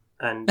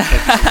 And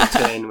every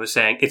single turn was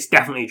saying, it's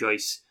definitely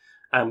Joyce.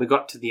 And we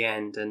got to the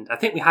end, and I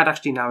think we had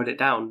actually narrowed it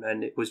down,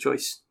 and it was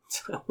Joyce.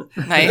 So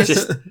nice.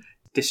 Just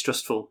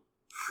distrustful.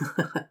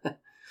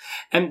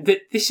 And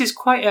this is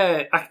quite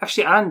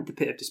actually, and the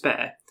Pit of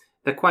Despair,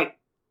 they're quite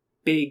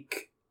big,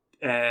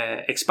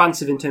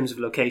 expansive in terms of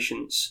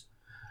locations.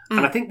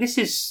 And I think this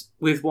is,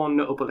 with one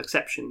notable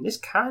exception, this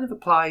kind of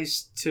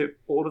applies to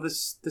all of the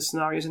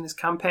scenarios in this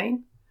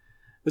campaign.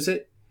 Was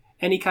it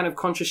any kind of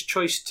conscious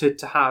choice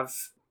to have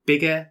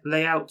bigger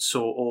layouts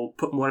or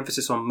put more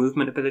emphasis on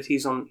movement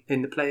abilities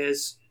in the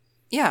players?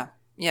 Yeah,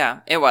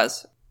 it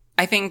was.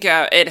 I think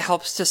it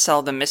helps to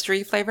sell the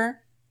mystery flavor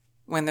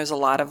when there's a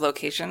lot of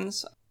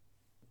locations.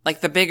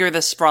 Like, the bigger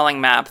the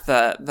sprawling map,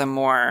 the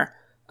more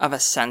of a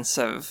sense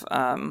of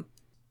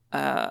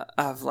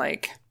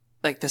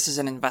like this is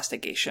an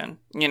investigation,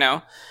 you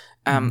know?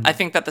 I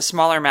think that the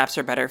smaller maps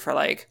are better for,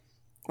 like,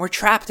 we're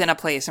trapped in a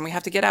place and we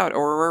have to get out,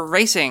 or we're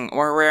racing,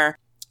 or we're,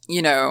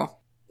 you know,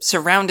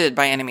 surrounded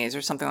by enemies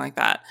or something like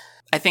that.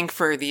 I think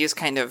for these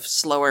kind of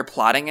slower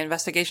plotting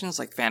investigations,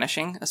 like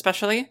Vanishing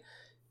especially,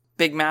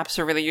 big maps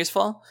are really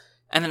useful.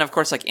 And then, of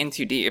course, like In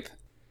Too Deep,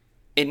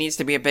 it needs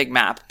to be a big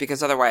map,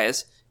 because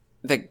otherwise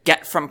the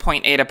get from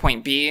point A to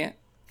point B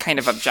kind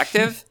of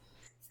objective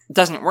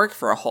doesn't work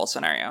for a whole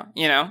scenario,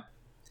 you know?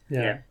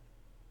 Yeah.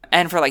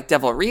 And for, like,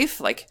 Devil Reef,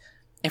 like,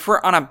 if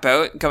we're on a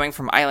boat going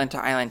from island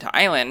to island to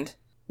island,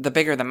 the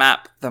bigger the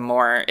map, the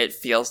more it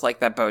feels like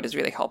that boat is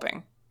really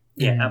helping.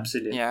 Yeah,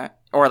 absolutely. Yeah.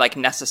 Or, like,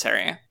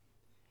 necessary.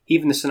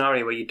 Even the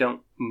scenario where you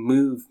don't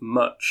move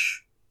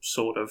much,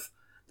 sort of,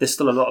 there's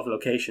still a lot of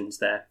locations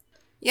there.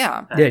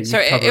 Yeah. Yeah. So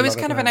it was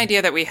kind of an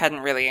idea that we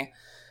hadn't really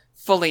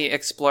fully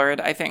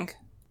explored, I think.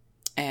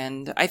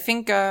 And I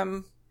think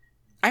I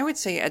would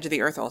say Edge of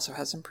the Earth also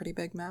has some pretty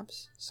big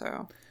maps.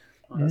 So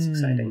that's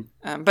exciting.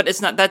 But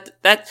it's not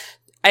that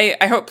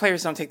I hope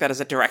players don't take that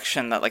as a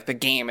direction that, like, the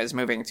game is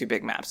moving to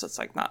big maps. That's,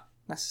 like, not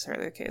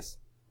necessarily the case,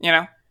 you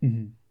know?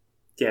 Mm-hmm.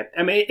 Yeah,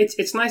 I mean,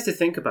 it's nice to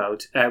think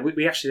about.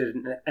 We actually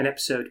did an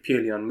episode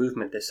purely on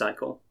movement this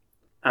cycle.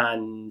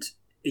 And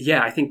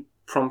yeah, I think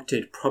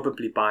prompted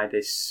probably by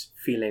this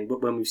feeling,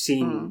 but when we've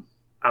seen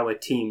our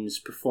teams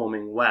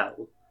performing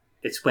well,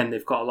 it's when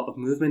they've got a lot of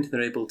movement and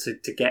they're able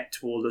to get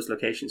to all those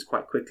locations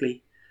quite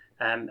quickly.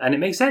 And it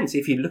makes sense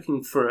if you're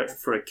looking for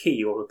a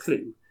key or a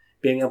clue.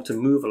 Being able to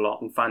move a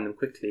lot and find them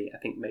quickly, I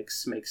think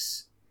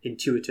makes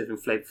intuitive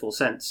and flavorful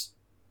sense.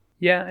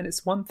 Yeah, and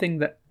it's one thing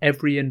that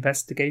every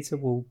investigator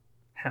will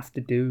have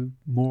to do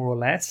more or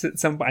less at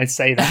some point. I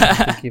say that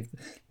I'm thinking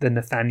of the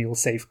Nathaniel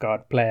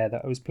Safeguard player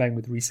that I was playing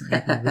with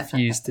recently who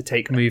refused to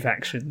take move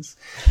actions.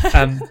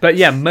 But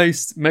yeah,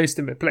 most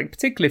of it, like,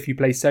 particularly if you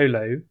play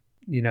solo,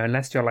 you know,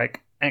 unless you're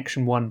like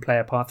Action 1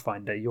 player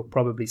Pathfinder, you're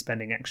probably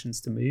spending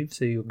actions to move,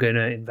 so you're going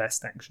to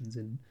invest actions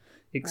in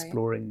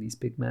exploring these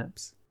big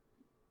maps.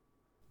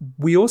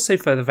 We also,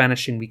 for the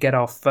Vanishing, we get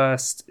our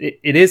first...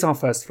 It is our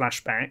first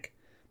flashback,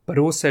 but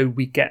also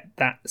we get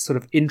that sort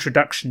of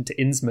introduction to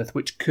Innsmouth,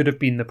 which could have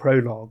been the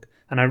prologue.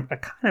 And I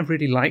kind of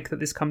really like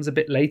that this comes a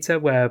bit later,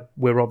 where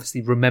we're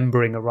obviously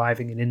remembering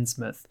arriving in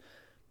Innsmouth.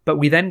 But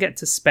we then get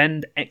to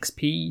spend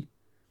XP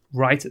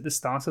right at the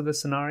start of the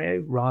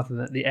scenario, rather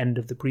than at the end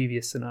of the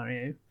previous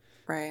scenario.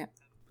 Right.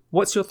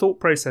 What's your thought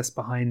process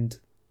behind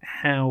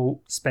how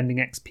spending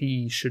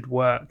XP should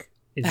work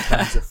in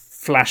terms of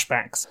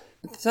flashbacks?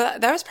 So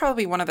that was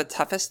probably one of the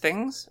toughest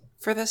things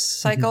for this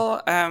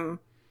cycle.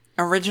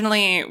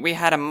 Originally, we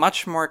had a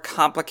much more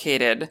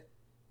complicated...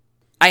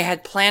 I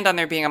had planned on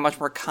there being a much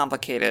more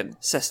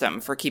complicated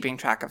system for keeping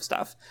track of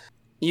stuff.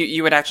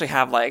 You would actually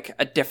have, like,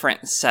 a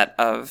different set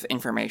of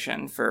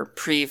information for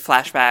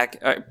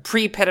pre-flashback,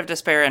 pre-Pit of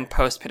Despair and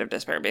post-Pit of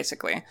Despair,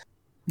 basically.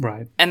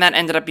 Right. And that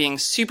ended up being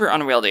super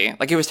unwieldy.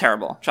 Like, it was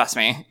terrible. Trust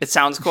me. It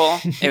sounds cool.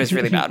 It was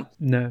really bad.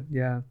 No,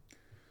 yeah.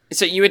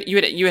 So you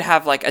would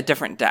have, like, a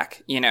different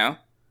deck, you know?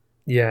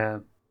 Yeah.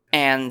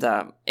 And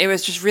it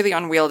was just really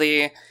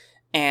unwieldy.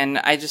 And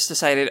I just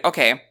decided,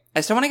 okay,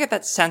 I still want to get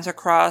that sense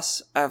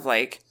across of,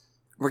 like,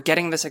 we're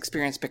getting this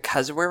experience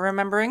because we're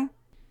remembering.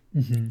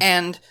 Mm-hmm.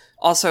 And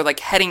also, like,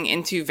 heading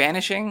into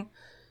Vanishing,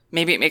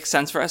 maybe it makes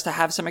sense for us to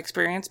have some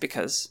experience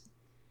because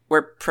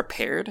we're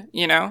prepared,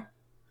 you know?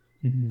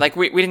 Mm-hmm. Like,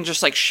 we didn't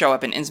just, like, show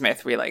up in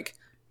Innsmouth. We, like,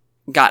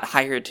 got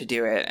hired to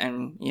do it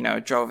and, you know,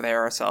 drove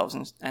there ourselves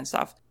and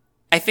stuff.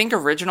 I think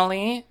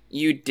originally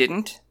you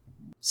didn't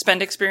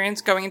spend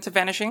experience going into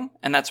Vanishing,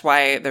 and that's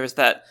why there was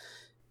that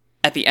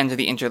at the end of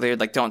the interlude,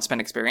 like, don't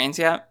spend experience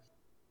yet.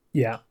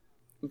 Yeah.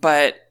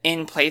 But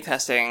in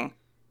playtesting,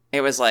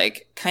 it was,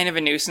 like, kind of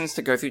a nuisance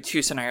to go through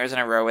 2 scenarios in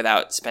a row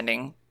without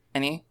spending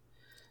any.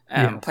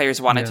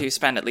 Players wanted to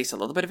spend at least a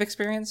little bit of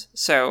experience.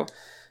 So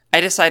I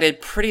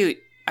decided pretty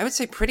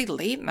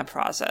late in the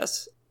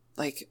process,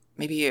 like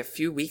maybe a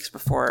few weeks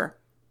before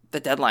the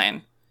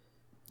deadline,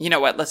 you know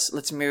what,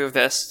 let's move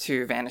this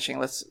to Vanishing.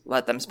 Let's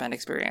let them spend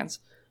experience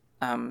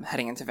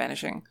heading into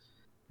Vanishing.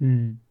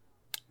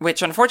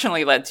 Which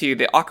unfortunately led to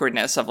the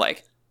awkwardness of,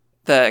 like,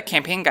 the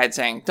campaign guide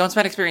saying, don't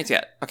spend experience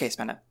yet. Okay,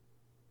 spend it.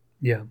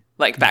 Yeah.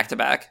 Like, back to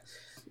back,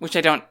 which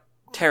I don't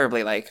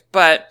terribly like.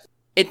 But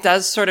it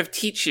does sort of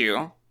teach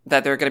you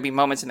that there are going to be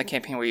moments in the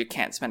campaign where you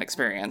can't spend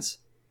experience.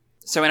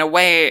 So in a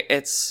way,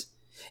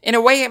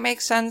 it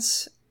makes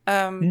sense.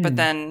 But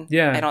then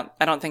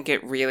I don't think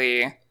it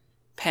really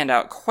panned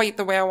out quite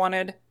the way I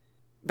wanted.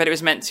 But it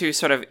was meant to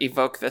sort of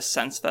evoke this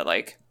sense that,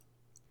 like,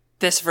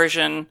 this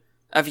version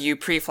of you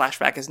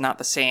pre-flashback is not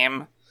the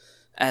same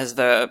as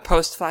the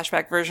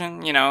post-flashback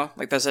version, you know?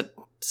 Like, there's a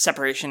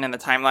separation in the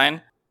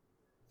timeline.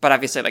 But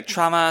obviously, like,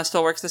 trauma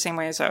still works the same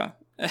way, so...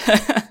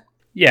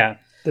 Yeah.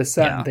 There's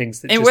certain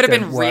things that it just would have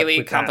don't been work really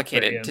with that,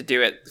 complicated but, yeah. to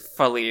do it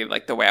fully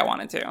like the way I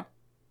wanted to.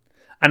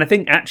 And I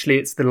think actually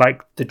it's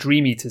the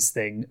Dream Eaters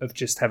thing of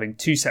just having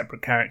two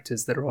separate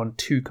characters that are on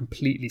two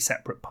completely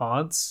separate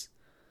paths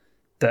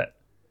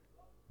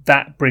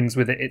that brings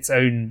with it its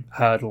own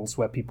hurdles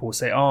where people will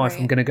say, if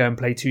I'm going to go and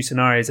play two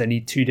scenarios, I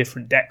need two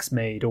different decks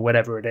made or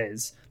whatever it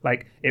is.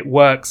 Like, it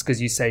works because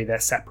you say they're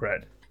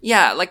separate.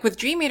 Yeah, like with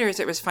Dream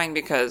Eaters, it was fine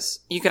because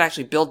you could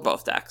actually build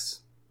both decks.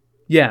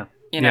 Yeah.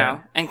 You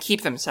know, and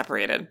keep them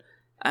separated.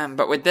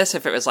 But with this,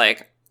 if it was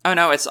like, oh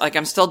no, it's like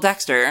I'm still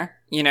Dexter,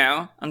 you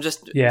know? I'm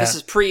just, this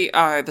is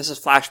this is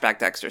flashback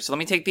Dexter. So let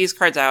me take these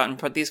cards out and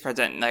put these cards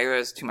in. Like, it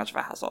was too much of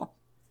a hassle.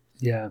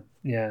 Yeah.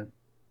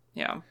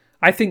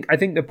 I think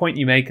the point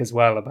you make as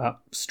well about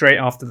straight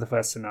after the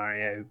first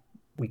scenario,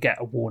 we get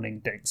a warning,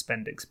 don't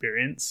spend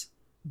experience.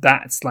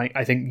 That's like,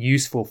 I think,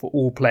 useful for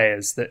all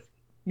players that,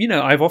 you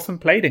know, I've often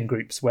played in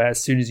groups where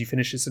as soon as you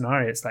finish a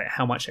scenario, it's like,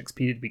 how much XP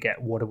did we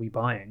get? What are we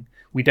buying?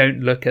 We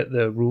don't look at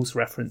the rules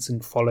reference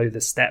and follow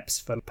the steps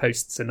for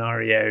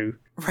post-scenario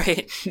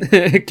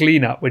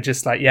cleanup. We're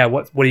just like,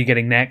 what are you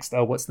getting next?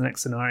 Oh, what's the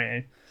next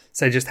scenario?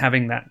 So just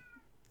having that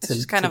it's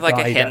just kind of like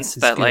a hint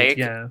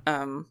that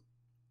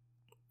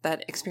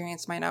that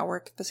experience might not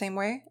work the same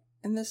way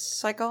in this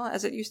cycle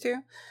as it used to.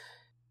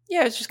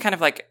 Yeah, it's just kind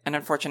of like an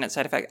unfortunate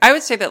side effect. I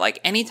would say that like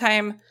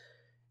anytime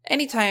in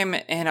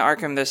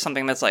Arkham there's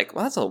something that's like,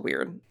 well, that's a little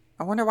weird.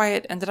 I wonder why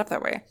it ended up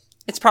that way.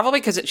 It's probably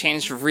because it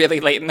changed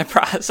really late in the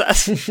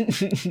process.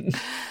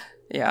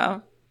 Yeah.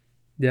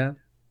 Yeah,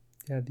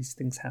 these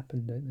things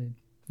happen, don't they?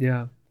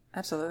 Yeah.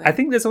 Absolutely. I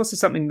think there's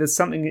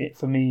something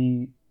for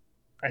me,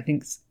 I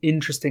think it's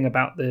interesting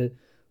about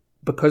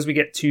because we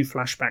get two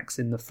flashbacks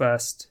in the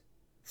first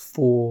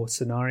 4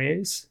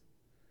 scenarios,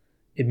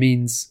 it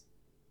means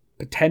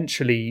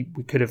potentially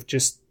we could have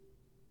just,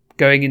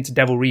 going into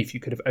Devil Reef, you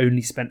could have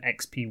only spent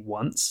XP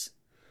once.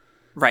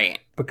 Right.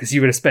 Because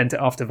you would have spent it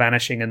after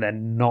Vanishing and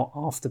then not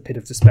after Pit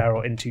of Despair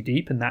or In Too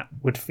Deep, and that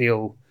would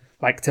feel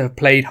like to have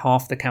played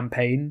half the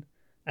campaign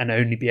and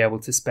only be able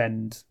to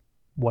spend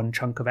one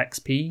chunk of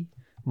XP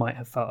might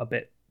have felt a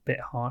bit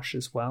harsh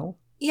as well.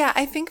 Yeah,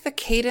 I think the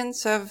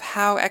cadence of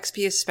how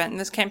XP is spent in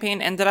this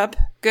campaign ended up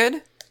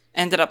good.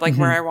 Ended up like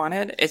where I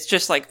wanted. It's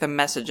just like the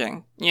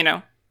messaging, you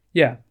know?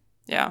 Yeah.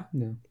 Yeah.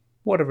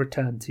 What a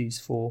return to's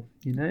for,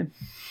 you know?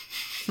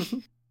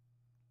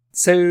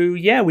 So,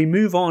 yeah, we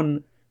move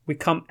on. We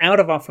come out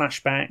of our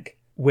flashback.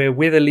 We're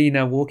with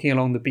Alina walking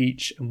along the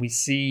beach and we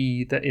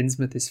see that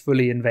Innsmouth is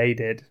fully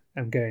invaded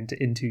and going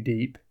to In Too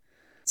Deep.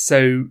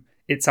 So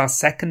it's our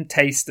second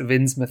taste of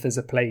Innsmouth as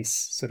a place,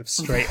 sort of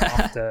straight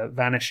after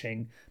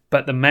Vanishing.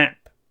 But the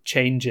map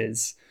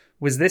changes.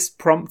 Was this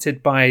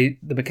prompted by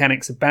the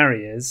mechanics of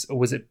barriers, or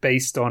was it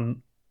based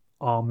on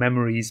our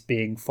memories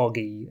being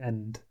foggy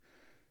and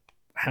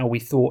how we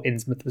thought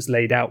Innsmouth was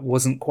laid out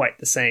wasn't quite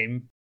the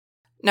same?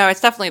 No,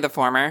 it's definitely the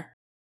former.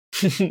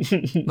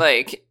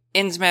 Like,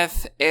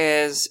 Innsmouth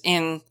is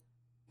in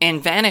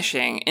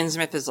Vanishing,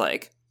 Innsmouth is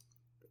like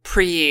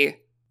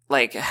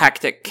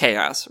hectic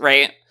chaos,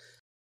 right?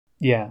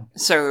 Yeah.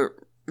 So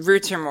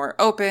routes are more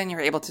open,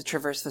 you're able to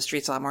traverse the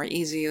streets a lot more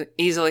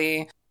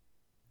easily.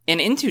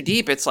 In Too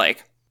Deep, it's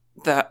like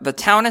the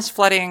town is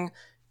flooding,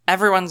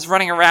 everyone's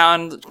running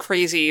around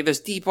crazy, there's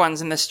deep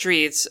ones in the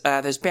streets,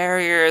 there's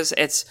barriers,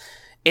 it's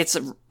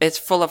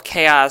full of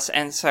chaos,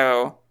 and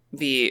so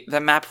the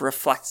map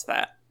reflects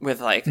that with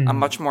like a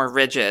much more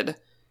rigid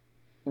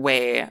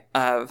way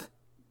of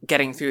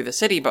getting through the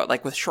city, but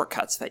like with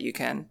shortcuts that you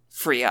can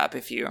free up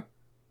if you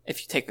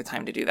take the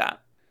time to do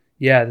that.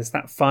 Yeah, there's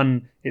that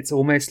fun. It's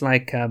almost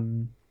like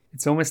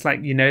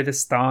you know the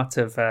start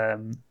of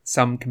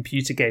some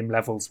computer game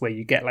levels where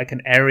you get like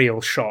an aerial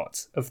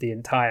shot of the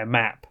entire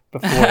map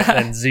before it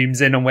then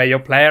zooms in on where your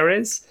player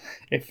is.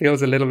 It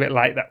feels a little bit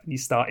like that when you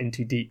start In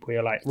Too Deep, where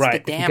you're like,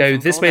 right, if we go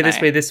this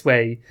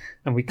way,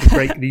 and we can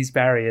break these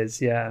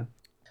barriers. Yeah.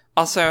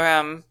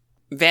 Also,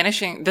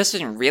 Vanishing, this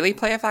didn't really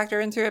play a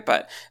factor into it,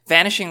 but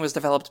Vanishing was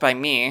developed by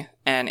me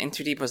and In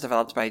Too Deep was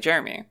developed by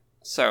Jeremy.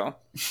 So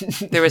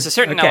there was a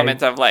certain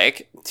element of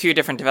like 2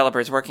 different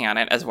developers working on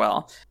it as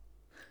well.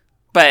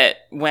 But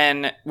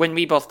when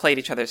we both played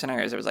each other's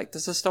scenarios, it was like,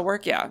 does this still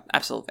work? Yeah,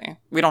 absolutely.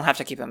 We don't have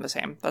to keep them the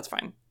same. That's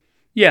fine.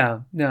 Yeah,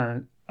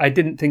 no, I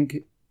didn't think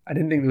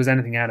there was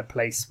anything out of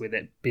place with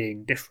it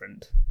being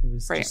different. It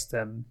was just,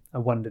 I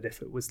wondered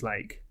if it was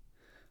like,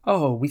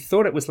 oh, we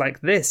thought it was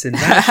like this in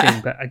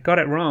Vanishing, but I got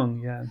it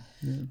wrong. Yeah.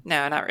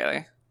 No, not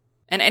really.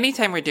 And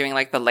anytime we're doing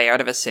like the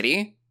layout of a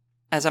city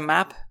as a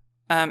map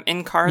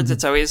in cards,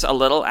 it's always a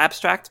little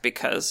abstract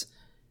because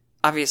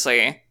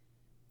obviously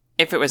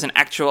if it was an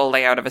actual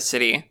layout of a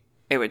city,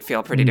 it would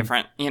feel pretty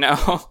different, you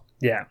know?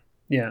 Yeah.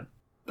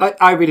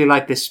 I really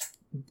like this.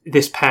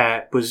 This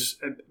pair was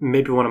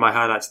maybe one of my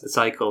highlights of the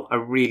cycle. I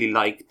really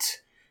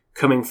liked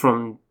coming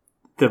from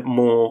the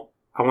more,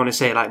 I want to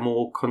say, like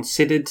more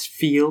considered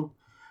feel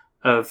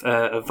of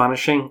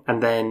Vanishing,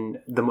 and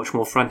then the much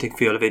more frantic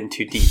feel of In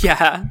Too Deep.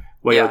 Yeah.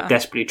 Where you're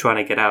desperately trying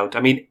to get out.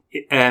 I mean,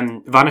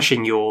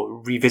 Vanishing,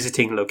 you're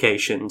revisiting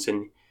locations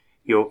and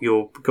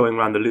you're going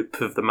around the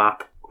loop of the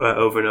map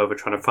over and over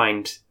trying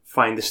to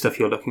find the stuff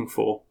you're looking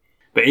for.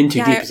 But In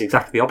Too Deep is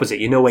exactly the opposite.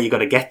 You know where you got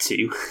to get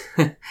to.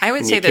 I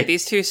would say that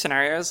these two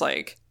scenarios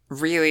like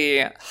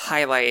really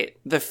highlight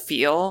the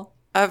feel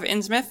of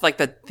Innsmouth, like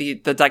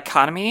the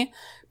dichotomy,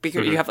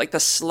 because you have like the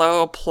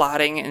slow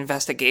plotting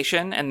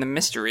investigation and the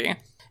mystery,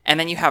 and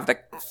then you have the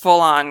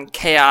full-on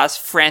chaos,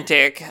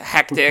 frantic,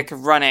 hectic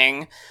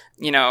running,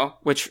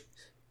 which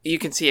you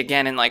can see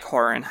again in like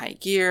Horror in High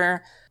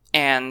Gear,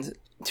 and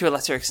to a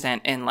lesser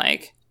extent in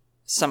like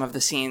some of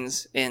the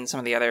scenes in some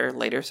of the other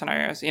later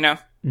scenarios, Yeah.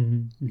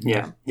 In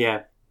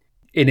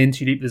In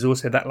Too Deep, there's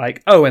also that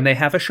like, oh, and they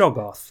have a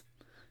Shoggoth.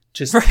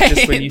 Just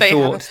when you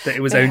thought that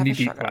it was only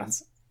deep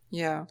ones.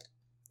 Yeah.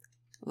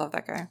 Love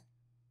that guy.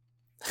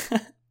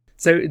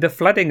 So the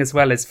flooding as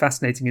well is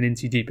fascinating in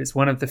Too Deep. It's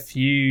one of the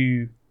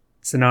few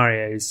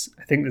scenarios,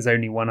 I think there's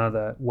only one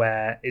other,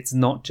 where it's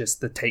not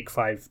just the Take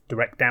 5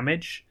 direct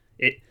damage.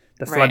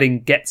 The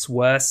flooding gets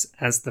worse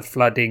as the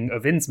flooding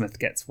of Innsmouth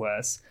gets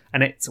worse.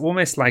 And it's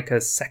almost like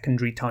a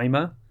secondary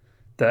timer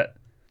that,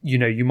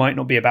 you might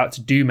not be about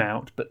to doom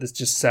out, but there's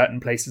just certain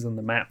places on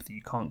the map that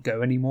you can't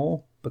go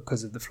anymore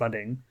because of the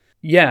flooding.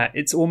 Yeah,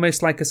 it's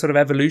almost like a sort of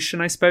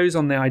evolution, I suppose,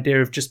 on the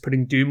idea of just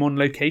putting doom on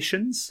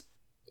locations.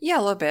 Yeah,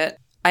 a little bit.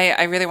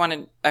 I really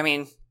wanted,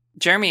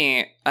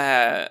 Jeremy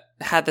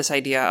had this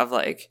idea of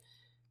like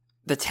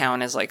the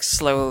town is like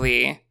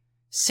slowly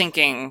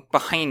sinking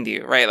behind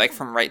you, right? Like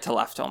from right to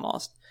left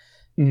almost.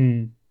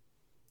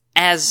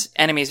 As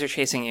enemies are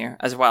chasing you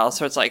as well.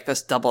 So it's like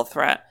this double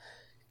threat.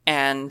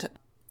 And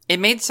it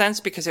made sense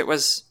because it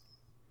was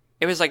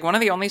like one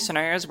of the only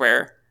scenarios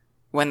where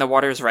when the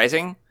water is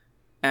rising,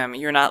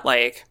 you're not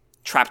like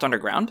trapped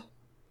underground.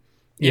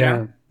 You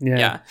know?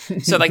 Yeah.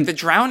 So like the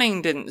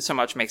drowning didn't so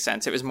much make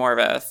sense. It was more of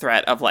a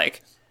threat of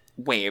like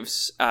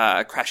waves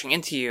crashing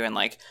into you and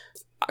like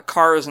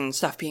cars and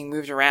stuff being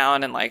moved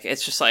around, and like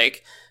it's just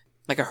like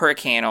a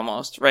hurricane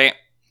almost, right?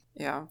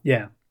 Yeah.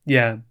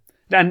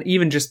 And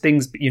even just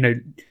things,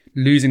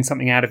 losing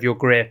something out of your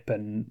grip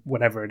and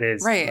whatever it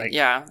is. Right. Like,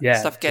 yeah.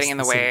 Stuff getting in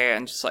the way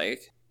and just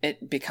like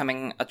it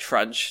becoming a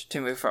trudge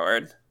to move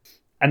forward.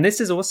 And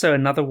this is also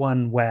another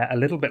one where, a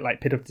little bit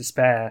like Pit of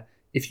Despair,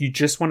 if you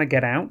just want to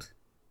get out,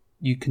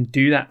 you can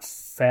do that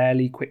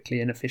fairly quickly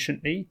and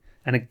efficiently.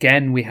 And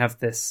again, we have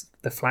the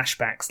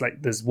flashbacks.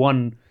 Like there's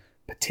one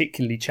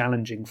particularly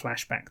challenging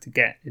flashback to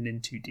get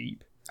in Too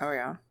Deep. Oh,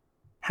 yeah.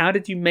 How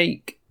did you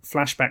make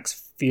flashbacks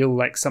feel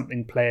like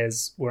something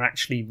players were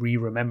actually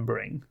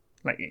re-remembering?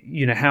 Like,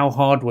 how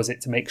hard was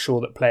it to make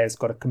sure that players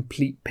got a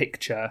complete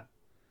picture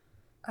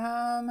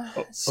of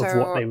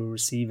what they were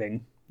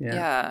receiving?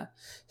 Yeah.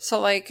 So,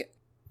 like,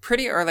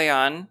 pretty early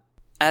on,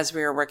 as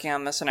we were working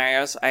on the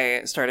scenarios,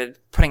 I started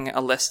putting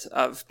a list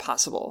of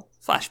possible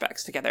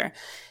flashbacks together.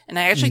 And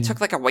I actually took,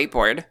 like, a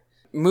whiteboard,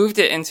 moved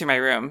it into my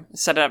room,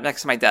 set it up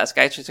next to my desk.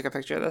 I actually took a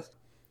picture of this.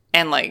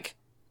 And, like,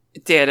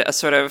 did a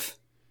sort of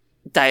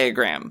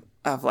diagram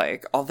of,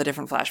 like, all the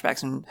different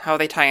flashbacks and how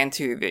they tie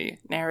into the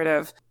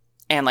narrative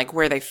and, like,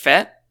 where they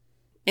fit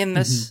in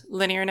this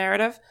linear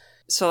narrative.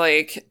 So,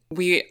 like,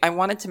 I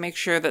wanted to make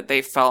sure that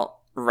they felt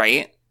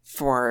right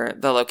for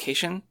the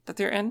location that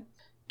they're in,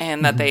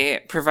 and that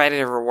they provided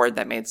a reward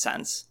that made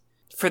sense.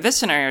 For this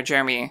scenario,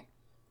 Jeremy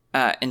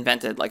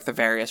invented like the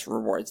various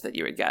rewards that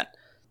you would get,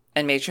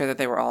 and made sure that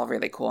they were all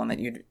really cool and that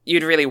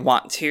you'd really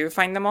want to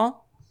find them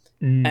all.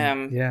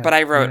 But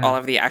I wrote all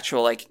of the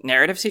actual like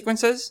narrative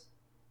sequences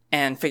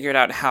and figured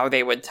out how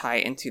they would tie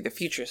into the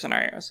future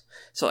scenarios.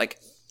 So like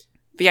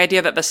the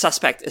idea that the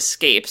suspect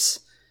escapes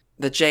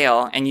the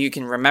jail and you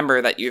can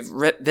remember that you've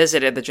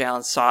visited the jail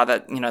and saw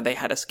that they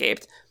had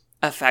escaped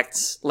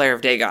affects Lair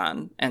of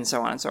Dagon, and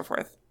so on and so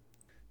forth.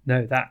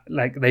 No, that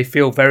like they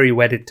feel very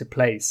wedded to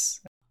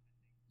place.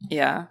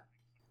 Yeah.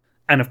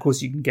 And of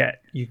course you can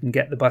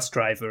get the bus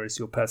driver as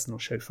your personal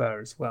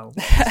chauffeur as well.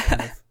 It's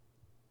kind of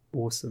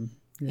awesome.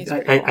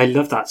 Yeah. I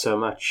love that so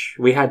much.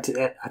 We had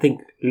I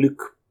think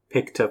Luke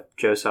picked up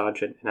Joe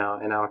Sargent in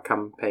our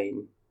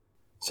campaign.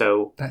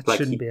 So that like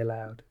shouldn't be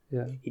allowed.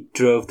 Yeah. He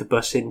drove the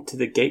bus into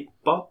the gate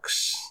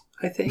box,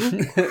 I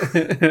think.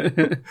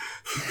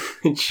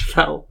 Which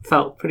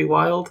felt pretty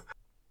wild.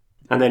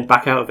 And then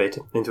back out of it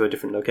into a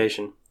different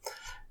location.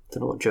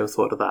 Don't know what Joe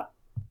thought of that.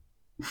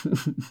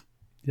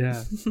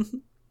 Yeah.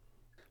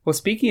 Well,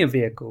 speaking of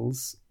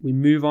vehicles, we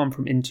move on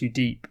from In Too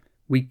Deep.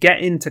 We get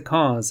into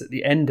cars at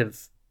the end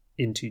of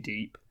In Too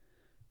Deep,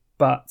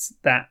 but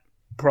that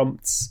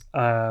prompts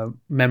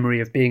memory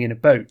of being in a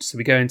boat. So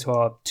we go into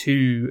our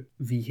two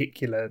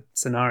vehicular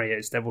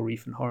scenarios, Devil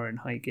Reef and Horror in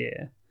High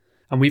Gear.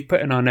 And we've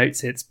put in our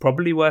notes, it's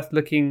probably worth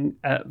looking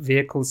at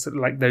vehicles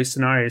like those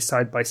scenarios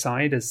side by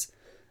side as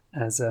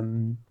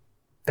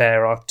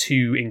there are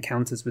two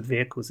encounters with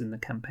vehicles in the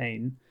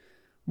campaign.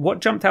 What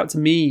jumped out to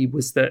me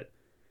was that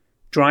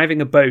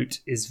driving a boat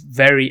is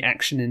very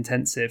action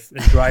intensive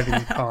and driving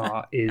a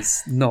car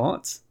is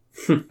not.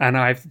 And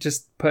I've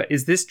just put,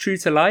 is this true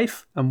to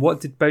life? And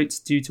what did boats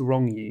do to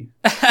wrong you?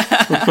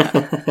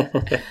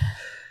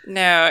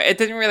 No, it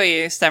didn't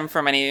really stem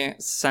from any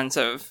sense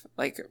of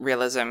like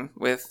realism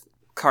with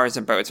cars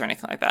and boats or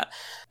anything like that.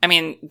 I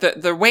mean,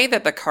 the way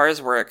that the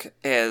cars work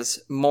is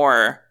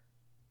more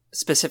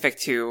specific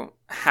to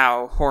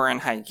how Horror in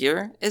High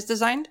Gear is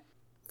designed.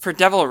 For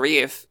Devil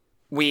Reef,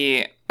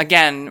 we,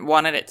 again,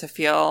 wanted it to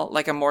feel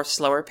like a more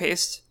slower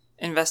paced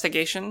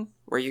investigation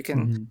where you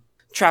can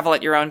travel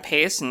at your own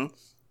pace and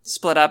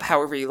split up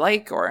however you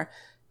like or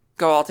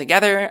go all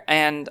together.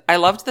 And I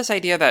loved this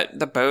idea that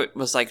the boat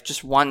was like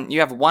just one, you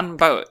have one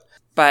boat,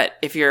 but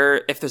if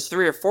there's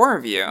 3 or 4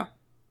 of you,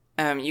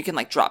 you can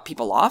like drop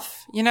people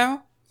off, you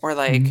know, or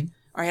like,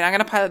 all right, I'm going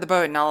to pilot the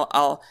boat and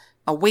I'll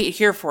wait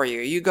here for you.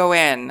 You go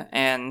in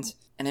and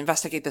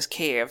investigate this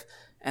cave,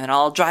 and then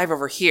I'll drive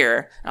over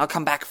here and I'll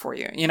come back for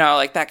you, you know,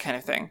 like that kind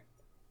of thing.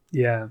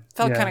 Yeah.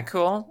 Felt kind of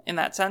cool in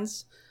that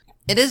sense.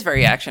 It is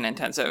very action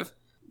intensive,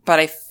 but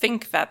I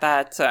think that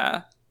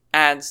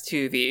adds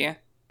to the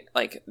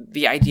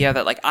idea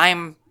that like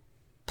I'm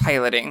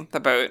piloting the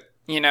boat,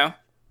 you know?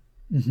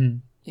 Mm-hmm.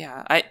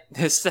 Yeah,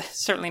 it's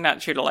certainly not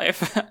true to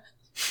life.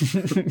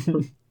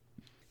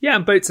 Yeah,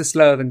 and boats are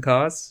slower than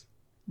cars,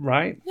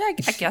 right? Yeah,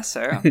 I guess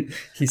so.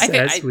 He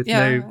says with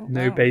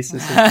no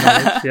basis of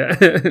knowledge.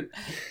 Yeah.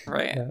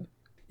 Right.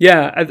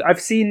 Yeah, I've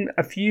seen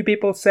a few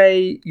people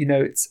say, you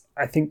know, it's,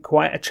 I think,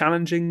 quite a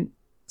challenging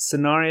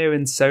scenario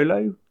in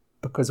solo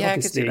because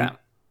obviously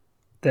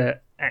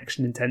they're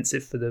action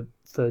intensive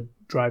for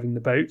driving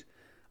the boat.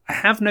 I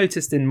have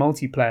noticed in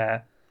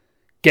multiplayer,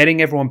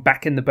 getting everyone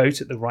back in the boat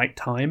at the right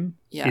time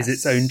is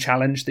its own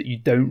challenge that you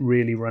don't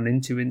really run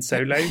into in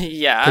solo.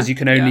 Yeah. Because you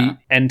can only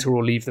enter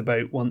or leave the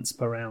boat once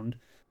per round.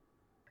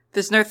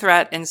 There's no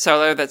threat in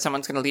solo that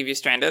someone's going to leave you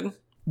stranded.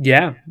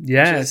 Yeah,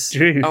 it's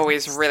true.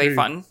 Always really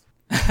fun.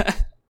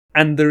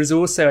 And there is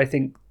also, I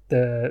think,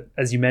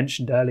 as you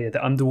mentioned earlier,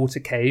 the underwater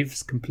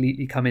caves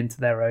completely come into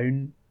their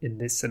own in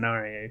this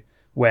scenario,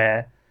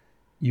 where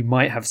you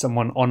might have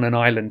someone on an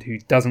island who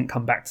doesn't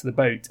come back to the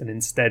boat and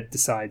instead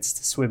decides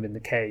to swim in the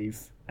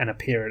cave and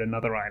appear at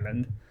another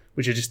island,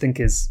 which I just think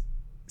is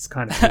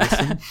kind of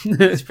awesome.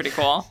 It's pretty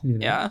cool. You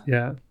know?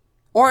 Yeah.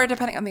 Or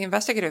depending on the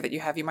investigator that you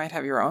have, you might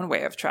have your own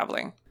way of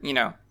traveling. You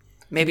know,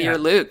 maybe you're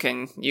Luke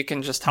and you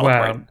can just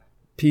teleport. Well,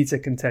 Peter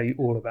can tell you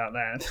all about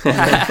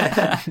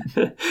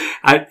that.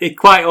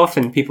 Quite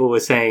often people were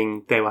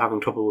saying they were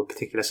having trouble with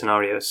particular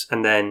scenarios,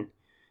 and then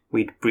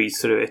we'd breeze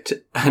through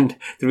it. And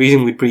the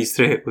reason we'd breeze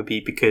through it would be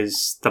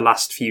because the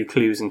last few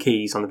clues and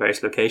keys on the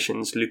various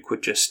locations, Luke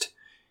would just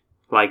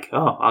like,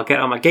 oh, I'll get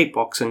on my gate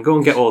box and go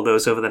and get all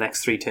those over the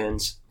next 3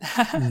 turns.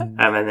 And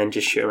then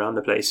just shoot around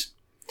the place.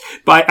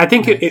 But I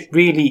think it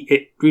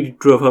really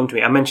drove home to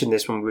me. I mentioned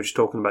this when we were just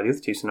talking about the other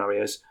 2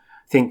 scenarios.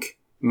 I think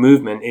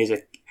movement is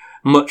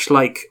much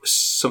like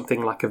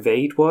something like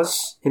Evade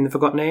was in the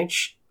Forgotten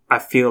Age. I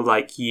feel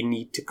like you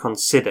need to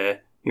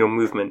consider your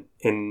movement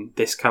in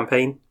this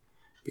campaign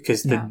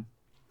because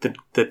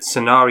the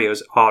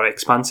scenarios are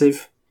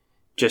expansive.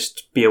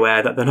 Just be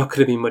aware that they're not going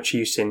to be much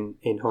use in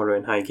Horror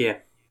in High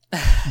Gear.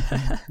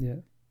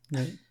 Yeah.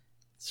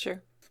 It's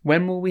true.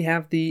 When will we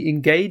have the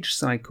Engage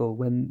cycle?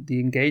 When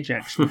the Engage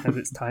action has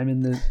its time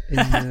in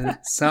the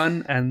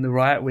sun and the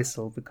Riot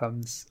Whistle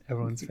becomes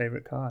everyone's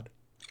favourite card?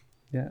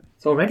 Yeah,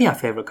 it's already our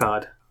favourite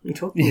card. What are you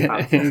talking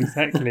about?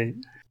 Exactly.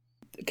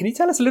 Can you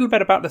tell us a little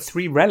bit about the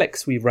 3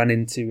 relics we run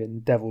into in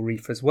Devil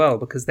Reef as well?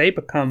 Because they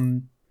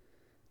become,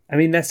 I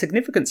mean, they're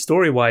significant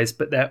story-wise,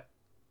 but they're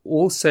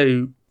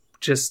also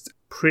just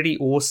pretty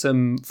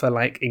awesome for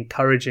like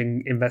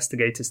encouraging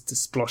investigators to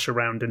splosh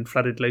around in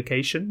flooded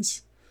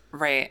locations.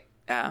 Right.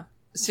 Yeah.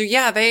 So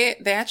yeah, they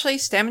actually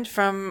stemmed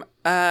from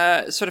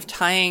sort of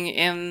tying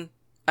in,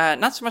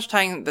 not so much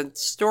tying the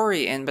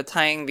story in, but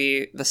tying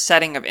the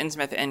setting of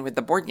Innsmouth in with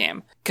the board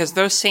game. Because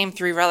those same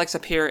 3 relics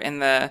appear in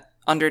the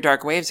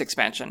Underdark Waves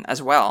expansion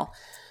as well,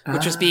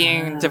 which was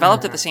being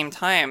developed at the same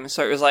time.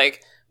 So it was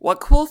like,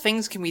 what cool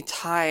things can we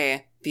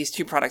tie these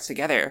 2 products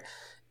together?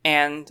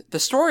 And the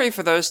story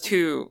for those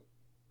 2,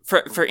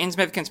 for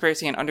Innsmouth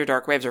Conspiracy and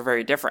Underdark Waves, are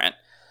very different.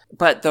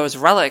 But those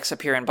relics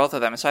appear in both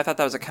of them, so I thought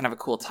that was a kind of a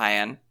cool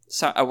tie-in,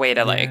 so a way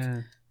to like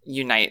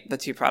unite the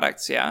 2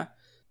 products. Yeah,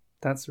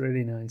 that's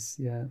really nice.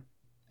 Yeah,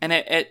 and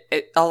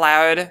it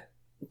allowed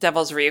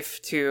Devil's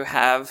Reef to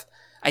have.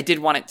 I did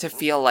want it to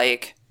feel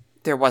like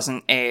there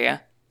wasn't a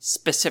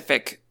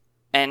specific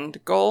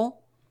end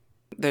goal.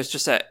 There's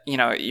just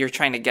you're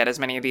trying to get as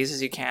many of these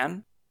as you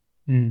can,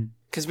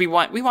 because we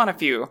want a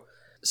few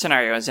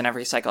scenarios in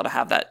every cycle to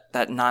have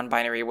that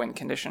non-binary win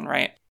condition,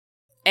 right?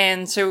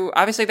 And so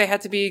obviously they had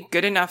to be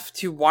good enough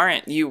to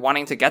warrant you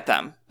wanting to get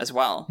them as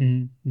well.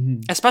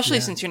 Especially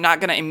since you're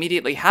not going to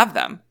immediately have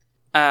them.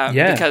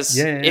 Because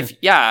if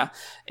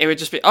it would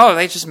just be, oh,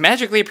 they just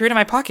magically appeared in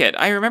my pocket.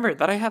 I remembered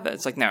that I had that.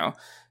 It's like, no,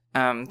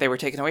 they were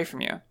taken away from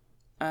you.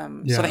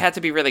 So they had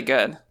to be really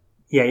good.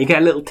 Yeah, you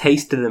get a little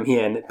taste of them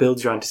here, and it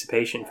builds your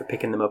anticipation for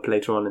picking them up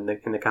later on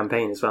in the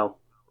campaign as well.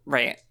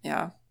 Right,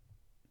 yeah.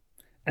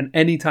 And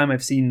any time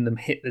I've seen them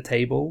hit the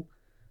table,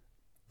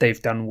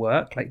 they've done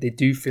work. Like, they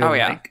do feel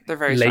like they're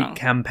very late strong.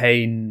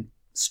 Campaign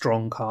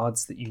strong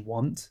cards that you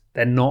want.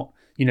 They're not,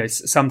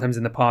 sometimes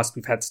in the past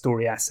we've had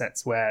story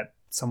assets where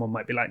someone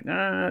might be like,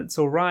 it's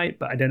all right,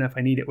 but I don't know if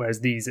I need it. Whereas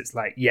these, it's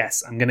like,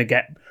 yes, I'm going to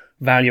get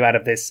value out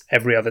of this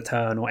every other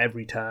turn or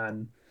every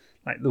turn.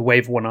 Like the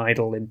Wave 1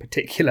 Idol in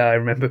particular, I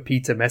remember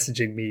Peter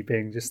messaging me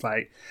being just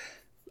like,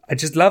 I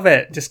just love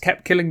it. Just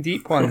kept killing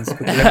deep ones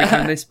because every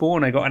time they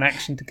spawn, I got an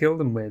action to kill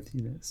them with.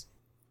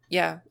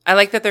 Yeah, I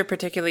like that they're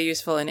particularly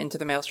useful in Into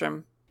the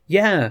Maelstrom.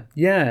 Yeah,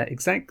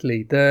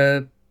 exactly.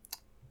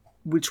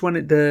 Which one?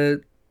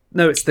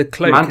 It's the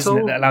cloak, mantle?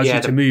 Isn't it, that allows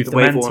you to move the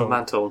Wave mantle. 1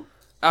 mantle.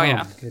 Oh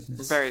yeah,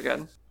 goodness. very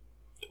good.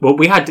 Well,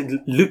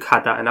 Luke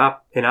had that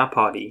in our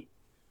party.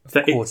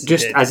 Of course,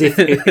 just as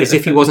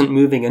if he wasn't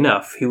moving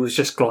enough, he was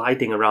just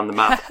gliding around the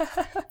map.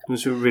 It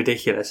was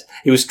ridiculous.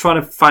 He was trying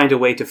to find a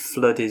way to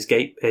flood his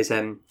gate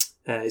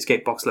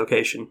box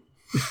location,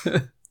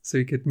 so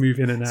he could move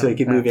in and out. So he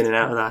could move in and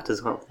out of that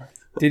as well.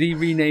 Did he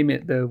rename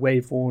it the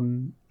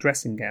Wave-worn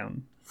dressing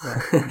gown?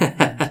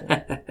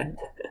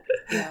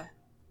 Yeah.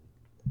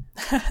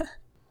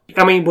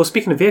 I mean, well,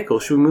 speaking of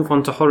vehicles, should we move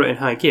on to Horror in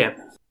High Gear?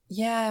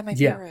 Yeah, my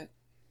favorite.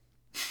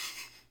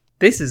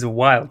 This is a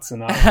wild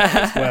scenario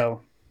as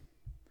well.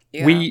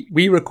 Yeah.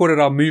 We recorded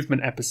our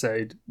movement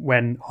episode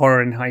when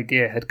Horror in High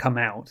Gear had come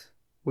out,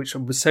 which I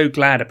was so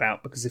glad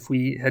about, because if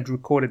we had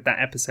recorded that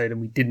episode and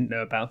we didn't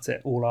know about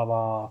it, all of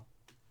our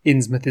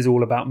Innsmouth is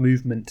all about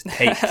movement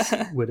takes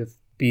would have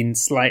been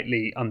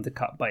slightly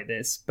undercut by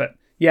this. But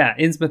yeah,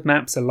 Innsmouth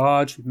maps are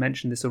large. We've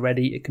mentioned this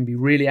already. It can be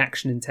really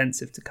action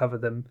intensive to cover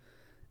them.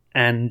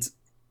 And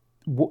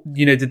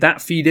did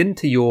that feed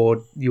into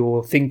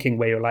your thinking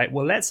where you're like,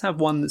 well, let's have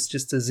one that's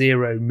just a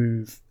 0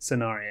 move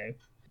scenario?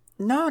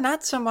 No,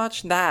 not so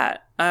much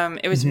that.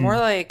 It was more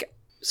like,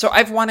 so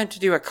I've wanted to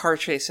do a car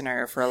chase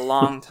scenario for a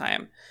long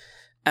time.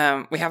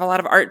 We have a lot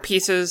of art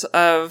pieces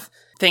of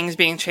things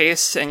being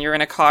chased and you're in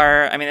a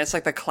car. I mean, it's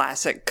like the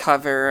classic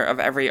cover of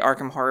every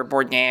Arkham Horror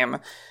board game.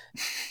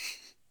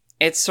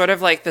 It's sort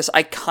of like this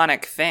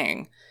iconic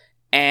thing,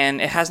 and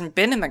it hasn't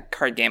been in the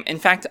card game. In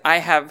fact, I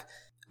have,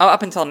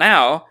 up until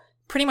now,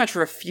 pretty much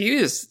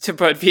refused to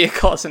put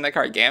vehicles in the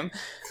card game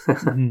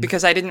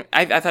because I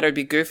thought it would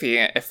be goofy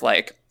if,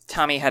 like,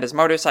 Tommy had his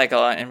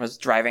motorcycle and was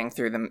driving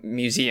through the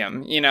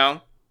museum,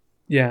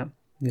 Yeah.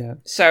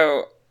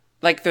 So,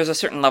 like, there's a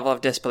certain level of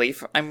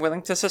disbelief I'm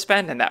willing to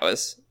suspend, and that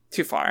was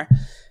too far.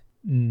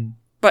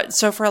 But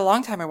so for a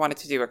long time, I wanted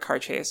to do a car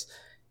chase,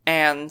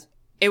 and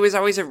it was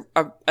always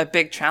a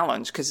big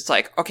challenge because it's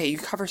like, okay, you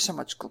cover so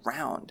much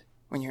ground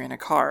when you're in a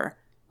car.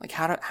 Like,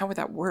 how would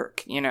that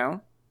work,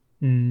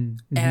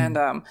 And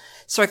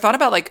so I thought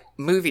about, like,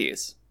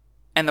 movies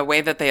and the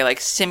way that they,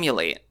 like,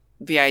 simulate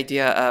the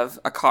idea of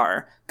a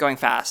car going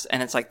fast,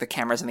 and it's like the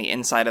camera's on the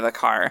inside of the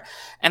car,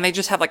 and they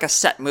just have like a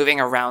set moving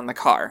around the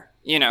car,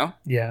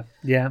 Yeah.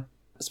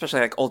 Especially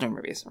like older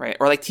movies, right?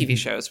 Or like TV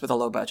shows with a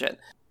low budget.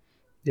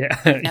 Yeah.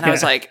 And I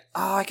was like,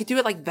 oh, I could do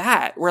it like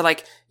that, where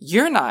like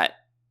you're not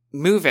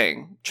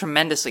moving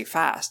tremendously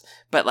fast,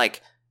 but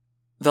like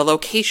the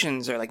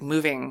locations are like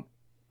moving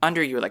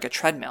under you like a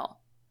treadmill.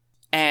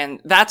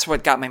 And that's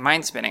what got my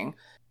mind spinning.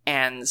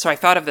 And so I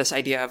thought of this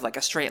idea of like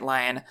a straight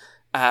line,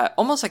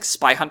 almost like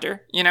Spy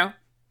Hunter,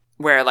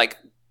 where like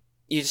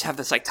you just have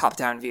this like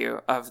top-down view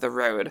of the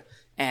road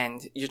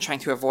and you're trying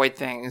to avoid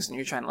things and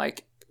you're trying to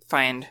like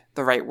find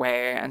the right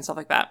way and stuff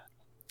like that.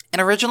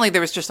 And originally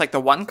there was just like the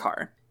one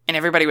car and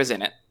everybody was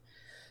in it.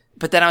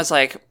 But then I was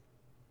like,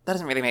 that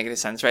doesn't really make any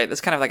sense, right?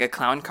 That's kind of like a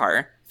clown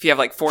car. If you have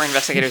like 4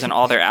 investigators and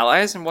all their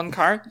allies in one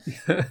car.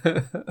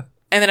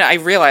 And then I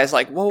realized,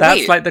 like, well,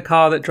 that's wait. like the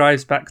car that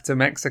drives back to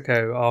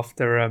Mexico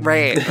after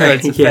right.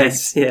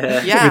 Yes,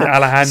 yeah. With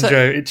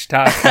Alejandro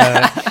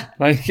Ichitaka,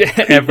 like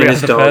every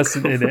other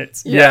person in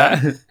it.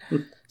 Yeah.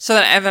 So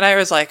then I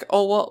was like,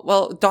 oh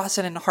well,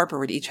 Dawson and Harper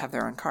would each have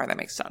their own car. That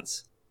makes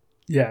sense.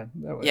 Yeah,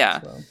 that works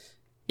well.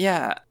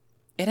 Yeah.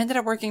 It ended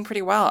up working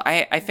pretty well.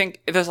 I think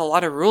there's a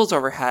lot of rules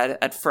overhead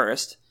at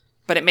first,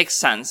 but it makes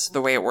sense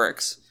the way it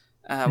works.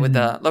 With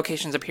the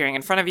locations appearing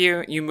in front of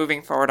you, you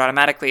moving forward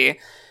automatically.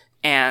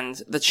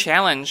 And the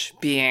challenge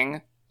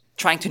being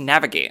trying to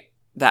navigate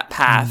that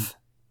path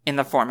in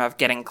the form of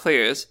getting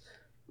clues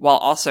while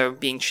also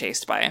being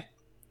chased by,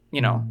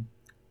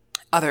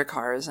 other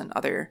cars and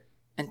other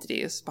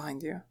entities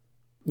behind you.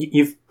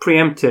 You've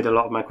preempted a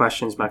lot of my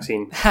questions,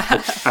 Maxine.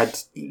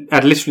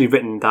 I'd literally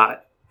written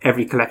that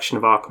every collection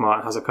of Arkham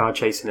art has a car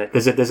chase in it.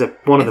 There's a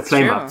one of the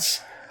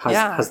playmats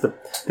has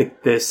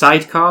the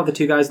sidecar, the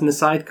 2 guys in the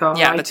sidecar.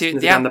 Yeah, right? the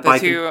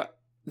two,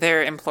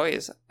 they're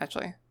employees,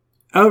 actually.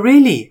 Oh,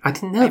 really? I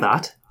didn't know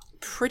that.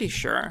 Pretty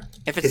sure.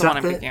 If it's the one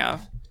I'm thinking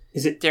of.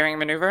 Is it Daring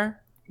Maneuver?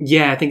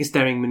 Yeah, I think it's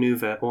Daring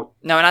Maneuver. Or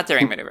No, not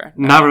Daring Maneuver.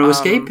 Narrow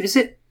Escape, is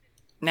it?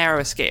 Narrow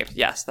Escape,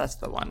 yes, that's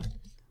the one.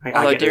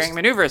 Although Daring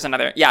Maneuver is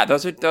another. Yeah,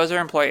 those are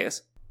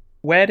employees.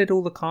 Where did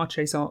all the car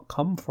chase art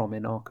come from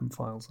in Arkham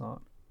Files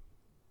art?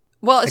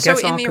 Well, so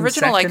in the Arkham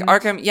original, Second?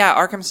 like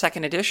Arkham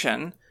Second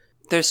Edition,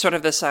 there's sort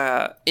of this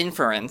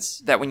inference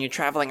that when you're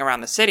traveling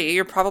around the city,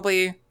 you're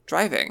probably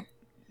driving.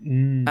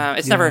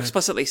 It's never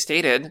explicitly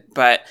stated,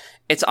 but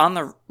it's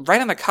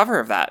right on the cover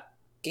of that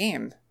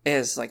game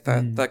is like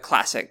the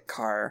classic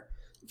car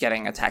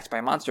getting attacked by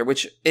a monster,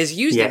 which is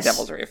used in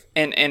Devil's Reef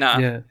in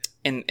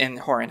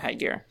Horror in High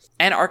Gear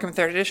and Arkham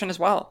Third Edition as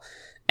well.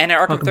 And in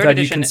Arkham Third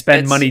Edition, you can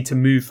spend money to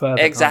move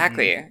further.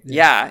 Exactly.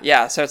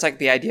 Yeah. So it's like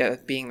the idea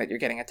being that you're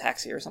getting a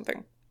taxi or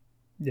something.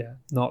 Yeah,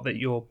 not that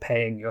you're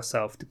paying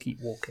yourself to keep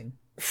walking.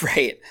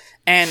 Right.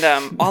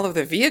 And all of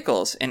the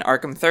vehicles in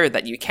Arkham Third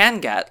that you can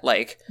get,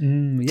 like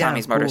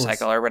Tommy's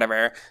motorcycle or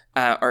whatever,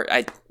 or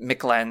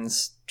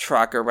Micklen's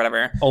truck or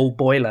whatever. Old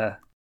Boiler.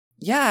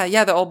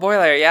 Yeah, the old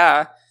Boiler,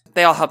 yeah.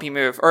 They all help you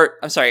move. Or,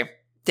 I'm sorry,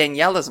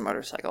 Daniela's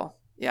motorcycle.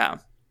 Yeah.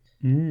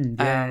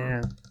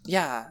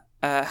 Yeah,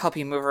 help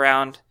you move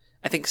around.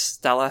 I think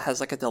Stella has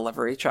like a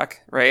delivery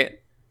truck, right?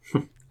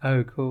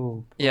 Oh,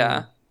 cool.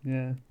 Yeah.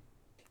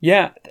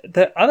 Yeah,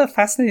 the other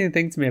fascinating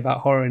thing to me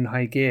about Horror in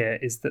High Gear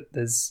is that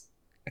there's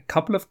a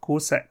couple of core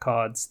set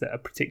cards that are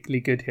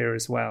particularly good here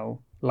as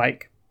well.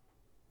 Like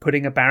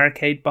putting a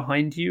barricade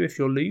behind you if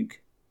you're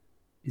Luke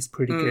is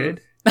pretty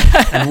good.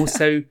 And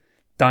also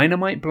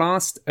Dynamite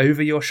Blast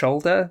over your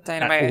shoulder.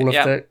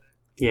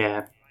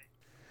 Yeah.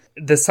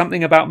 There's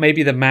something about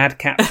maybe the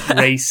Madcap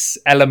race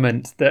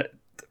element that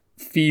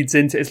feeds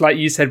into, it's like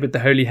you said with the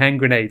Holy Hand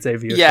Grenades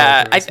over your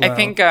shoulder as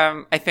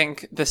well. I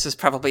think this is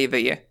probably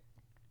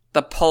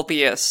the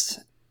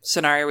pulpiest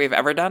scenario we've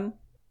ever done.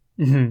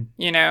 Mm-hmm.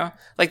 You know,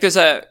 like there's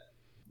like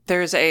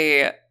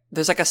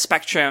a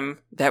spectrum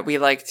that we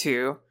like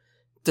to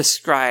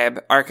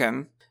describe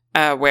Arkham,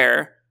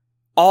 where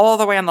all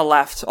the way on the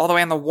left, all the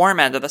way on the warm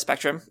end of the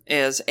spectrum,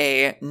 is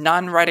a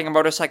nun riding a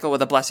motorcycle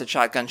with a blessed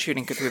shotgun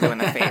shooting Cthulhu in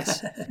the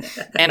face.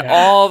 And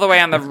all the way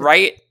on the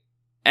right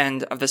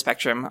end of the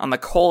spectrum, on the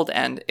cold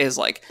end, is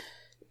like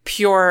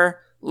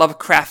pure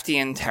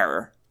Lovecraftian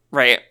terror,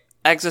 right?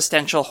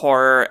 Existential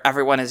horror,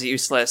 everyone is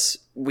useless,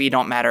 we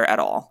don't matter at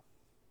all.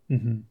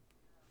 Mm-hmm.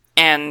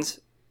 And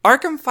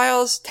Arkham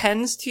Files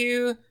tends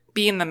to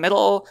be in the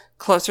middle,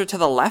 closer to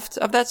the left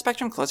of that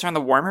spectrum, closer on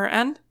the warmer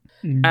end.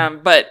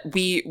 Mm-hmm. But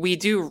we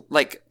do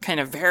like kind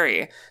of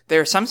vary.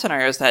 There are some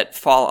scenarios that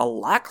fall a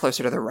lot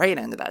closer to the right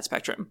end of that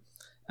spectrum,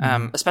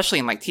 especially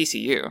in like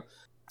TCU.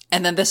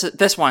 And then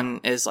this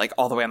one is like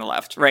all the way on the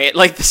left, right?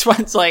 Like this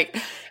one's like,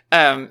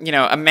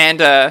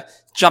 Amanda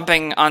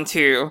jumping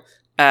onto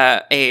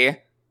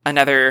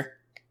another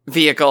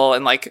vehicle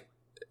and like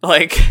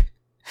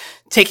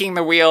taking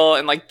the wheel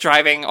and like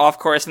driving off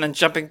course and then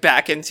jumping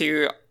back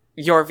into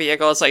your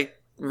vehicle. Is like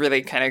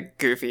really kind of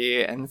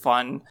goofy and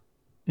fun.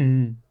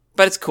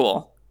 But it's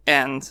cool,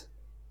 and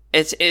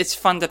it's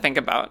fun to think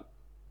about.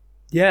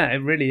 Yeah, it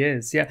really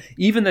is. Yeah,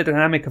 even the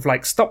dynamic of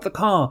like, stop the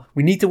car,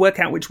 we need to work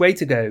out which way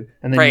to go,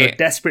 and then you're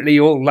desperately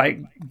all like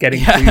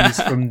getting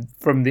clues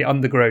from the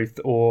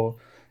undergrowth, or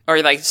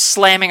like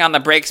slamming on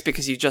the brakes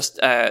because you just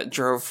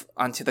drove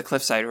onto the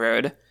cliffside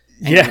road,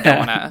 and you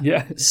don't want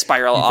to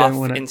spiral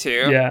off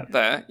into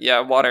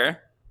the water.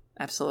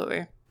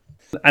 Absolutely.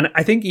 And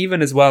I think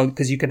even as well,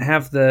 because you can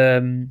have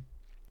the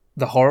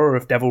horror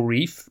of Devil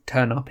Reef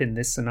turn up in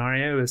this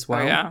scenario as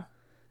well. Oh, yeah.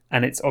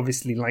 And it's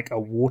obviously like a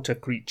water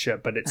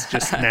creature, but it's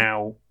just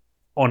now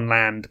on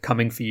land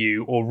coming for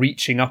you or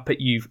reaching up at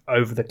you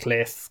over the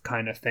cliff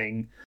kind of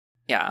thing.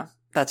 Yeah,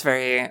 that's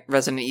very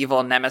Resident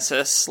Evil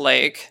Nemesis.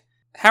 Like,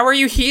 how are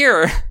you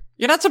here?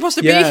 You're not supposed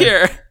to be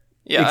here.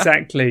 Yeah,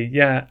 exactly.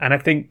 Yeah. And I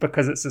think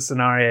because it's a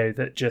scenario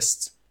that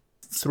just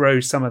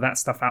throws some of that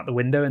stuff out the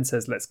window and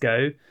says, let's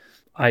go.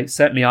 I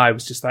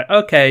was just like,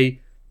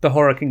 okay, the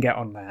horror can get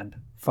on land.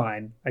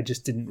 Fine. I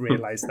just didn't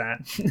realize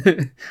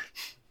that.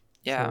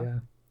 Yeah.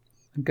 So,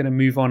 I'm going to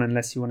move on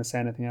unless you want to say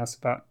anything else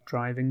about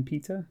driving,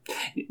 Peter.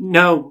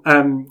 No,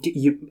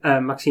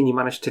 Maxine, you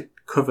managed to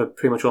cover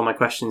pretty much all my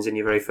questions in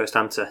your very first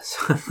answer.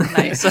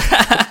 Nice.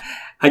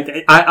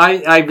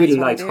 I really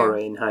liked Horror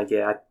in High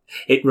Gear.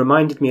 It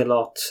reminded me a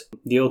lot.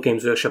 The old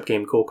Games Workshop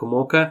game Gorka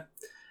Morka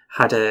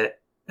had a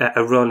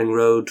rolling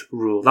road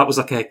rule. That was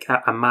like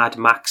a Mad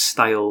Max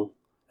style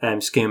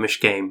skirmish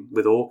game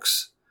with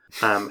orcs.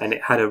 And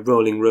it had a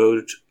rolling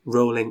road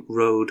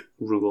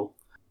rule.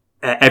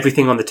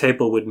 Everything on the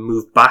table would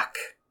move back,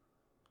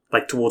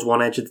 like towards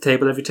one edge of the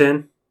table every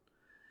turn.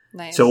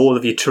 Nice. So all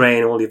of your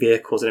terrain, all your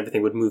vehicles and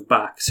everything would move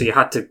back. So you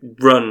had to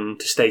run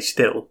to stay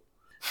still.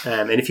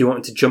 And if you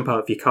wanted to jump out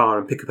of your car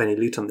and pick up any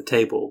loot on the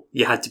table,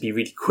 you had to be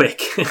really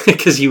quick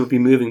because you would be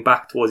moving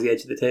back towards the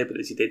edge of the table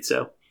as you did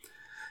so.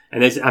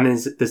 And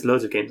there's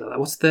loads of games like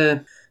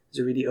that. There's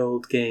a really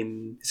old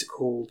game. Is it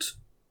called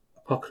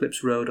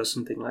Apocalypse Road or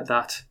something like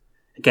that?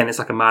 Again, it's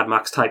like a Mad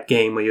Max type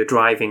game where you're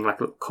driving like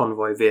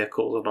convoy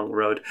vehicles along the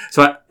road.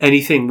 So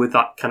anything with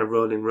that kind of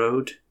rolling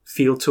road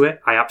feel to it,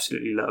 I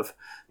absolutely love.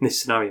 And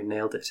this scenario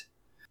nailed it.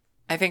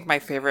 I think my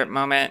favorite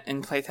moment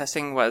in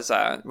playtesting was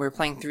we were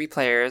playing 3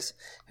 players.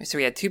 So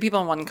we had 2 people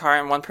in one car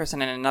and 1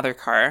 person in another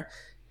car.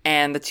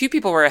 And the 2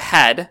 people were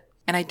ahead.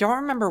 And I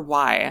don't remember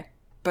why,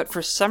 but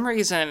for some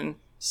reason,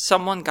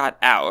 someone got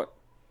out.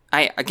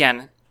 I,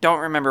 again, don't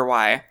remember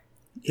why.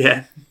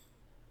 Yeah.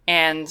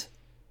 And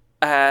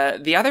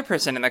the other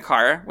person in the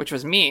car, which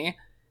was me,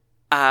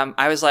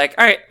 I was like,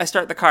 all right, I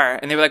start the car.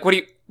 And they were like, what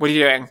are you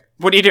doing?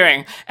 what are you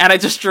doing? And I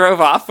just drove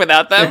off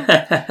without them.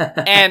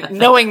 And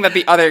knowing that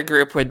the other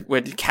group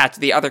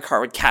the other car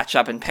would catch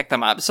up and pick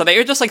them up. So they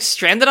were just like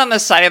stranded on the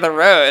side of the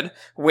road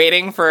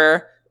waiting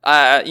for,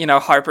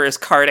 Harper's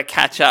car to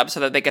catch up so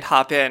that they could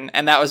hop in.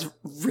 And that was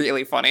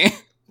really funny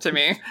to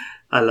me.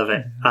 I love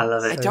it.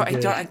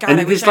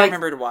 I wish I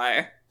remembered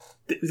why.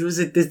 There's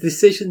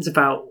decisions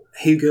about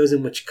who goes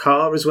in which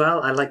car as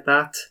well. I like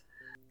that.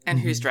 And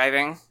who's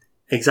driving.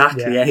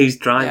 Exactly, yeah, who's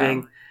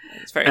driving.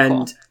 Yeah. It's very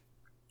cool.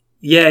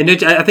 Yeah, no,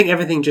 I think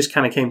everything just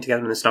kind of came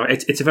together in the scenario.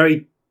 It's a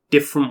very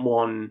different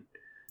one.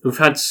 We've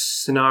had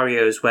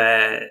scenarios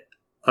where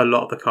a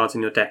lot of the cards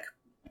in your deck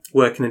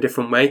work in a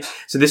different way.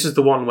 So this is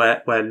the one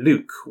where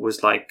Luke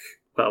was like,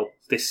 well,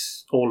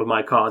 all of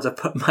my cards are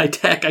put in my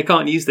deck. I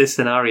can't use this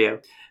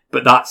scenario.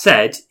 But that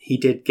said, he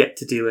did get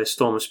to do a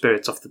Storm of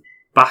Spirits off the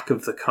back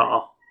of the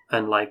car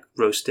and like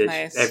roasted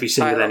every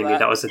single enemy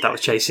that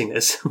was chasing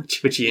us,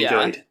 which he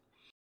enjoyed.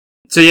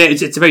 So yeah,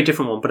 it's a very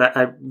different one, but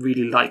I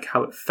really like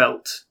how it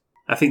felt.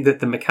 I think that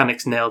the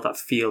mechanics nailed that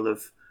feel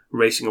of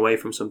racing away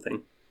from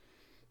something.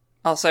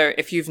 Also,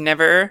 if you've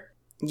never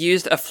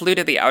used a Flute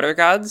of the Outer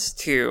Gods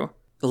to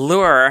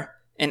lure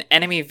an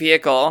enemy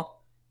vehicle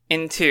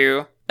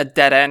into a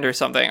dead end or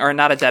something, or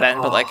not a dead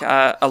end, but like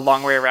a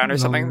long way around or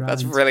something,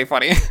 that's really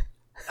funny.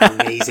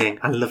 Amazing.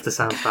 I love the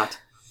sound of that.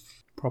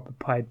 Proper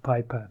Pied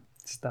Piper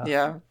stuff.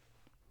 Yeah.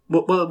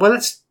 Well,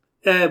 let's...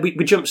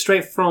 we jump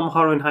straight from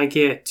Horror in High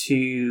Gear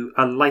to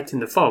A Light in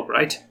the Fog,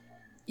 right?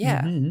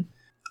 Yeah. Mm-hmm.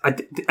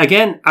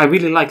 I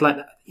really like...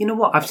 You know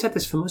what? I've said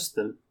this for most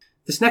of them.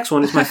 This next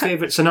one is my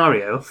favourite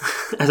scenario,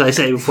 as I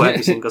say before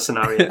every single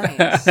scenario.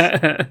 Nice.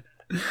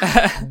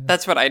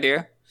 That's what I do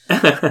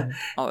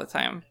all the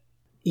time.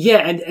 Yeah,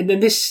 and then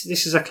this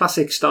is a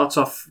classic. Starts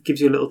off,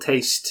 gives you a little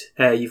taste.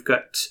 You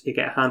get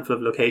a handful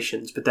of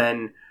locations, but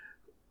then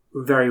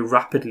very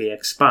rapidly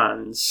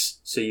expands.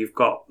 So you've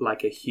got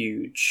like a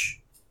huge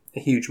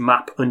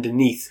map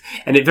underneath,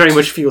 and it very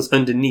much feels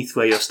underneath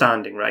where you're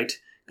standing, right?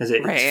 Because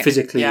it's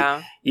physically,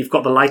 you've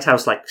got the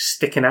lighthouse like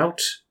sticking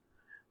out,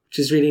 which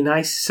is really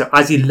nice. So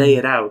as you lay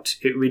it out,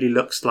 it really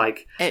looks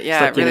like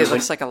it really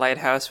looks like a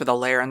lighthouse with a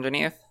layer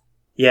underneath.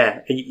 Yeah,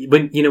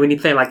 when you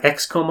play like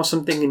XCOM or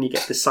something, and you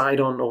get the side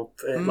on, or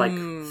like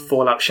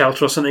Fallout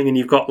Shelter or something, and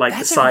you've got like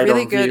the side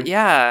on view.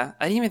 Yeah,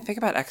 I didn't even think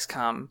about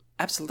XCOM.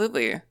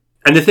 Absolutely.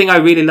 And the thing I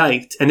really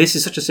liked, and this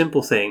is such a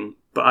simple thing,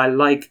 but I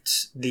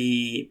liked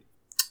the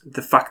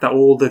fact that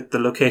all the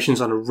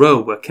locations on a row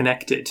were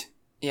connected.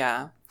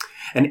 Yeah.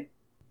 And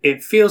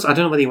it feels, I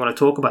don't know whether you want to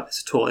talk about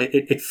this at all,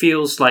 it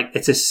feels like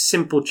it's a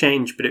simple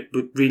change, but it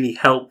really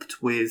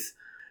helped with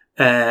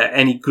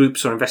any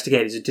groups or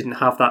investigators that didn't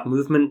have that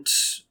movement,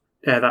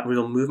 that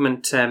real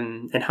movement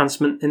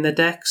enhancement in their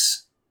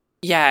decks.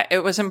 Yeah, it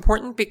was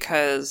important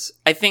because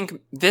I think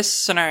this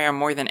scenario,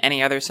 more than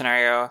any other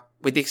scenario,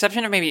 with the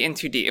exception of maybe In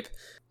Too Deep,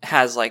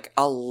 has like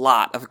a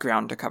lot of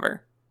ground to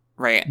cover,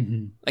 right?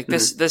 Mm-hmm. Like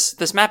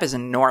this map is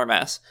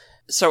enormous.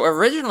 So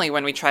originally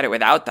when we tried it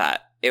without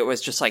that, it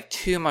was just like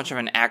too much of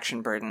an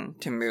action burden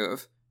to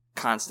move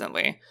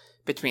constantly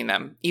between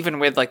them, even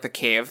with like the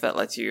cave that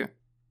lets you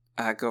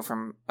go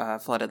from a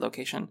flooded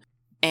location.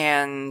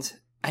 And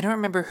I don't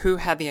remember who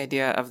had the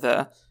idea of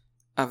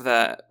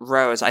the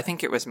rows. I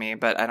think it was me,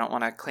 but I don't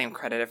want to claim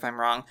credit if I'm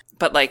wrong.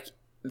 But like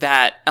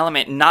that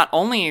element, not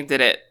only did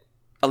it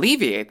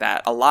alleviate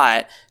that a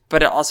lot,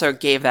 but it also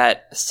gave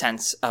that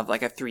sense of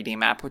like a 3D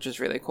map, which is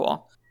really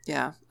cool.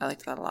 Yeah, I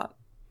liked that a lot.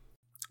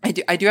 I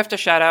do have to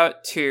shout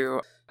out to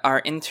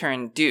our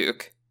intern,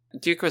 Duke.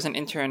 Duke was an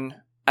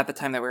intern at the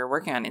time that we were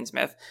working on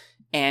Innsmouth,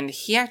 and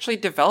he actually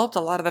developed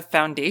a lot of the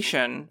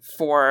foundation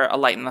for A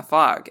Light in the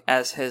Fog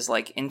as his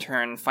like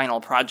intern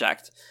final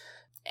project.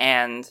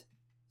 And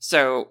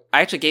so I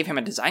actually gave him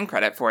a design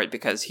credit for it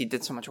because he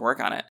did so much work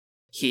on it.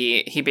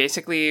 He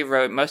basically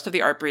wrote most of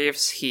the art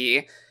briefs.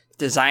 He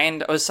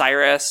designed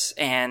Osiris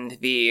and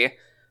the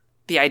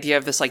idea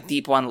of this like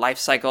Deep One life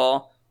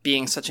cycle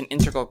being such an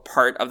integral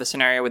part of the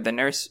scenario with the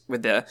nurse,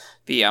 with the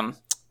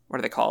what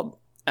are they called?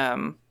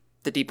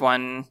 The Deep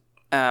One.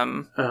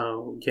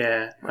 Oh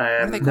yeah,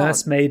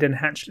 nursemaid and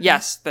hatchling.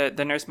 Yes,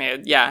 the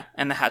nursemaid. Yeah,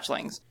 and the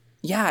hatchlings.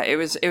 Yeah, it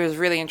was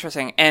really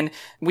interesting, and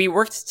we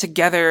worked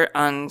together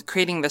on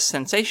creating this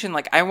sensation.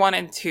 Like I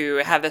wanted to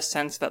have this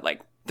sense that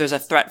like there's a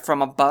threat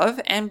from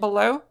above and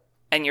below,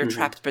 and you're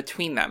trapped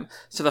between them.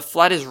 So the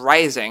flood is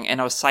rising,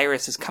 and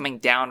Osiris is coming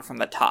down from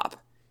the top.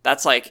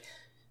 That's like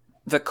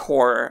the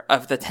core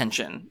of the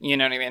tension. You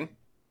know what I mean?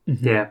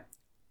 Mm-hmm. Yeah.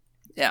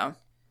 Yeah.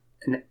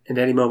 And at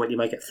any moment, you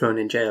might get thrown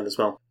in jail as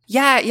well.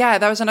 Yeah.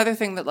 That was another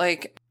thing that,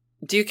 like,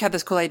 Duke had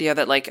this cool idea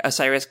that, like,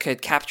 Osiris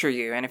could capture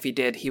you, and if he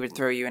did, he would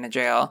throw you in a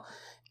jail.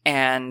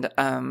 And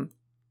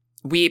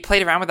we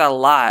played around with that a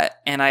lot,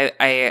 and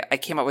I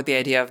came up with the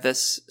idea of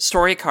this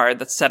story card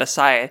that's set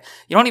aside.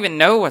 You don't even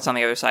know what's on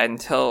the other side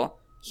until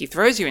he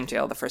throws you in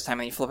jail the first time,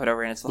 and you flip it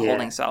over, and it's the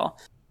holding cell.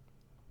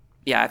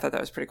 Yeah, I thought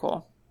that was pretty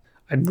cool.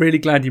 I'm really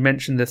glad you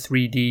mentioned the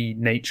 3D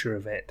nature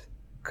of it,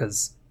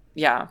 because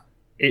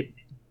it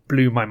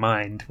blew my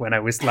mind when I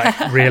was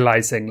like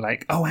realizing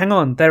like, oh, hang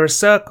on, they're a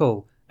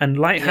circle and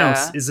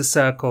lighthouse is a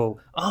circle.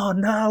 Oh,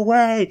 no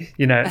way!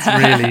 It's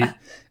really,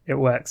 it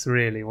works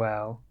really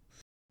well.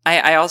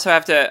 I also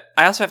have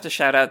to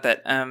shout out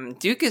that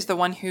Duke is the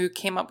one who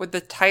came up with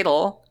the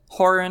title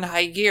Horror in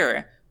High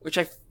Gear, which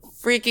I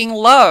freaking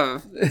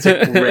love. It's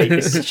great.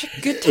 It's such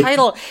a good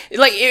title.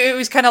 Like it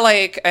was kind of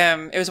like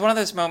it was one of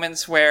those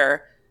moments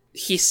where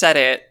he said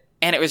it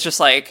and it was just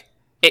like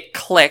it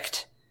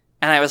clicked,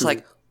 and I was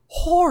like,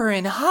 Horror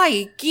in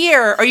High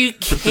Gear? Are you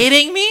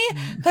kidding me?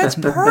 That's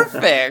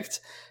perfect.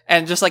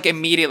 And just like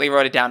immediately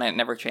wrote it down and it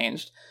never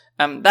changed.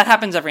 That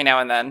happens every now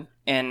and then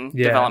in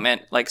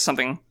development. Like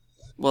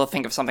we'll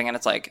think of something and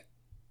it's like,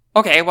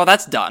 okay, well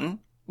that's done.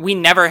 We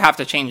never have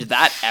to change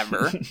that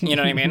ever. You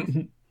know what I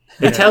mean?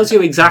 It tells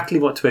you exactly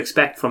what to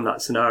expect from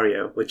that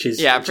scenario, which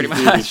is pretty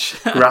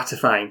much really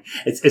gratifying.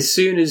 It's as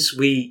soon as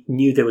we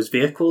knew there was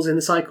vehicles in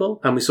the cycle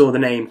and we saw the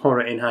name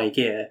Horror in High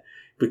Gear,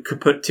 we could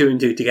put two and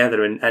two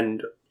together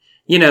and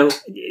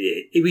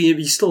we'd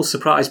be still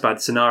surprised by the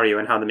scenario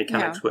and how the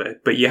mechanics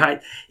work. But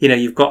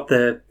you've got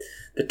the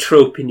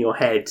trope in your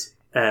head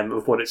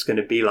of what it's going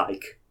to be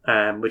like,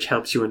 which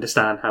helps you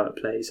understand how it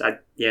plays.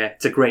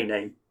 It's a great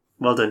name.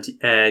 Well done,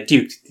 Duke,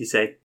 did you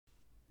say?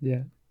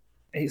 Yeah.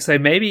 So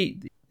maybe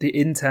the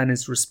intern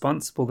is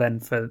responsible then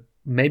for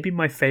maybe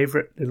my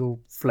favourite little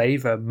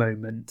flavour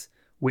moment,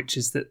 which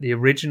is that the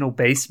original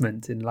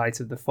basement in Light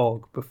of the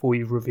Fog, before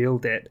you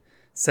revealed it,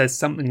 says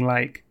something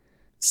like,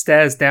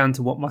 stairs down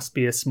to what must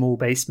be a small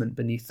basement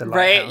beneath the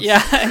lighthouse.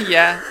 Right,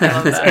 yeah. I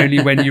love It's that. only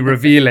when you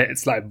reveal it,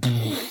 it's like,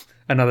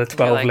 another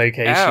 12 like,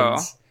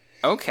 locations.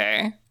 Oh,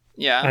 okay.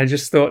 Yeah. I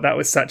just thought that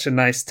was such a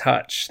nice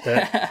touch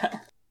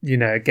that...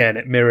 again,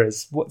 it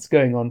mirrors what's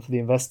going on for the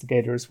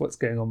investigator as what's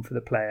going on for the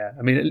player.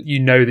 I mean,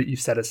 that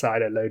you've set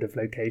aside a load of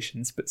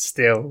locations, but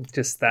still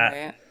just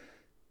that,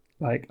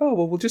 like, oh,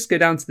 well, we'll just go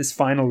down to this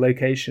final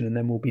location and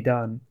then we'll be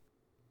done.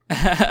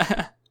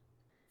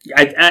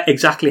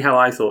 Exactly how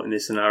I thought in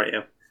this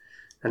scenario.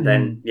 And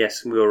then,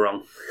 yes, we were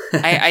wrong.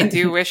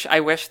 I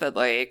wish that,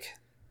 like,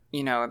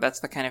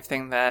 that's the kind of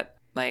thing that,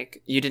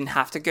 like, you didn't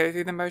have to go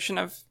through the motion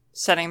of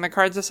setting the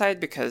cards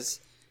aside, because...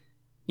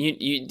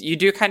 You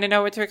do kind of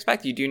know what to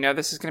expect. You do know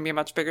this is going to be a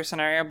much bigger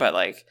scenario, but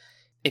like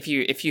if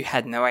you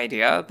had no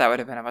idea, that would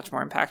have been a much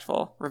more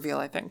impactful reveal,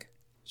 I think.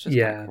 It's just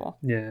kinda cool.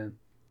 Yeah.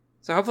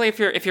 So hopefully,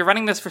 if you're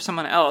running this for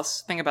someone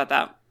else, think about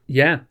that.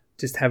 Yeah,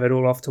 just have it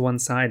all off to one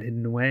side,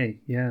 hidden away.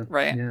 Yeah.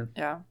 Right.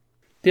 Yeah.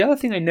 The other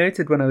thing I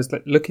noted when I was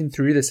looking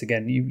through this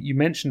again, you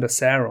mentioned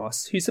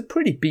Aceros, who's a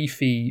pretty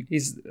beefy,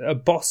 he's a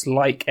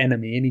boss-like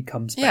enemy, and he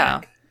comes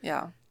back.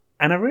 Yeah.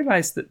 And I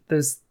realised that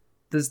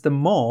there's the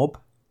mob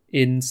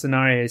in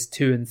scenarios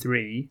 2 and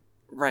 3.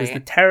 Right. There's the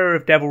Terror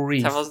of Devil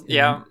Reef.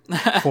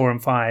 4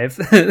 and 5.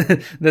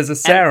 There's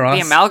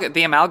Aceros.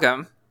 The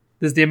Amalgam.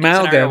 There's the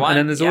Amalgam, and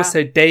then there's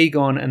also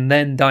Dagon, and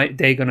then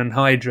Dagon and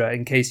Hydra,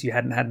 in case you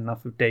hadn't had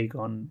enough of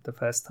Dagon the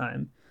first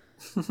time.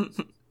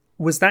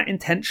 Was that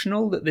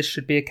intentional, that this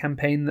should be a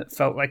campaign that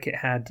felt like it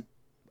had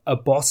a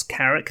boss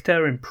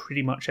character in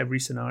pretty much every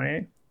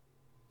scenario?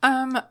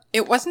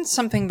 It wasn't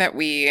something that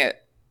we,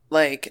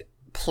 like...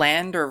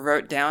 planned or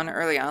wrote down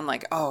early on,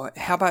 like, oh,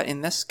 how about in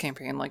this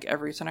campaign, like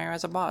every scenario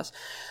has a boss.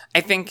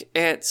 I think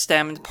it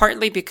stemmed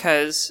partly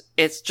because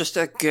it's just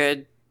a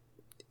good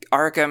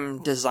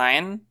Arkham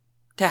design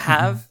to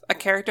have a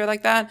character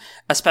like that,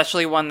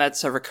 especially one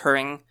that's a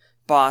recurring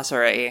boss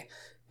or a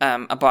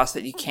boss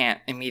that you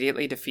can't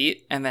immediately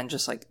defeat and then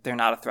just like they're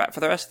not a threat for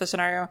the rest of the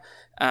scenario,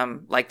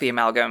 like the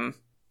Amalgam,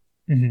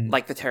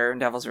 like the Terror and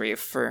Devil's Reef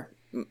for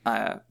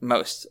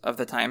most of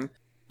the time.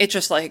 It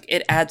just, like,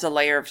 it adds a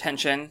layer of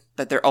tension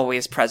that they're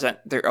always present,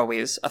 they're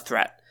always a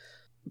threat.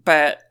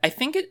 But I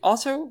think it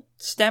also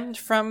stemmed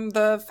from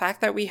the fact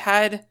that we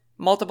had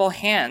multiple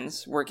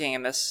hands working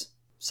in this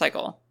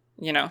cycle,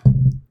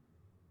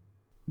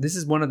 This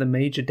is one of the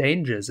major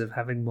dangers of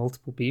having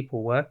multiple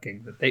people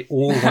working, that they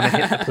all want to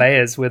hit the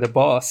players with a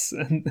boss,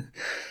 and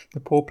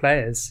the poor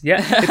players. Yeah,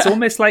 it's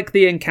almost like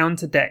the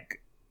encounter deck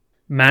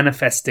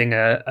manifesting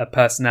a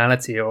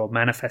personality or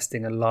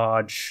manifesting a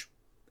large...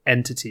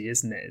 entity,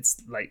 isn't it?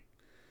 It's like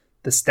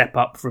the step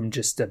up from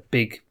just a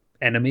big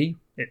enemy.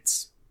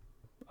 It's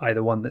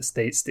either one that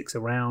sticks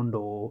around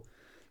or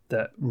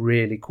that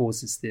really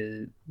causes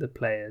the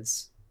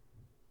players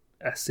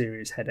a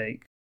serious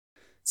headache.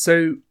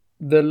 So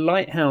the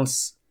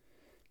lighthouse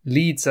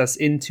leads us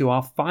into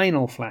our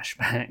final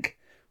flashback,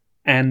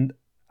 and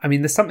I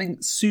mean there's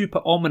something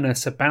super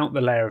ominous about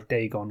the Lair of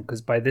Dagon,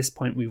 because by this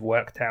point we've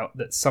worked out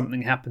that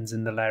something happens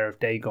in the Lair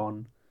of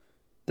Dagon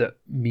that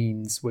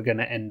means we're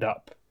going to end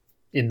up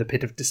in the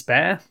Pit of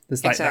Despair.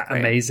 There's like that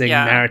amazing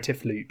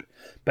narrative loop.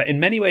 But in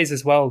many ways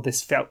as well,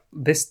 this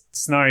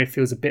scenario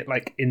feels a bit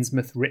like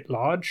Innsmouth writ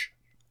large.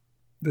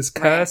 There's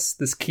curse,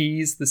 there's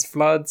keys, there's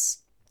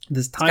floods,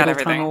 there's tidal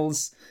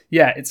tunnels.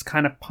 Yeah, it's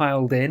kind of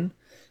piled in.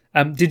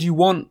 Did you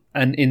want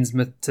an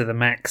Innsmouth to the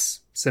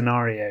max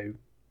scenario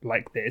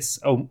like this?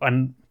 Oh,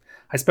 and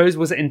I suppose,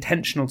 was it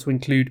intentional to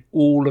include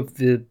all of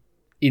the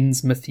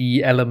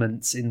Innsmouth-y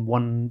elements in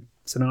one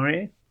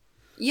scenario?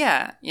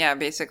 Yeah,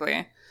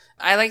 basically.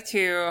 I like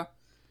to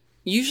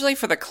usually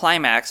for the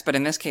climax, but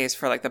in this case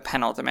for like the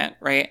penultimate,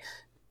 right?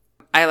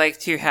 I like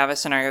to have a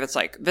scenario that's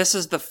like, this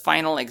is the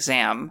final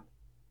exam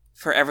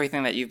for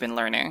everything that you've been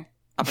learning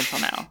up until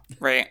now,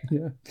 right?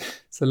 Yeah,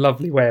 it's a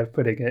lovely way of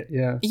putting it.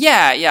 Yeah,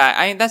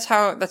 yeah. That's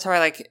how I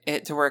like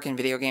it to work in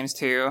video games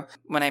too.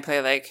 When I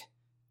play like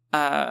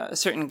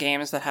certain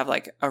games that have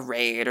like a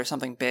raid or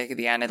something big at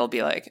the end, it'll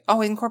be like,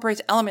 oh, it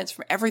incorporates elements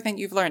from everything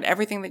you've learned,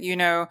 everything that you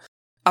know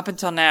up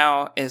until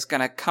now is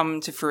gonna come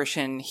to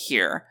fruition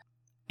here.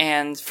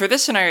 And for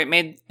this scenario,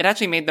 it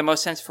actually made the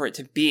most sense for it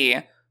to be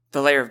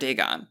the Lair of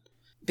Dagon,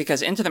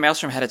 because Into the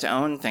Maelstrom had its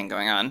own thing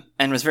going on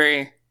and was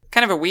very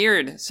kind of a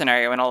weird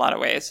scenario in a lot of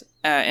ways,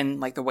 in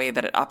like the way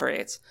that it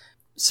operates.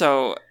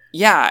 So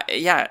yeah,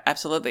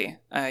 absolutely.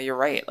 You're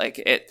right.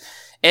 Like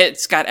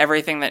it's got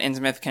everything that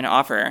Innsmouth can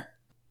offer.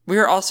 We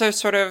were also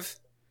sort of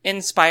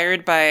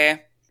inspired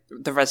by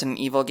the Resident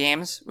Evil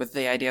games with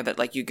the idea that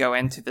like you go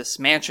into this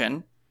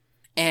mansion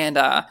and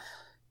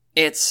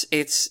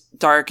it's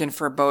dark and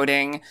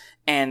foreboding,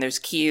 and there's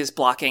keys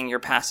blocking your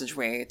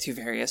passageway to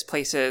various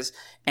places.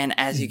 And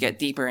as you get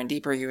deeper and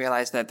deeper, you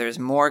realize that there's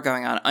more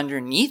going on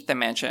underneath the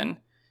mansion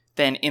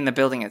than in the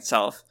building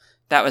itself.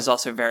 That was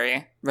also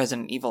very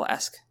Resident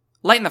Evil-esque.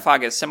 Light in the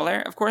Fog is similar,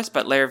 of course,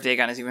 but Lair of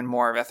Dagon is even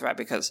more of a threat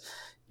because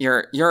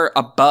you're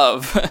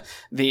above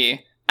the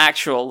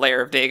actual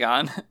Lair of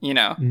Dagon, you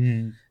know?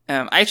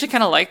 I actually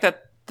kind of like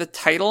that the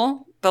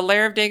title, The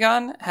Lair of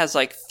Dagon, has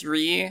like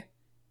 3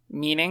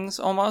 meanings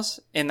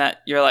almost, in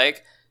that you're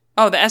like,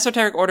 oh, the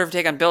Esoteric Order of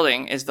Dagon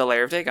building is the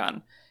Lair of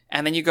Dagon.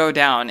 And then you go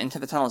down into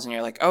the tunnels and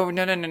you're like, oh,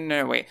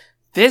 no, wait.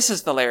 This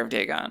is the Lair of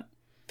Dagon.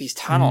 These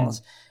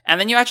tunnels. And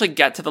then you actually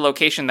get to the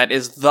location that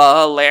is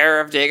the Lair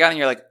of Dagon and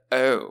you're like,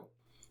 oh.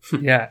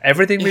 Yeah,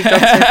 everything we've done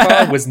so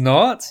far was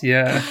not.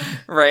 Yeah.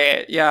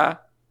 Right, yeah.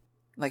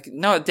 Like,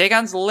 no,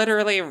 Dagon's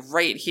literally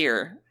right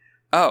here.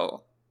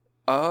 Oh.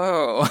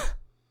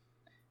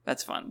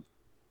 That's fun.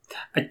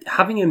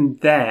 Having him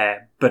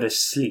there but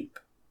asleep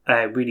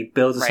really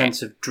builds a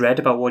sense of dread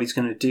about what he's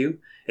going to do.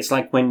 It's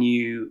like when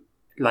you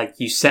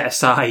set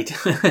aside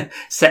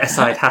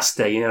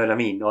Hasta, you know what I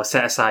mean, or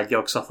set aside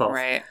Yog-Sothoth,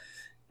 right?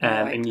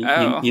 And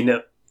you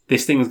know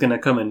this thing's going to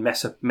come and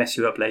mess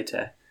you up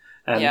later.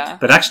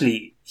 But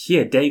actually,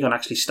 here Dagon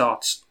actually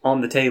starts on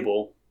the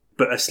table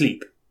but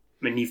asleep,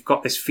 and you've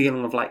got this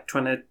feeling of like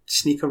trying to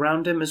sneak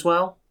around him as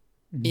well.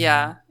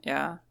 Yeah.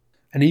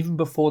 And even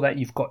before that,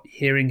 you've got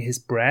hearing his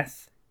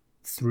breath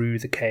through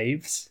the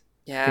caves.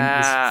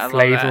 Yeah, I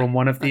flavor on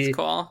one of That's the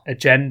cool.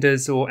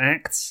 agendas or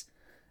acts,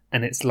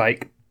 and it's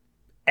like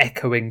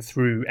echoing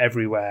through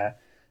everywhere.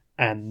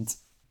 And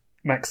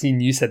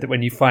Maxine, you said that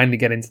when you finally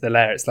get into the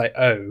lair, it's like,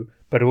 oh,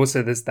 but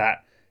also there's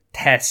that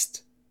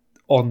test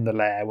on the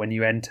lair when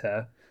you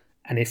enter,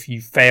 and if you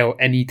fail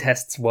any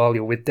tests while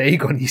you're with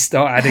Dagon, you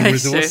start adding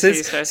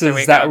resources. So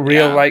there's that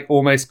real like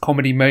almost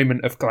comedy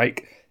moment of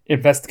like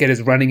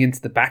investigators running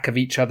into the back of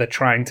each other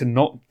trying to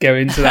not go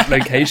into that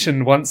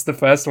location once the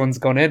first one's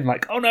gone in,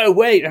 like, oh no,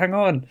 wait, hang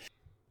on.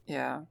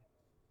 Yeah.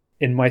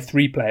 In my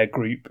 3-player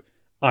group,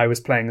 I was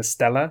playing as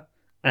Stella,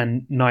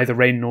 and neither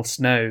rain nor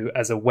snow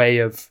as a way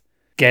of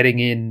getting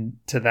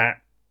into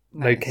that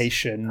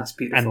location. That's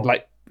beautiful. And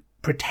like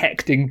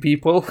protecting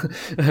people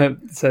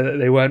so that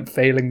they weren't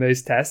failing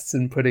those tests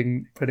and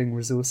putting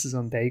resources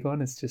on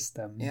Dagon. It's just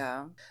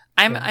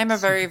I'm a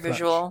very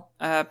visual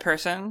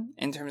person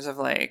in terms of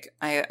like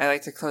I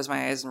like to close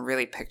my eyes and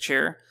really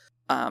picture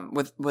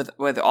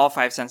with all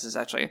 5 senses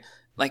actually,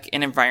 like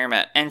an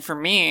environment. And for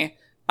me,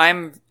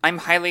 I'm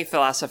highly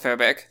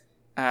thalassophobic,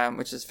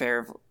 which is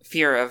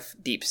fear of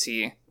deep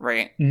sea,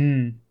 right?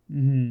 And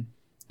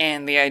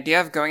the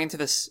idea of going into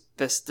this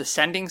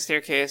descending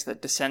staircase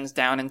that descends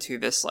down into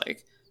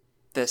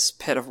this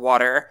pit of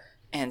water,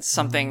 and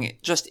something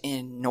just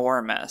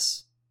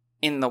enormous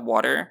in the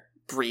water,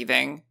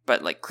 breathing,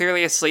 but like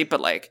clearly asleep,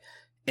 but like,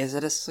 is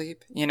it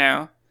asleep? You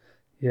know?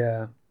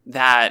 Yeah.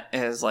 That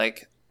is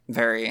like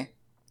very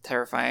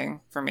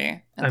terrifying for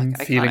me. And, I'm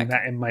like, feeling iconic.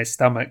 that in my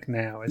stomach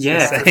now. As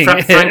Yeah, you're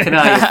saying.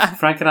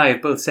 Frank and I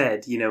have both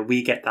said, you know,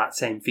 we get that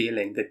same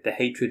feeling, that the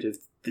hatred of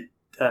the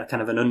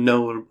kind of an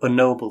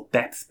unknowable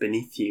depth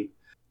beneath you.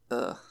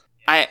 Ugh.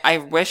 I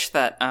wish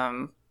that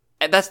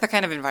that's the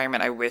kind of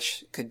environment I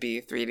wish could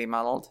be 3D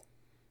modeled.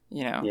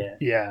 You know,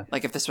 Yeah.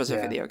 like if this was a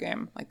video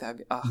game, like that'd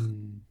be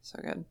so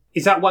good.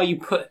 Is that why you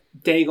put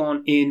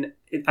Dagon in?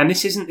 And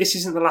this isn't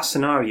the last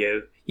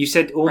scenario. You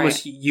said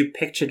almost you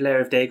pictured Lair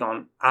of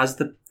Dagon as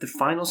the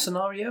final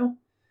scenario,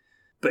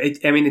 but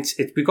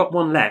we've got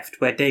one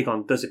left where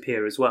Dagon does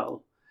appear as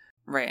well.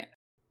 Right.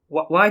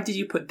 Why did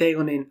you put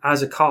Dagon in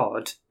as a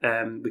card?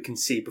 We can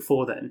see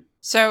before then.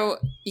 So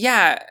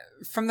yeah,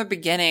 from the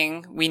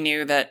beginning, we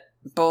knew that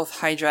both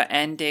Hydra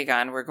and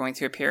Dagon were going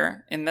to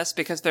appear in this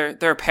because they're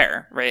a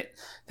pair, right?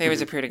 They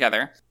always appear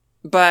together.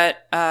 But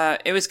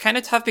it was kind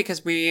of tough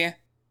because we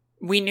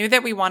knew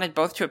that we wanted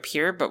both to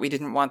appear, but we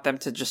didn't want them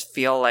to just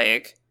feel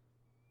like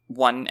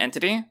one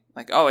entity.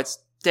 Like, oh,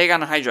 it's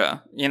Dagon and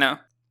Hydra, you know?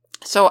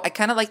 So I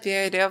kind of like the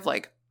idea of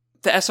like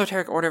the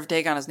Esoteric Order of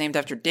Dagon is named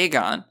after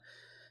Dagon,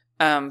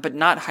 but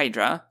not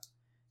Hydra.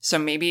 So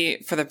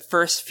maybe for the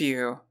first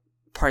few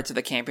parts of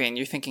the campaign,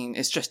 you're thinking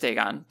it's just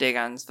Dagon.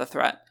 Dagon's the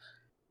threat.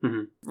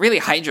 Mm-hmm. Really,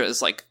 Hydra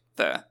is like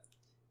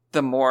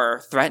the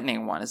more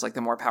threatening one, is like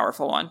the more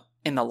powerful one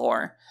in the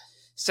lore.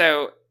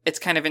 So it's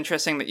kind of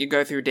interesting that you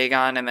go through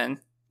Dagon, and then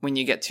when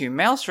you get to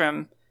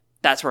Maelstrom,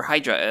 that's where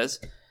Hydra is.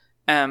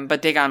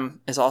 But Dagon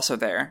is also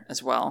there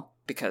as well,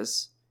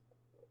 because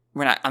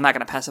I'm not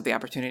going to pass up the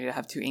opportunity to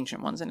have two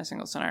ancient ones in a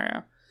single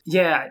scenario.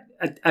 Yeah,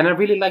 and I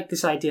really like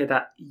this idea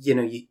that,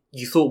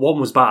 you thought one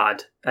was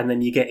bad, and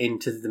then you get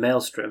into the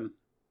Maelstrom,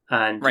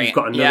 and you've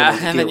got another one to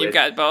deal and then with. you've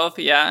got both,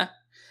 yeah.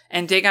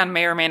 And Dagon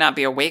may or may not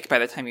be awake by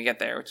the time you get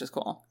there, which is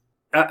cool.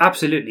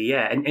 Absolutely,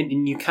 yeah.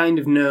 And you kind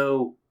of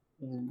know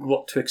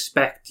what to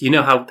expect. You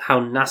know how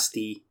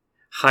nasty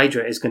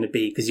Hydra is going to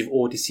be, because you've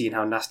already seen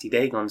how nasty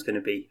Dagon's going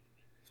to be.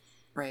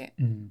 Right.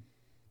 And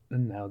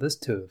now there's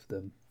two of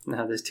them.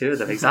 Now there's two of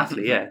them,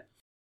 exactly, yeah.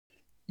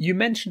 You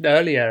mentioned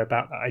earlier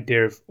about the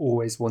idea of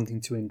always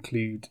wanting to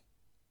include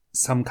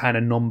some kind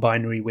of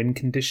non-binary win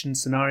condition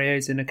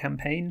scenarios in a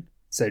campaign.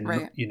 So,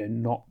 right.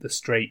 Not the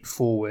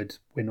straightforward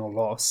win or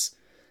loss.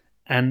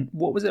 And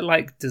what was it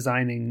like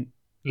designing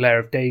Lair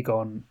of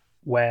Dagon,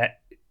 where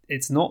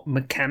it's not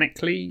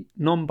mechanically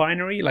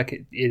non-binary? Like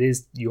it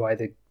is, you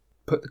either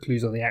put the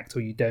clues on the act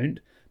or you don't.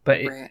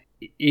 But it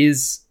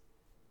is,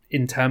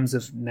 in terms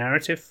of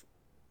narrative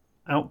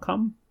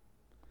outcome.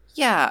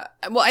 Yeah,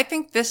 well, I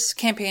think this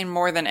campaign,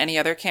 more than any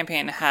other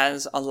campaign,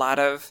 has a lot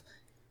of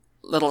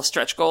little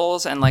stretch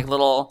goals and like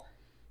little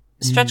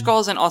stretch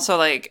goals, and also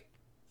like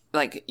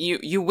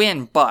you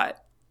win,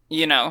 but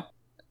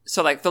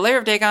so like the Lair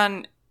of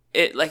Dagon,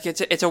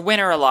 it's a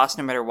win or a loss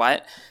no matter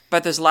what.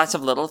 But there's lots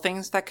of little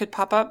things that could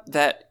pop up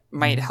that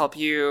might help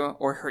you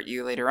or hurt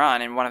you later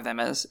on. And one of them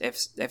is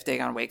if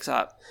Dagon wakes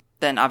up,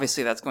 then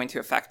obviously that's going to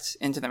affect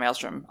Into the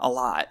Maelstrom a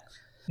lot.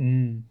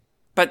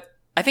 But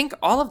I think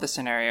all of the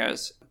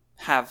scenarios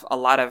have a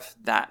lot of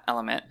that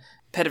element.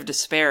 Pit of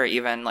Despair,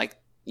 even, like,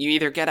 you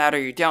either get out or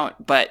you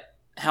don't, but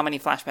how many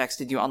flashbacks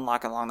did you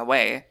unlock along the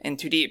way? In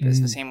Too Deep is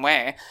the same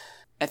way.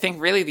 I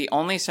think really the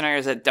only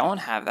scenarios that don't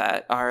have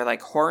that are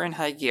like Horror in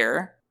High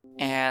Gear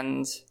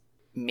and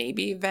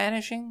maybe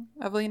Vanishing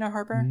of Lena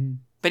Harper.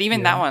 But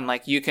even that one,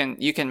 like, you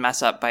can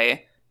mess up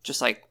by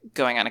just like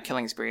going on a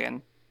killing spree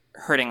and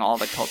hurting all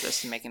the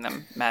cultists and making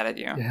them mad at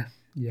you.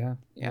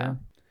 Yeah.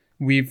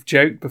 We've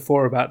joked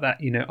before about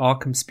that,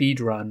 Arkham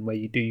speedrun, where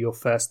you do your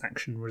first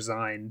action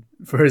resign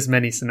for as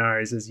many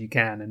scenarios as you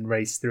can and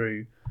race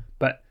through.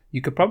 But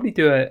you could probably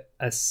do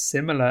a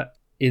similar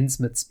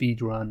Innsmouth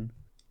speedrun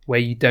where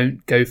you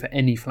don't go for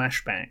any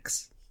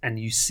flashbacks and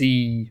you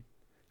see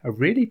a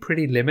really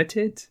pretty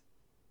limited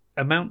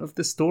amount of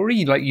the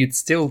story. Like, you'd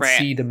still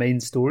see the main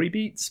story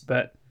beats,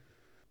 but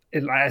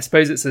I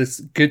suppose it's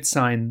a good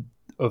sign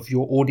of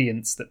your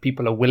audience that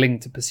people are willing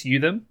to pursue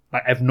them.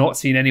 Like, I've not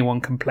seen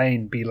anyone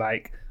complain, be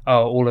like,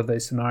 oh, all of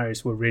those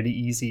scenarios were really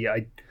easy.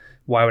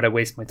 Why would I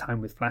waste my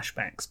time with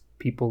flashbacks?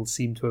 People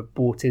seem to have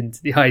bought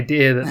into the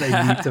idea that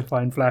they need to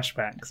find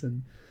flashbacks,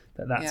 and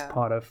that's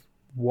part of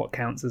what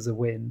counts as a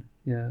win.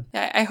 Yeah.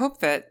 I hope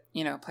that,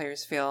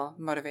 players feel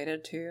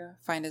motivated to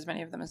find as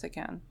many of them as they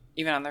can,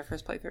 even on their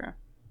first playthrough.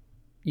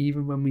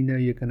 Even when we know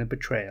you're going to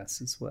betray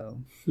us as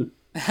well.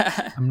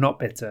 I'm not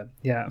bitter.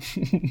 Yeah.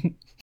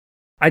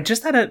 I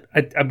just had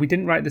we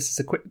didn't write this as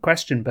a quick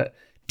question, but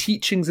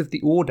Teachings of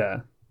the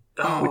Order.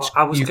 Oh, which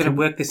I was going to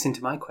work this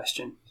into my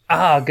question.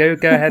 Go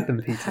ahead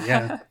then, Peter.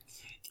 Yeah.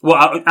 Well,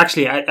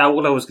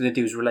 all I was going to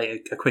do is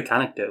relate a quick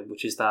anecdote,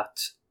 which is that,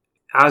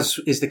 as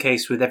is the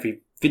case with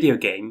every video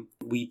game,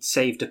 we'd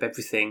saved up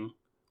everything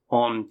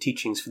on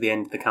Teachings for the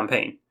end of the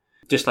campaign,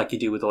 just like you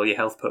do with all your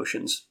health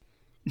potions.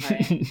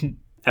 Right.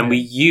 And we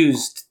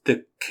used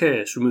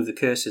remove the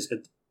curses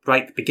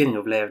right at the beginning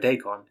of Lair of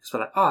Dagon, because we're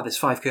like, there's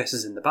 5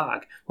 curses in the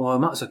bag. Well, I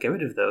might as well get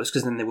rid of those,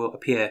 because then they won't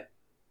appear.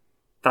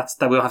 That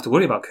we don't have to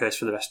worry about curse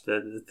for the rest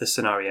of the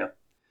scenario.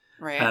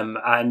 Right.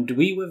 And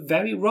we were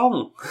very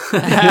wrong.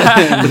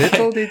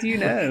 Little did you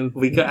know.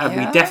 We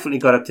definitely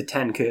got up to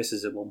 10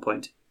 curses at one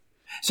point.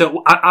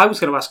 So I was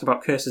going to ask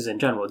about curses in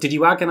general. Did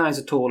you agonise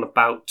at all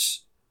about...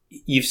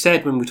 You've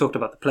said when we talked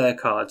about the player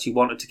cards, you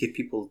wanted to give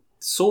people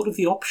sort of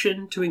the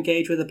option to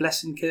engage with a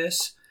blessing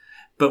curse,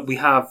 but we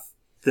have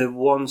the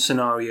one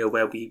scenario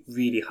where we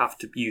really have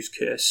to use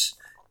curse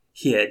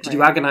here. Did you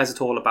agonise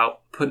at all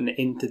about putting it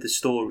into the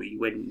story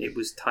when it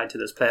was tied to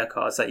those player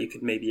cards that you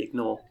could maybe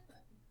ignore?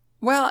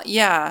 Well,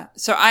 yeah.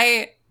 So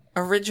I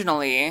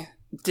originally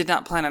did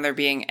not plan on there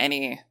being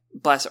any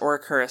bless or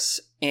curse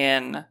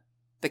in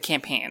the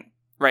campaign,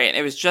 right?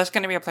 It was just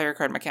going to be a player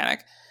card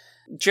mechanic.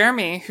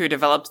 Jeremy, who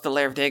developed the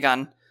Lair of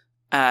Dagon,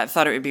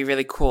 thought it would be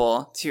really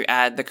cool to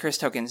add the curse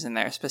tokens in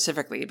there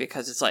specifically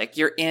because it's like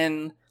you're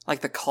in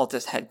like the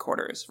cultist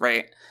headquarters,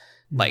 right?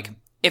 Like,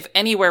 if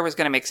anywhere was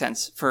going to make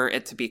sense for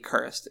it to be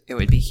cursed, it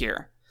would be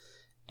here.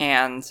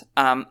 And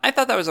I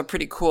thought that was a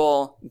pretty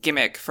cool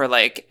gimmick for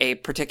like a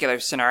particular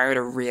scenario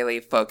to really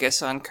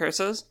focus on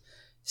curses.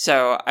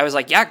 So I was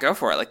like, yeah, go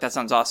for it. Like, that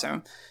sounds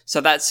awesome.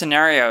 So that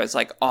scenario is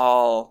like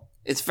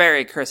it's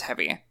very curse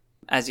heavy,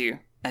 as you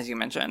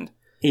mentioned.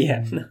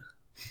 Yeah.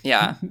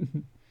 Yeah.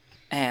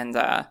 And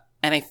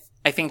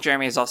I think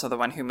Jeremy is also the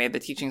one who made the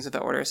teachings of the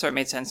order, so it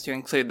made sense to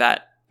include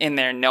that in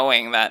there,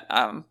 knowing that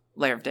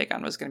Lair of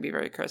Dagon was going to be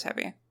very curse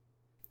heavy.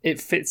 It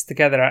fits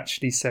together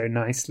actually so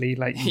nicely.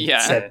 Like you Yeah.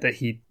 said that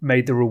he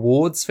made the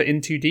rewards for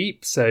In Too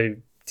Deep, so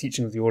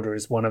Teaching of the Order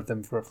is one of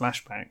them for a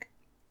flashback.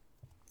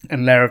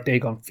 And Lair of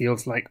Dagon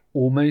feels like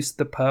almost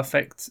the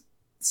perfect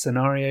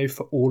scenario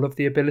for all of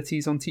the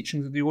abilities on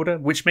Teachings of the Order,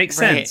 which makes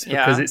Right, sense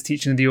yeah. because it's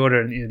Teaching of the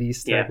Order and the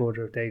Easter Egg Yeah.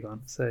 Order of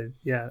Dagon. So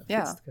yeah, it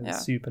Yeah, fits together yeah.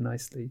 super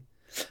nicely.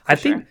 I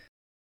think sure.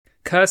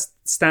 Curse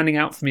standing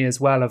out for me as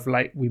well, of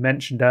like we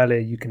mentioned earlier,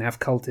 you can have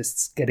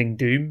cultists getting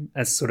doom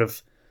as sort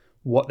of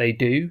what they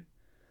do.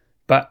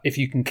 But if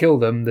you can kill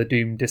them, the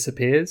doom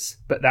disappears.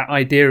 But that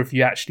idea of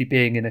you actually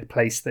being in a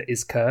place that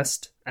is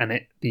cursed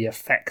and the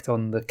effect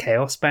on the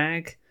chaos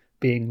bag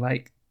being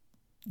like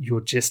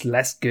you're just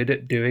less good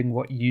at doing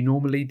what you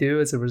normally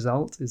do as a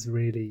result is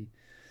really,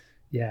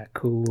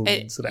 cool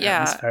and sort of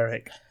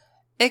atmospheric.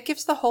 It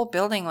gives the whole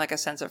building like a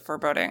sense of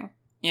foreboding,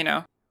 you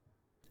know?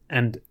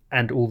 And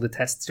all the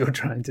tests you're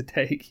trying to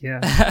take,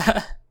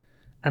 yeah.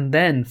 And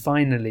then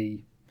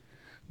finally,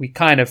 we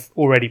kind of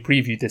already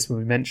previewed this when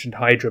we mentioned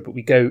Hydra, but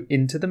we go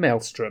into the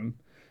Maelstrom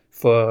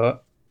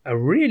for a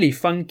really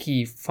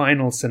funky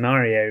final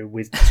scenario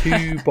with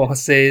two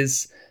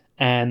bosses,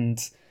 and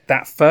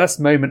that first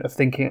moment of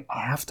thinking,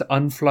 I have to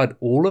unflood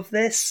all of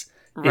this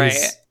Right.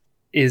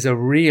 is a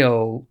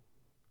real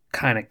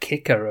kind of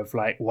kicker of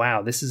like,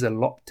 wow, this is a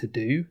lot to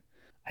do.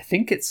 I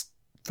think it's,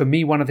 for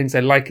me, one of the things I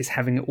like is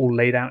having it all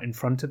laid out in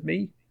front of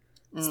me.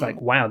 It's like,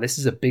 wow, this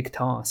is a big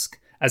task.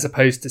 As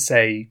opposed to,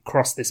 say,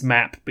 cross this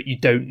map, but you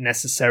don't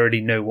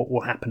necessarily know what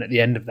will happen at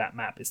the end of that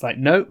map. It's like,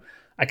 no,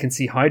 I can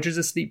see Hydra's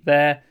asleep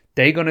there,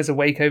 Dagon is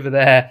awake over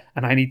there,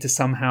 and I need to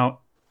somehow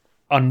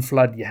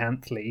unflood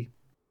Yahantli.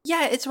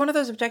 Yeah, it's one of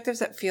those objectives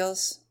that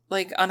feels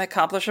like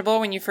unaccomplishable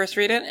when you first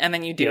read it, and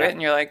then you do Yeah. it,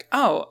 and you're like,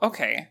 oh,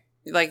 okay.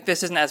 Like,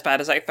 this isn't as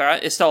bad as I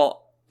thought. It's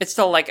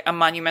still like a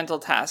monumental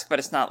task, but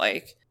it's not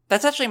like...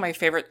 That's actually my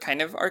favorite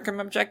kind of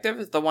Arkham objective,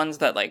 is the ones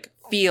that, like,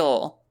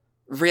 feel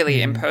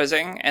really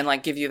imposing and,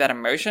 like, give you that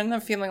emotion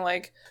of feeling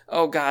like,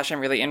 oh gosh, I'm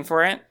really in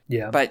for it.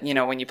 Yeah. But, you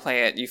know, when you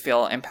play it, you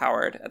feel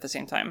empowered at the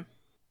same time.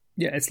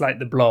 Yeah, it's like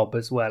the Blob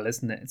as well,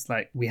 isn't it? It's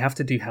like, we have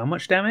to do how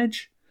much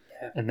damage?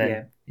 And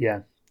then,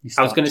 you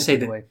I was going to say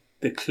chipping that away.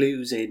 the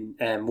clues in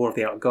War of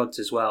the Outer Gods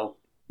as well.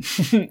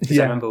 Because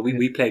Yeah. I remember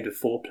we played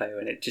with 4-player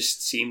and it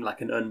just seemed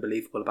like an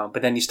unbelievable amount.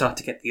 But then you start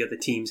to get the other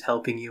teams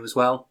helping you as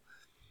well.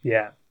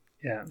 Yeah.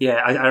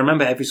 Yeah, I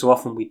remember every so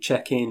often we'd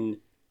check in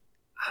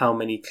how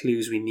many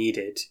clues we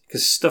needed.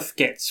 Because stuff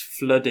gets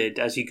flooded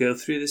as you go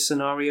through this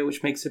scenario,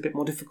 which makes it a bit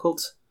more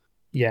difficult.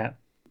 Yeah.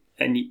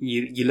 And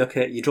you look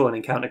at, you draw an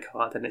encounter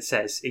card and it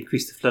says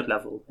increase the flood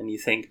level. And you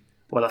think,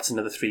 well, that's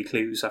another 3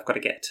 clues I've got to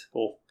get.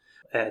 Or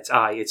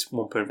it's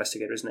 1 per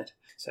investigator, isn't it?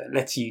 So it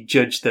lets you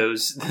judge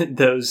those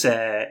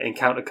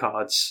encounter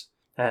cards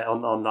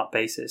on that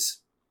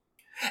basis.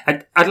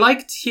 I'd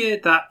like to hear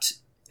that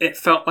it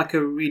felt like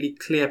a really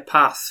clear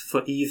path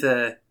for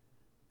either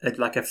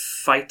like a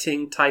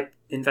fighting type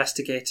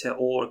investigator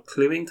or a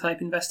cluing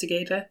type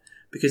investigator,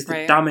 because the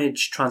Right.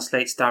 damage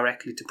translates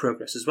directly to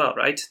progress as well,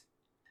 right?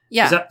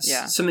 Yeah, Is that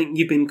yeah. something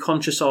you've been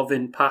conscious of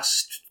in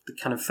past the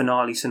kind of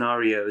finale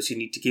scenarios? You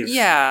need to give...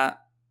 Yeah.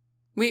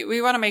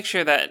 We want to make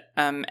sure that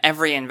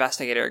every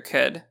investigator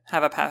could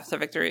have a path to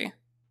victory.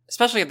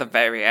 Especially at the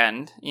very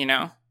end, you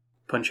know?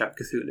 Punch Out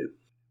Cthulhu.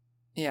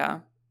 Yeah.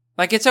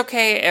 Like, it's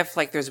okay if,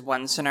 like, there's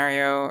one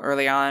scenario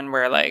early on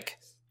where, like,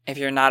 if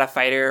you're not a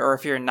fighter or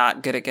if you're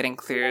not good at getting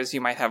clues, you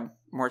might have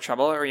more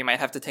trouble or you might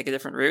have to take a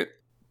different route.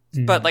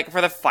 But, like, for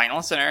the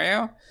final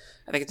scenario,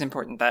 I think it's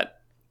important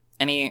that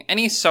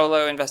any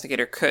solo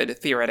investigator could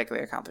theoretically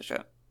accomplish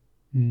it.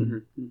 Mm-hmm.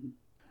 Mm-hmm.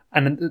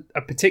 And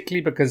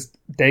particularly because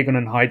Dagon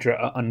and Hydra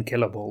are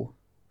unkillable,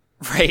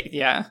 Right,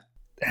 yeah.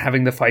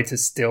 having the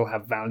fighters still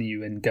have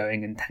value in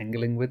going and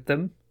tangling with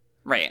them,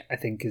 Right. I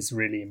think is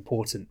really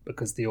important,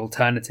 because the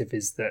alternative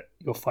is that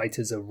your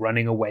fighters are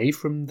running away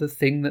from the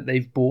thing that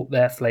they've bought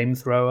their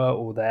flamethrower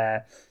or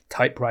their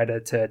typewriter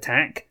to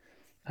attack.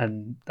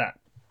 And that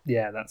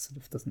sort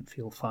of doesn't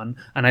feel fun.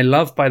 And I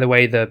love, by the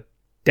way, the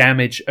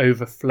damage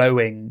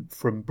overflowing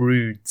from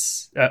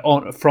broods,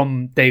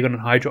 from Dagon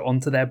and Hydra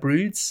onto their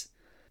broods.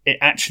 It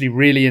actually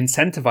really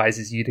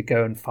incentivizes you to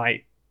go and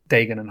fight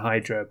Dagon and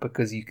Hydra,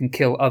 because you can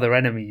kill other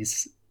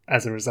enemies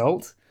as a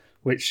result.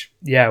 Which,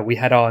 we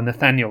had our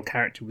Nathaniel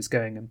character was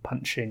going and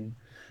punching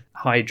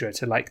Hydra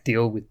to like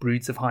deal with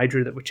broods of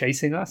Hydra that were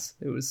chasing us.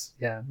 It was,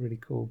 really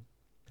cool.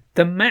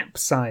 The map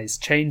size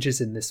changes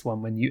in this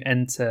one when you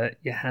enter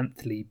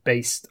Yahantli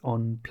based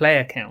on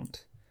player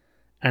count.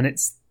 And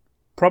it's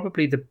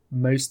probably the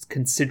most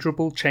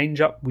considerable change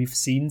up we've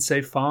seen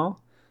so far.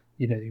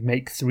 You know, you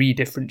make 3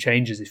 different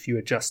changes if you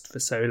adjust for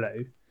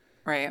solo.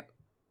 Right.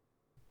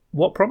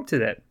 What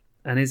prompted it?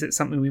 And is it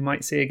something we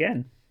might see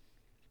again?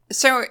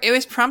 So it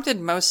was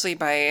prompted mostly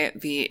by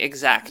the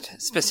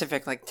exact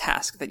specific like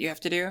task that you have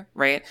to do,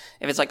 right?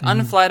 If it's like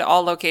unflood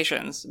all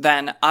locations,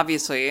 then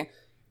obviously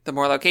the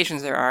more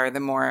locations there are, the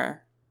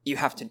more you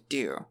have to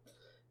do.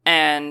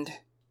 And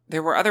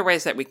there were other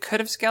ways that we could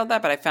have scaled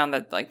that, but I found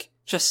that like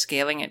just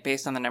scaling it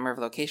based on the number of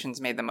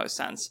locations made the most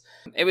sense.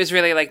 It was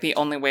really like the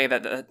only way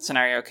that the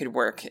scenario could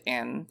work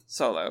in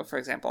solo, for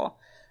example.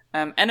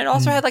 And it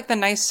also had like the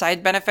nice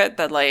side benefit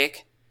that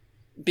like,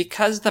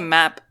 because the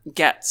map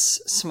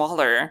gets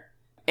smaller,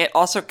 it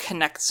also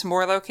connects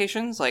more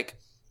locations. Like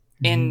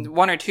in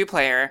 1 or 2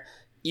 player,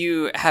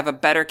 you have a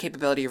better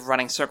capability of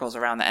running circles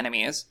around the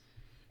enemies.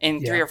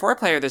 In 3 or 4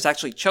 player, there's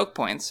actually choke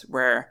points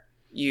where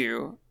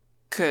you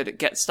could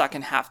get stuck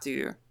and have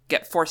to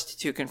get forced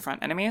to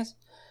confront enemies,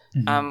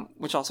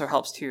 which also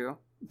helps to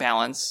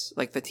balance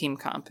like the team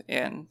comp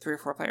in 3 or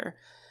 4 player.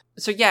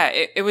 So yeah,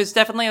 it was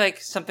definitely like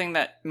something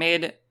that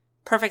made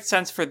perfect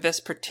sense for this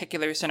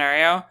particular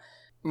scenario.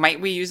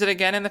 Might we use it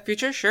again in the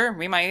future? Sure,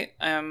 we might.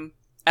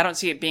 I don't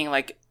see it being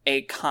like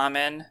a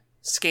common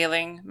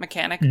scaling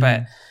mechanic,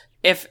 but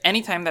if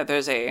anytime that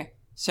there's a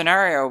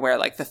scenario where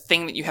like the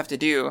thing that you have to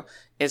do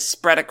is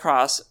spread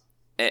across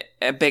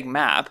a big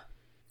map,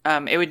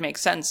 it would make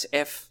sense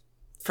if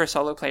for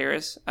solo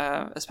players,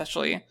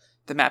 especially,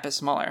 the map is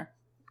smaller.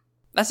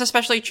 That's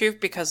especially true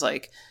because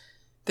like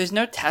there's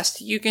no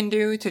test you can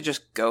do to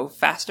just go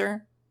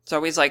faster. It's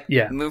always like,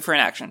 move for an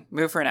action,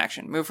 move for an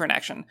action, move for an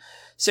action.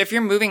 So if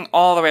you're moving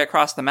all the way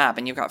across the map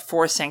and you've got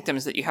 4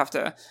 sanctums that you have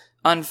to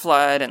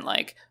unflood and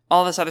like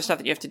all this other stuff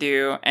that you have to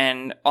do,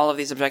 and all of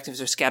these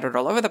objectives are scattered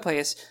all over the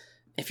place,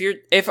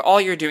 if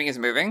all you're doing is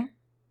moving,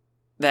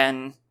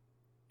 then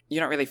you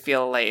don't really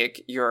feel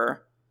like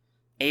you're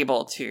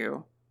able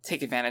to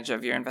take advantage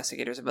of your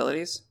investigator's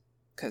abilities,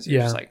 because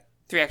you're just like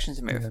 3 actions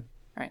to move.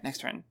 All right, next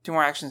turn. 2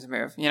 more actions to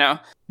move, you know?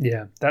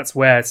 Yeah, that's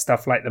where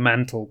stuff like the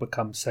mantle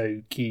becomes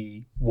so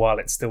key while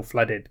it's still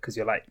flooded, because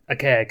you're like,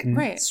 okay, I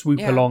can swoop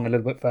along a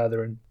little bit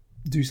further and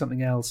do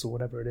something else or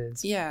whatever it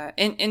is. Yeah,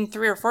 in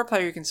 3 or 4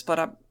 player, you can split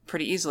up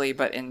pretty easily,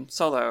 but in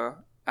solo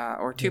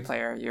or 2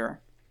 player,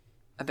 you're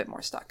a bit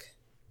more stuck.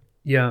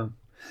 Yeah.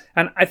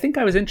 And I think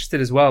I was interested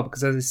as well,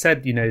 because as I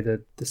said, you know,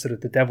 the sort of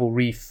the Devil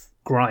Reef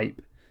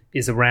gripe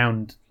is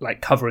around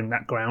like covering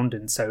that ground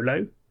in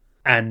solo.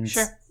 And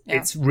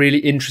it's really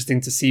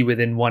interesting to see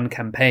within one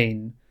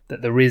campaign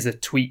that there is a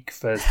tweak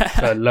for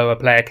lower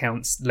player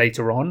counts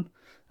later on.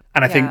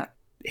 And I think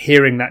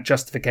hearing that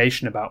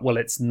justification about, well,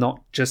 it's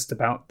not just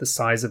about the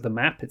size of the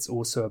map, it's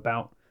also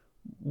about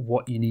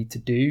what you need to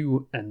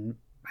do and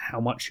how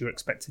much you're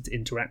expected to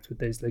interact with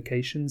those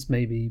locations,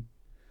 maybe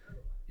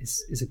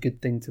is a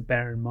good thing to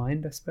bear in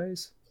mind, I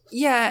suppose.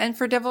 Yeah, and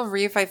for Devil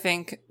Reef, I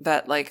think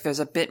that like there's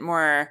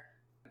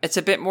it's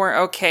a bit more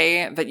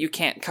okay that you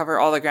can't cover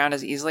all the ground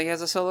as easily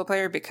as a solo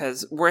player,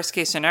 because worst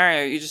case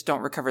scenario, you just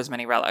don't recover as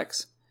many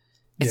relics.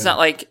 It's not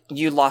like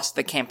you lost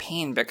the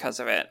campaign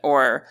because of it,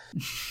 or,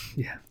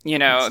 you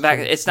know, that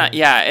it's not,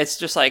 it's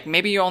just like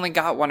maybe you only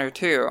got 1 or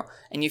 2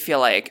 and you feel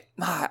like,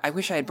 I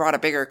wish I had brought a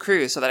bigger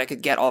crew so that I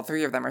could get all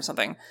 3 of them or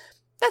something.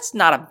 That's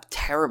not a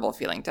terrible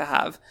feeling to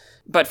have.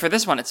 But for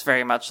this one, it's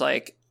very much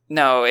like,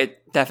 no,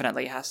 it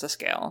definitely has to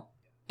scale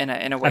in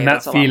a way and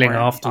that's a lot more feeling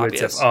afterwards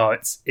obvious.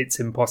 of, it's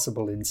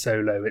impossible in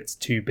solo, it's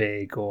too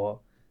big, or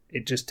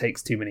it just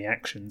takes too many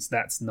actions.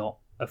 That's not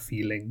a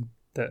feeling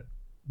that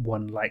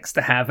one likes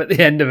to have at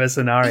the end of a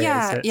scenario.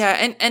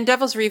 And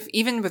Devil's Reef,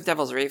 even with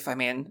Devil's Reef, I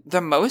mean,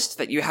 the most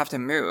that you have to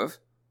move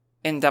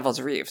in Devil's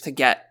Reef to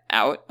get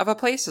out of a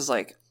place is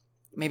like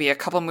maybe a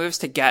couple moves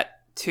to get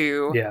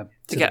to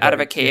get out of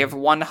a cave,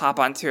 1 to hop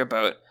onto a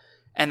boat,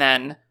 and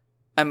then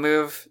a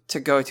move to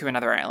go to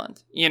another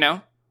island, you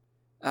know?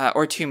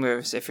 Or 2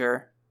 moves if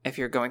you're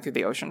going through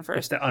the ocean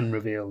first. If they're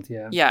unrevealed,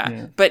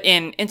 But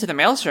in Into the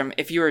Maelstrom,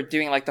 if you were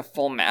doing like the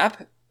full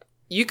map,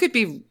 you could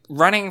be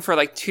running for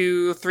like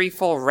 2-3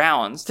 full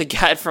rounds to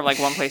get from like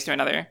one place to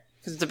another,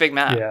 because it's a big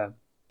map. Yeah,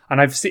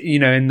 and I've seen, you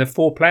know, in the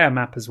 4-player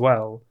map as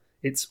well,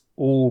 it's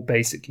all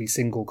basically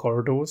single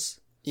corridors.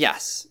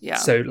 Yes, yeah.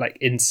 So like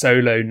in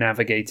solo,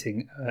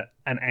 navigating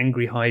an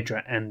angry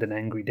Hydra and an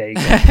angry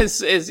Dagon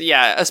is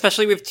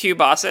especially with 2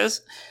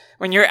 bosses.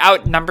 When you're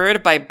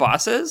outnumbered by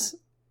bosses,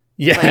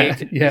 you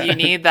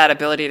need that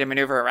ability to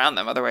maneuver around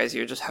them. Otherwise,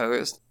 you're just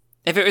hosed.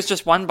 If it was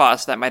just 1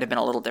 boss, that might have been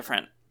a little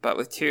different. But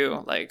with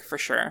 2, like, for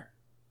sure.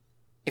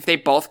 If they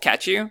both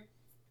catch you,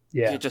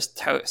 you're just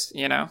toast,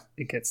 you know?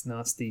 It gets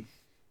nasty.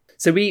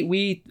 So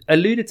we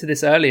alluded to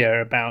this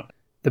earlier about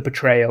the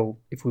betrayal,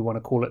 if we want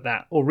to call it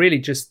that, or really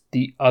just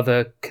the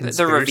other conspiracy.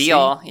 The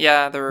reveal.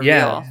 The reveal.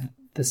 Yeah,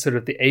 the sort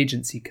of the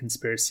agency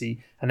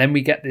conspiracy. And then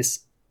we get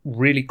this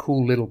really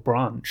cool little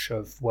branch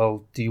of,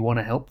 well, do you want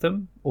to help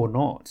them or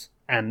not?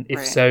 And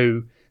if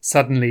so,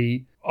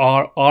 suddenly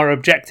our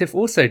objective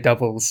also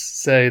doubles.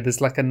 So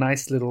there's like a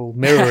nice little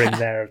mirroring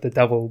there of the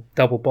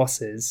double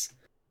bosses.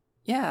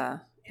 Yeah.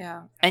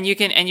 And you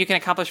can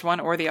accomplish one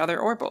or the other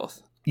or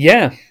both.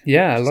 Yeah,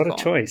 a lot of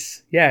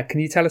choice. Yeah, can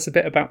you tell us a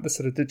bit about the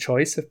sort of the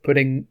choice of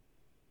putting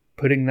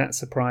that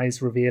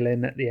surprise reveal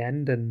in at the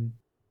end? And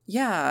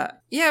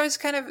it was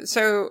kind of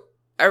so.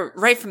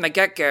 Right from the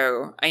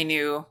get-go, I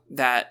knew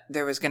that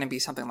there was going to be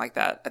something like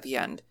that at the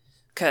end,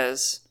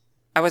 because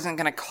I wasn't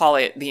going to call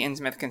it the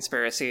Innsmouth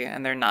conspiracy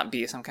and there not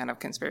be some kind of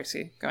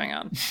conspiracy going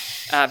on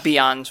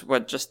beyond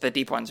what just the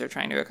Deep Ones are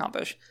trying to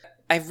accomplish.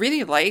 I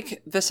really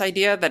like this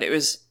idea that it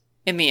was,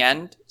 in the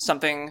end,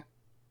 something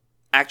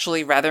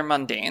actually rather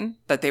mundane,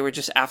 that they were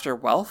just after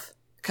wealth,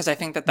 because I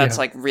think that that's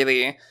like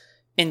really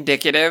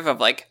indicative of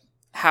like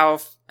how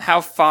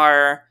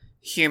far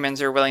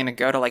humans are willing to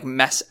go to like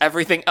mess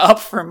everything up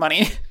for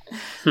money.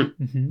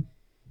 Mm-hmm.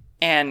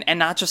 And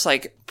not just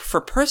like for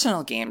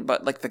personal gain,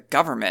 but like the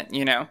government,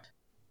 you know?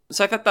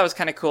 So I thought that was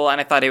kind of cool,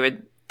 and I thought it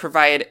would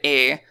provide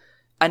a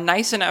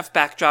nice enough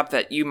backdrop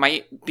that you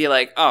might be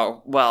like,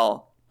 oh,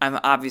 well, I'm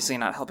obviously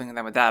not helping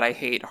them with that. I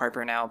hate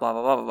Harper now, blah,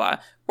 blah, blah, blah, blah.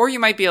 Or you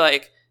might be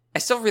like, I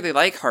still really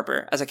like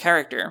Harper as a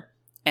character,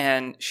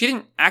 and she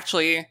didn't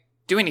actually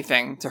do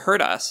anything to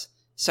hurt us,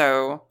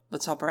 so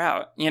let's help her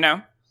out, you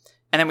know?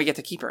 And then we get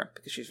to keep her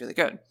because she's really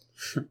good.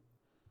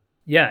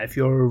 Yeah, if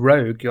you're a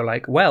rogue, you're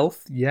like,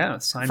 wealth,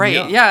 sign me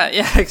up. Right,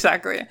 yeah,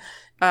 exactly.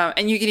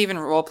 And you can even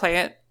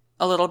roleplay it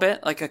a little bit,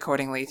 like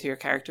accordingly to your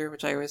character,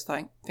 which I always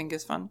think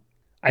is fun.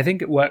 I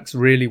think it works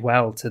really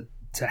well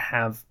to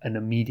have an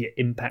immediate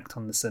impact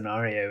on the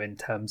scenario in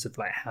terms of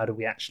like, how do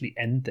we actually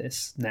end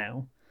this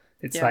now?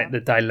 It's like the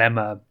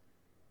dilemma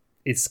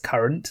is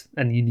current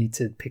and you need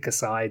to pick a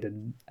side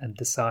and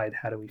decide,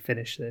 how do we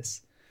finish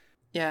this?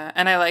 Yeah,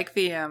 and I like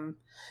the,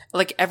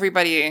 like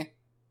everybody,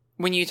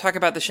 when you talk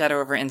about the Shadow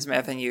over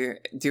Innsmouth and you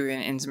do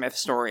an Innsmouth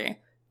story,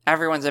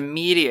 everyone's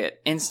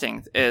immediate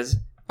instinct is,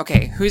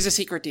 okay, who's the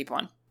secret Deep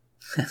One?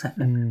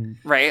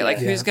 Right? Like,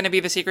 who's going to be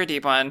the secret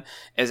Deep One?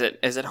 Is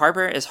it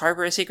Harper? Is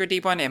Harper a secret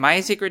Deep One? Am I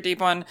a secret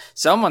Deep One?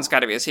 Someone's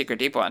got to be a secret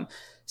Deep One.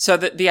 So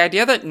the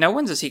idea that no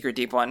one's a secret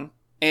Deep One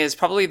is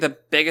probably the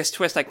biggest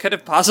twist I could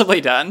have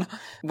possibly done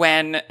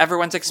when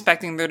everyone's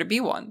expecting there to be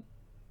one.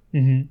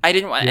 Mm-hmm. I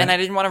didn't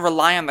want to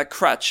rely on the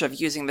crutch of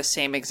using the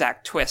same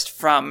exact twist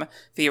from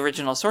the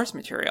original source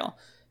material,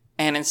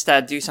 and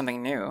instead do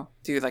something new,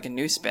 do like a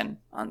new spin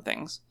on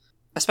things.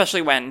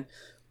 Especially when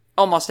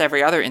almost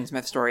every other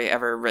Innsmouth story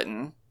ever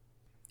written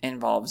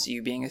involves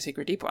you being a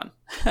secret Deep One.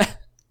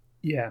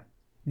 Yeah.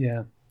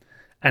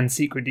 And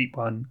Secret Deep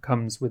One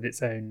comes with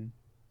its own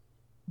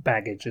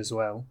baggage as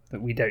well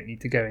that we don't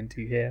need to go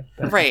into here.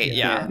 But, right,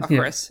 of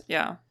course,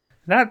 yeah.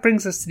 That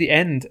brings us to the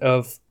end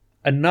of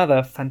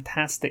another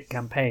fantastic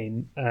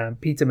campaign.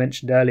 Peter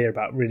mentioned earlier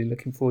about really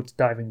looking forward to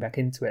diving back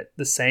into it.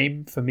 The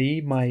same for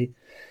me. My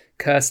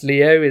Cursed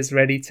Leo is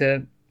ready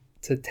to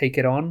take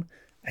it on.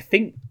 I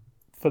think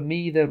for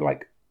me, the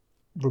like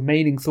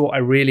remaining thought I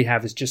really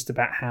have is just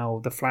about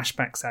how the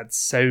flashbacks add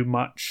so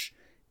much.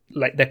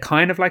 Like, they're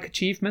kind of like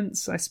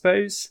achievements, I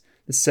suppose.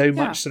 There's so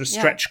much sort of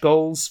stretch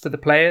goals for the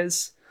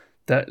players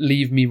that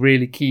leave me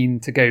really keen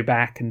to go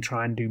back and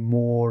try and do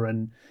more.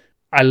 And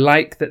I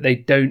like that they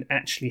don't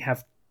actually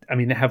have, I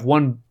mean, they have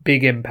one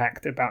big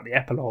impact about the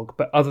epilogue,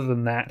 but other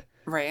than that,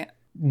 right,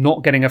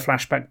 not getting a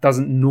flashback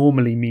doesn't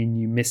normally mean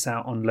you miss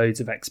out on loads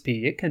of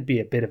XP. It can be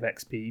a bit of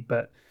XP,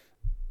 but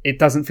it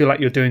doesn't feel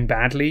like you're doing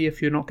badly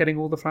if you're not getting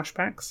all the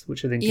flashbacks,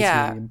 which I think is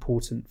really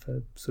important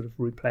for sort of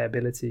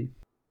replayability.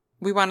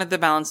 We wanted to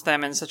balance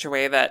them in such a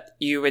way that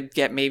you would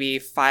get maybe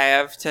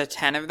 5 to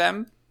 10 of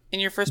them in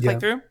your first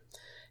playthrough,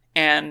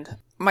 and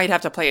might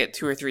have to play it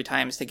 2 or 3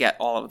 times to get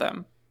all of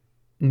them.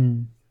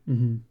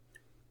 Mm-hmm.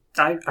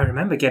 I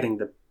remember getting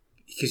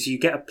because you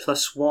get a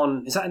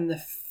 +1. Is that in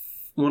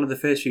one of the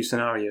first few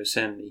scenarios?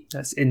 Certainly,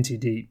 that's In Too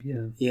Deep.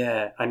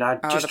 Yeah, and I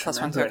just the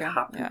remember it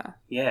happening.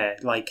 Yeah,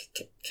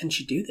 like can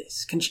she do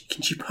this? Can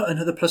she put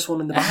another +1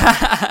 in the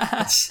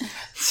back? It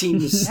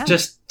seems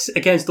just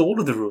against all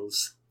of the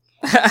rules.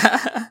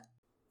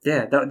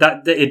 Yeah,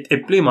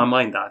 it blew my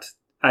mind, that,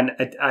 and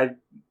I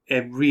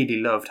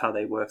really loved how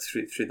they worked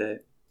through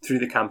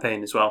the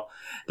campaign as well,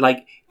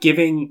 like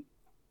giving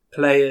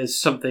players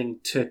something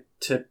to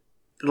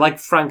like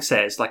Frank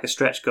says, like a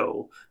stretch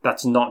goal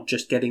that's not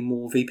just getting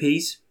more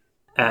VPs,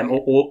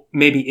 or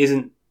maybe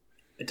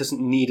it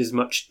doesn't need as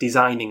much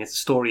designing as a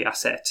story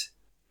asset.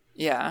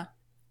 Yeah,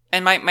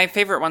 and my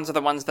favorite ones are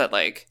the ones that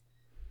like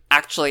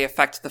actually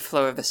affect the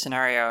flow of the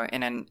scenario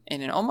in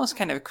an almost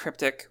kind of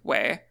cryptic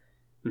way,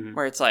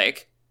 where it's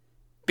like,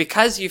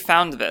 because you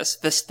found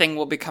this thing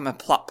will become a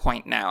plot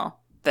point now.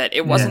 That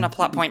it wasn't a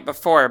plot point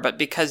before, but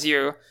because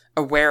you're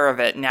aware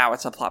of it, now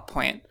it's a plot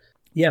point.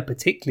 Yeah,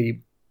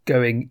 particularly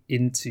going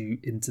into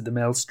the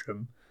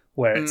Maelstrom,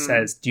 where it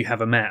says, do you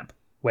have a map?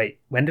 Wait,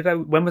 when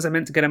was I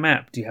meant to get a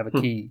map? Do you have a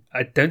key?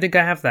 I don't think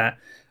I have that.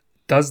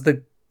 Does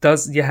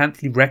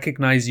Yahanthi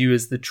recognize you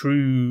as the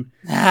true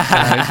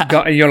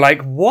guy? And you're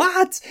like,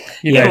 what?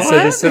 You know, so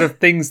there's sort of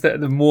things that are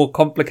the more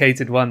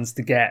complicated ones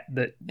to get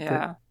that.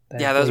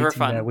 Yeah, those were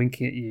fun. They're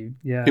winking at you.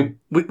 Yeah,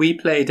 we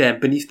played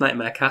Beneath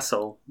Nightmare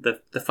Castle, the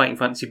Fighting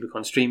Fantasy book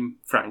on stream,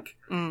 Frank.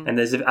 And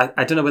there's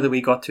I don't know whether we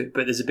got to it,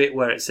 but there's a bit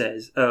where it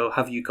says, "Oh,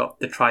 have you got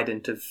the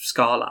Trident of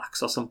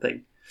Scarlax or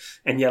something?"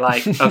 And you're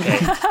like, "Okay,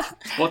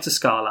 what's a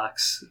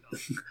Scarlax?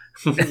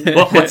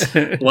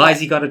 Why has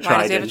he got a Trident?"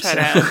 Why does he have a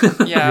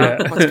Trident?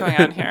 Yeah, what's going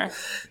on here?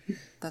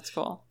 That's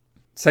cool.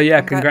 So yeah,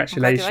 I'm glad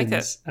you liked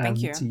congratulations it.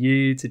 Thank you. to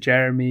you, to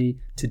Jeremy,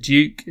 to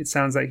Duke. It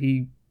sounds like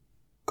he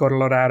got a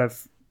lot out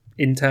of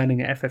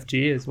interning at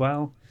FFG as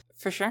well.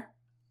 For sure.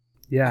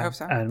 Yeah, I hope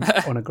so. And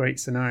on a great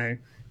scenario.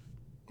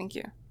 Thank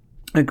you.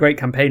 A great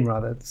campaign,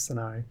 rather, the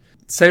scenario.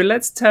 So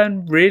let's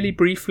turn really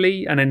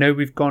briefly, and I know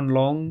we've gone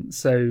long,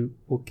 so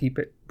we'll keep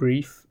it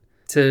brief,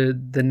 to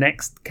the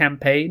next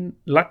campaign.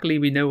 Luckily,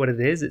 we know what it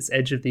is. It's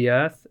Edge of the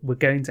Earth. We're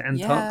going to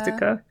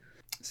Antarctica,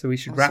 so we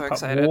should wrap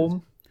up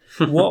warm.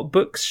 What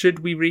books should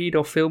we read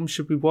or films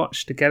should we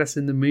watch to get us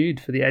in the mood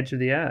for the Edge of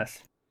the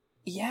Earth?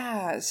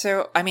 Yeah,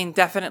 so, I mean,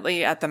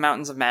 definitely At the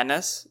Mountains of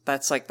Madness.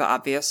 That's, like, the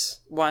obvious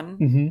one.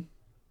 Mm-hmm.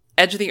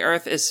 Edge of the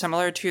Earth is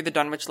similar to The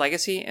Dunwich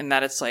Legacy in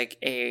that it's, like,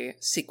 a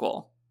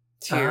sequel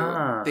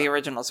to the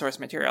original source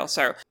material.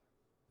 So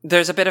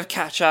there's a bit of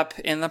catch-up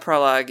in the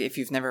prologue if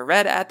you've never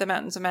read At the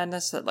Mountains of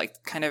Madness that,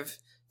 like, kind of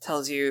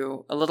tells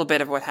you a little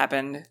bit of what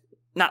happened.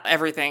 Not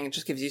everything,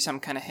 just gives you some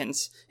kind of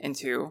hints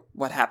into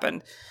what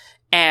happened.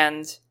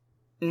 And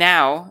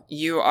now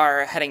you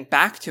are heading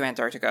back to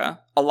Antarctica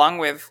along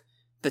with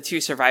the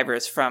two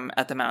survivors from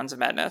At the Mountains of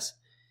Madness.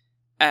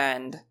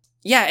 And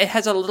yeah, it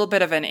has a little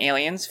bit of an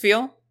Aliens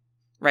feel,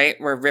 right?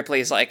 Where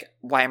Ripley's like,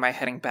 why am I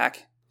heading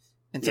back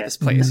into this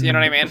place? You know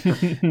what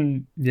I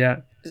mean?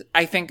 Yeah.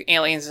 I think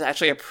Aliens is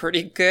actually a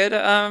pretty good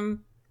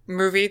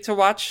movie to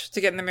watch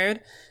to get in the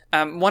mood.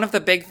 One of the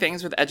big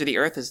things with Edge of the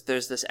Earth is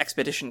there's this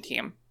expedition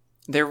team.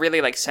 They're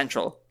really like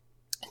central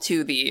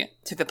to the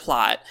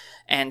plot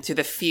and to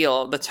the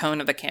feel, the tone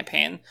of the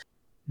campaign.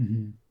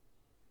 Mm-hmm.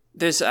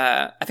 There's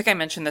I think I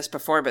mentioned this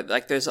before, but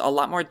like there's a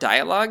lot more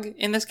dialogue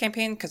in this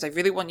campaign because I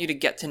really want you to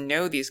get to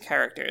know these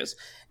characters,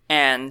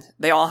 and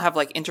they all have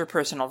like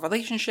interpersonal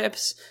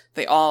relationships.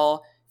 They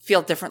all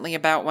feel differently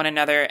about one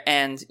another,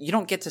 and you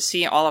don't get to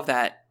see all of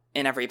that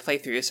in every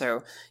playthrough.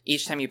 So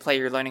each time you play,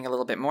 you're learning a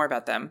little bit more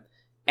about them,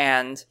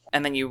 and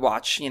then you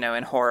watch, you know,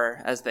 in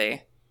horror as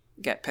they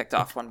get picked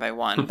off one by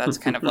one. That's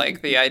kind of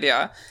like the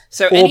idea.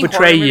 So or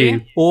betray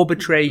you, or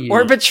betray you,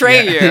 or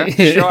betray you.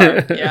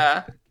 Sure,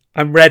 yeah.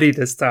 I'm ready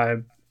this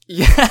time.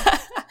 Yeah.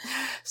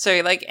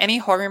 So like any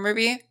horror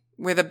movie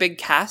with a big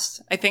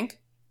cast, I think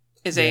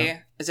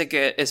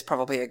is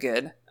probably a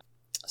good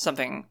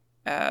something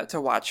to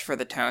watch for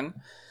the tone.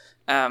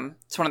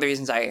 It's one of the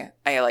reasons I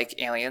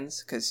like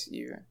Aliens, because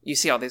you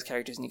see all these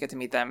characters and you get to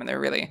meet them and they're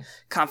really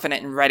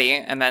confident and ready,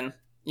 and then,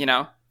 you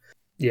know.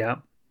 Yeah.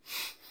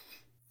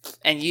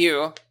 And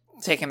you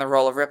taking the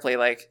role of Ripley,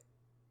 like,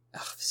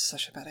 oh, this is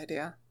such a bad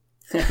idea.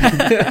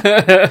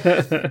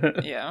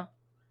 Yeah.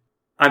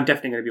 I'm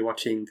definitely going to be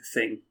watching The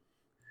Thing.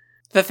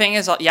 The Thing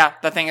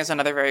is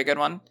another very good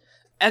one.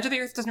 Edge of the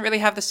Earth doesn't really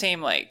have the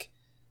same, like,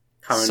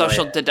 Paranoia.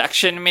 Social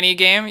deduction mini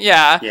game.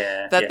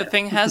 The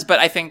Thing has, but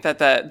I think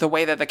that the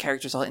way that the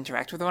characters all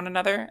interact with one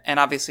another, and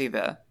obviously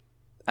the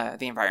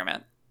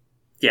environment.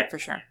 Yeah. For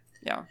sure.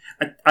 Yeah.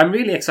 I'm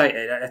really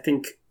excited. I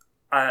think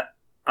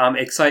I'm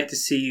excited to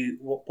see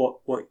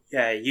what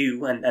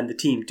you and the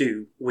team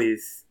do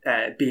with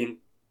being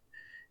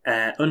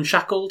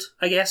unshackled,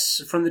 I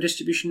guess, from the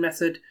distribution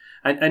method.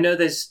 I know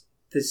there's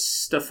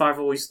stuff I've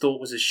always thought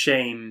was a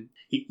shame.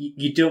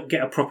 You don't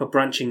get a proper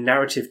branching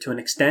narrative to an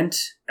extent.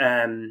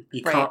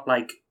 You can't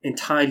like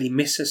entirely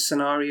miss a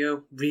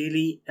scenario,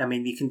 really. I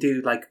mean, you can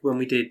do like when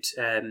we did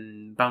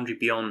Boundary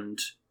Beyond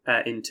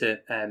into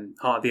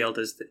Heart of the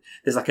Elders.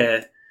 There's like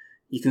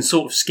you can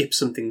sort of skip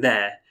something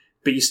there,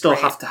 but you still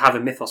have to have a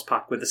Mythos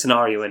pack with a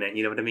scenario in it.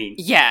 You know what I mean?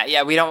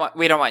 Yeah. We don't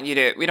want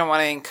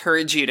to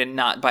encourage you to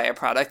not buy a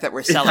product that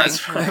we're selling.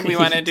 Right. We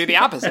want to do the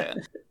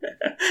opposite.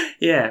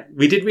 Yeah,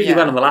 we did really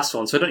well on the last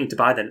one, so I don't need to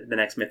buy the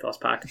next Mythos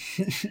pack.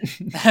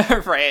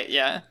 Right?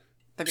 Yeah.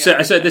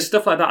 So there's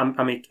stuff like that.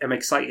 I'm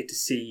excited to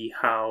see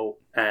how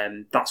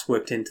that's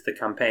worked into the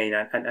campaign.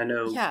 I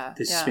know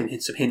there's been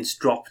some hints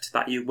dropped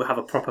that you will have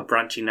a proper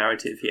branching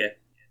narrative here.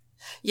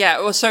 Yeah.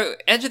 Well, so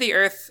Edge of the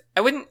Earth,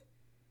 I wouldn't.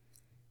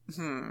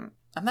 I'm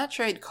not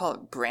sure I'd call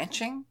it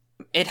branching.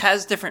 It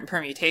has different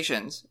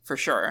permutations for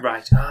sure.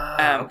 Right.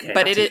 Okay.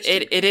 But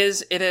it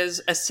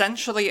is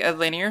essentially a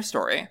linear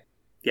story.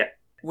 Yeah.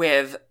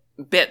 With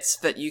bits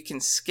that you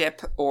can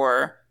skip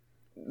or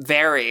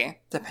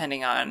vary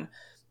depending on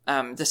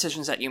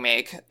decisions that you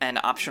make and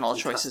optional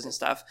choices and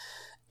stuff.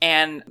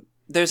 And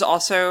there's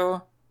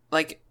also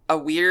like a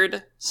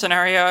weird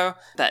scenario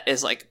that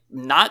is like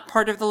not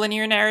part of the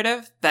linear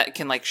narrative that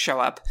can like show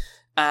up.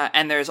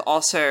 And there's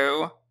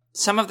also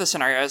some of the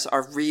scenarios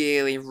are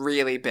really,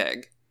 really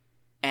big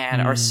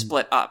and are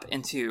split up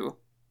into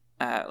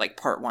like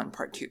part 1,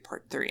 part 2,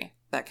 part 3,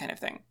 that kind of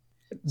thing.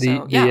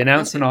 The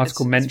announcement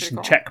article mentioned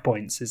cool.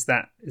 Checkpoints. Is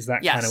that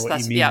kind of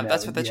what you mean? Yeah,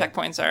 that's what the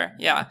checkpoints are.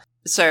 Yeah.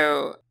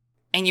 So,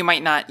 and you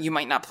might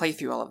not play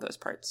through all of those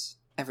parts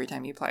every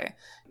time you play.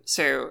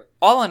 So,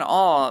 all in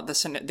all,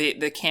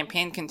 the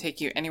campaign can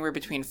take you anywhere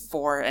between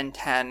 4 and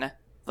 10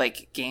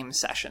 like game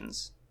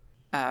sessions,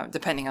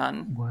 depending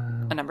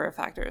on a number of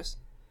factors.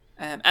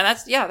 And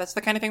that's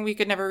the kind of thing we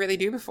could never really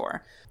do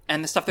before.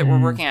 And the stuff that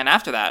we're working on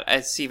after that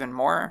is even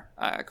more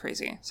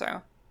crazy.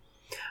 So.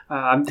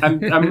 I'm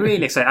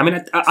really excited. I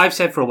mean, I've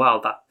said for a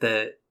while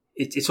that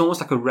it's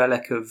almost like a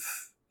relic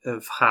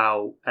of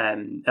how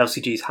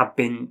LCGs have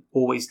been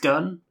always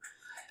done.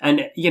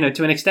 And,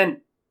 to an extent,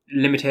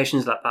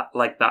 limitations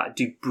like that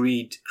do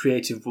breed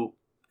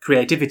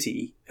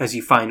creativity as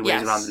you find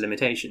ways around the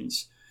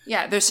limitations.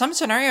 Yeah, there's some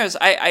scenarios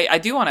I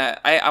do want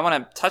to I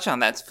want to touch on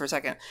that for a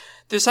second.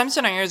 There's some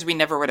scenarios we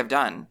never would have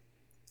done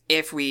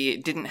if we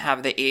didn't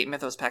have the 8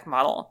 Mythos pack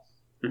model.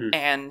 Mm-hmm.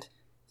 And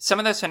some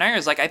of those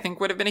scenarios, I think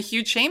would have been a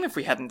huge shame if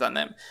we hadn't done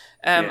them.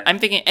 I'm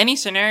thinking any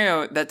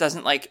scenario that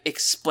doesn't,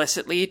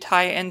 explicitly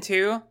tie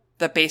into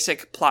the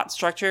basic plot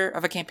structure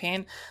of a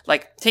campaign.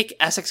 Take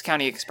Essex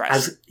County Express.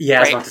 I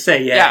was about to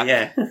say,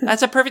 yeah.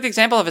 That's a perfect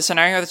example of a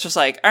scenario that's just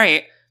all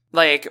right,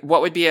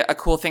 what would be a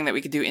cool thing that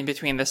we could do in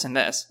between this and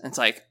this? And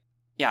it's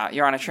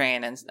you're on a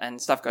train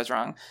and stuff goes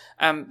wrong.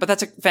 But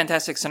that's a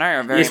fantastic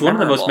scenario. Very it's one of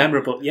the most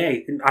memorable. Yeah,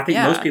 I think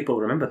most people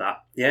remember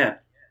that. Yeah.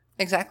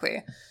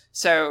 Exactly.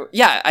 So,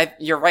 yeah,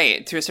 you're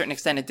right. To a certain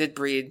extent, it did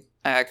breed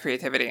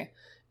creativity.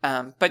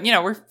 But,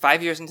 we're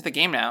 5 years into the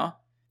game now.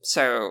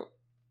 So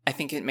I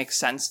think it makes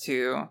sense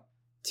to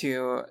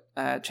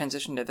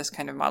transition to this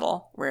kind of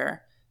model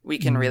where we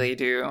can really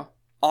do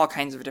all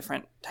kinds of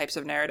different types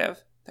of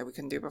narrative that we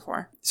couldn't do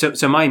before.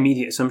 So my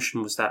immediate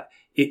assumption was that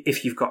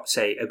if you've got,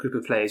 say, a group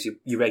of players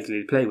you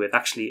regularly play with,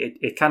 actually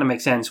it kind of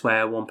makes sense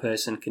where one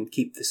person can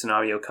keep the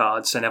scenario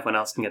cards and everyone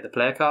else can get the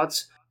player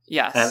cards.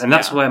 Yes. And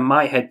that's where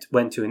my head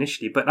went to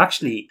initially. But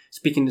actually,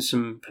 speaking to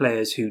some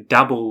players who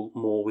dabble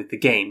more with the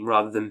game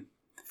rather than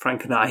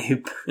Frank and I,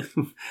 who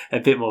are a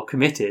bit more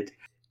committed,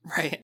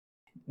 right?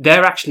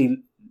 They're actually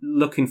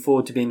looking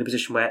forward to being in a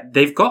position where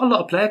they've got a lot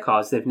of player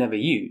cards they've never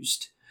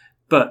used,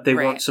 but they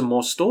want some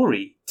more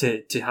story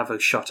to have a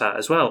shot at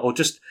as well. Or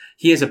just,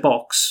 here's a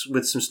box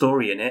with some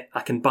story in it. I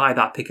can buy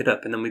that, pick it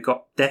up, and then we've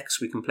got decks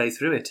we can play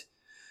through it.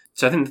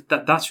 So I think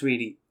that's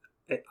really,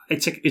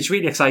 it's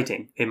really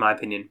exciting, in my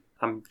opinion.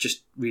 I'm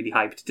just really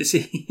hyped to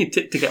see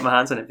to get my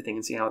hands on everything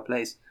and see how it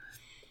plays.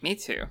 Me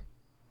too.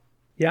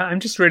 Yeah, I'm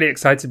just really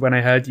excited when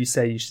I heard you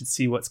say you should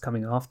see what's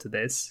coming after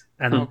this.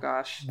 And oh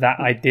gosh, that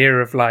idea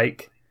of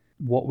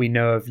what we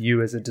know of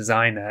you as a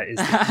designer is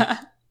that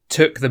you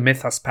took the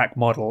Mythos pack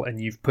model and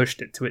you've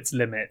pushed it to its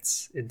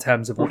limits in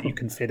terms of what you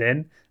can fit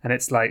in. And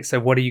it's so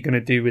what are you going to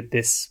do with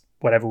this,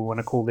 whatever we want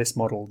to call this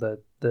model,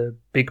 the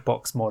big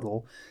box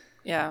model?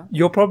 Yeah.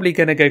 You're probably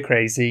going to go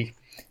crazy.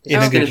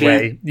 In a good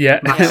way. Yeah.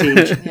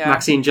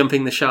 Maxine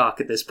jumping the shark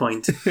at this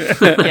point.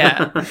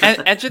 Yeah.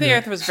 Edge of the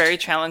Earth was very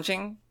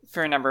challenging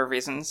for a number of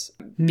reasons.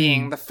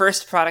 Being the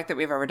first product that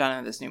we've ever done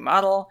in this new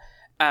model,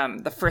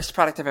 the first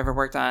product I've ever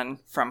worked on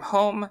from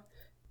home,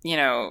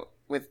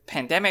 with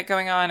pandemic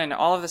going on and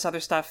all of this other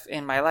stuff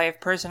in my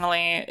life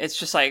personally, it's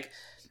just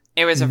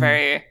it was a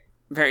very,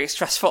 very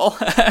stressful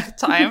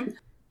time.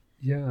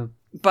 Yeah.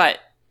 But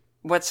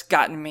what's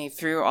gotten me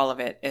through all of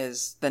it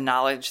is the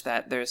knowledge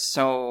that there's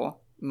so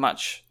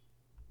much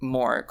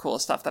more cool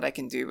stuff that I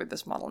can do with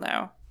this model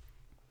now.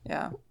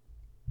 Yeah.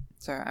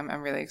 So I'm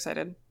really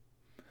excited.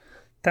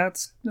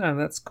 That's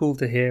cool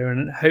to hear,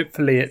 and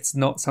hopefully it's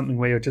not something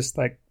where you're just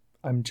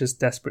I'm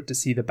just desperate to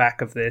see the back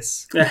of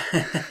this.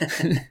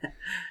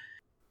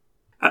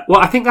 Well,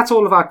 I think that's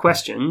all of our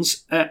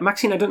questions.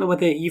 Maxine, I don't know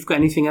whether you've got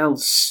anything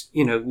else,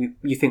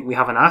 you think we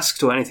haven't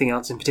asked, or anything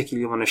else in particular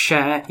you want to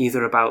share,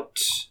 either about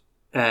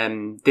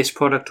this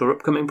product or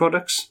upcoming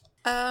products?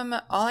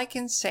 All I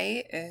can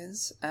say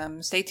is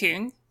stay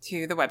tuned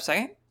to the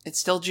website. It's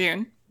still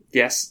June.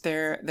 Yes.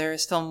 There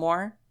is still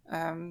more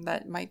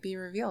that might be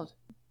revealed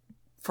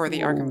for the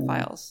Arkham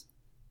Files.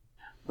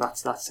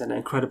 That's an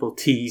incredible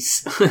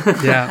tease.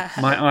 Yeah,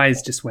 my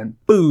eyes just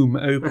went boom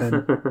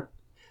open.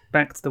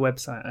 Back to the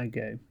website I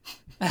go.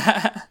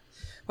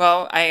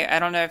 Well, I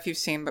don't know if you've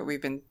seen, but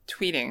we've been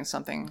tweeting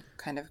something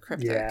kind of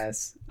cryptic.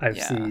 Yes,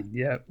 I've seen.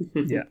 Yep.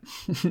 Yeah.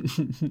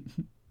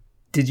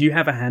 Did you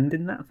have a hand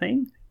in that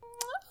thing?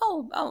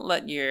 I'll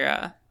let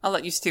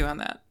you stew on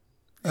that.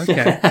 Okay.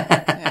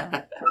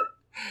 Yeah.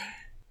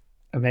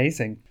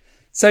 Amazing.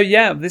 So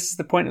yeah, this is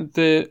the point of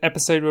the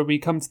episode where we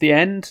come to the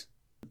end.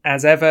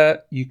 As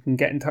ever, you can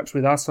get in touch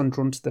with us on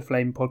Drawn to the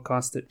Flame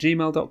podcast at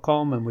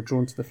gmail.com, and we're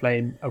Drawn to the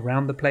Flame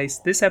around the place.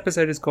 This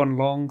episode has gone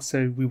long,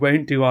 so we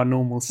won't do our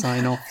normal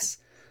sign-offs.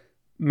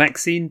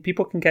 Maxine,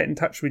 people can get in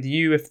touch with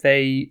you if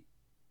they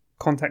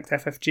contact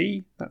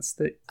FFG. That's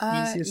the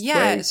easiest way.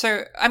 Yeah,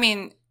 so, I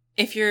mean,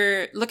 if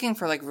you're looking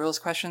for rules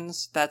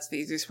questions, that's the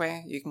easiest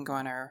way. You can go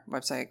on our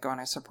website, go on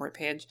our support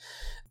page.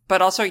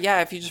 But also,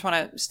 yeah, if you just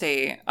want to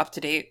stay up to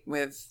date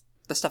with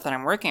the stuff that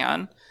I'm working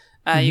on,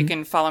 you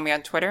can follow me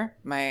on Twitter.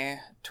 My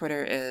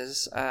Twitter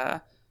is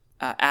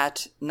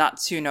at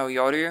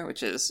Natsunoyoru,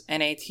 which is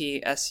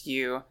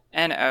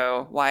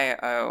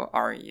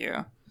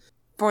NATSUNOYORU.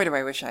 Boy, do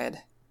I wish I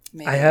had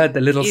made I heard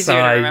the little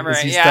sigh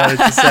as you started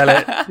to sell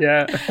it.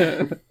 Yeah.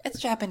 It's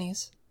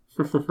Japanese.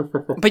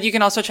 But you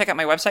can also check out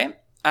my website,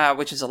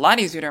 which is a lot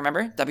easier to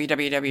remember,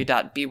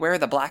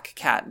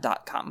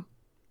 www.bewaretheblackcat.com.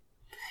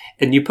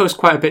 And you post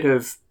quite a bit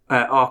of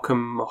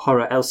Arkham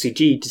Horror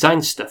LCG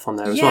design stuff on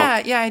there as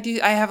well. Yeah, I do.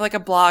 I have a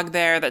blog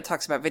there that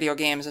talks about video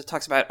games, it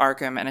talks about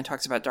Arkham, and it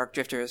talks about Dark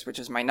Drifters, which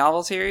is my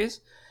novel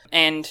series.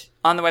 And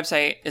on the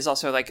website is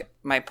also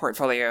my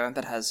portfolio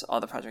that has all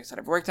the projects that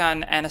I've worked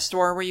on, and a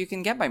store where you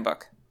can get my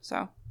book.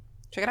 So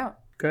check it out.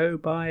 Go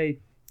buy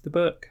the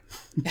book.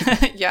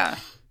 Yeah,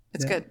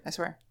 it's good, I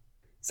swear.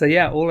 So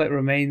yeah, all it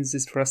remains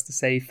is for us to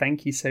say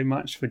thank you so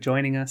much for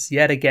joining us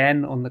yet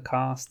again on the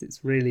cast. It's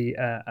really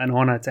an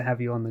honor to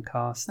have you on the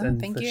cast and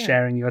for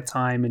sharing your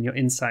time and your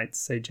insights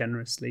so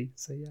generously.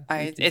 So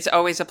yeah, it's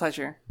always a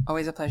pleasure.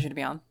 Always a pleasure to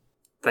be on.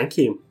 Thank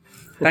you.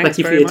 Thanks Thank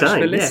you very for your much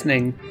time. for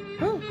listening.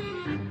 Ooh.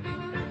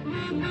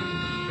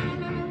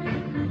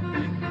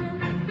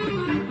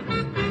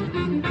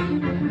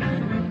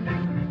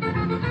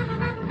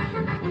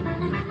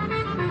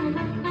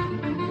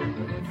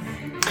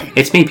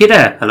 It's me,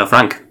 Peter. Hello,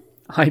 Frank.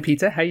 Hi,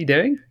 Peter. How you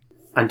doing?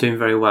 I'm doing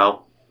very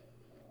well.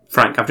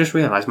 Frank, I've just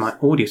realised my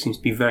audio seems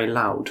to be very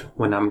loud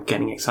when I'm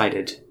getting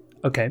excited.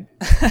 Okay.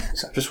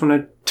 So I just want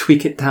to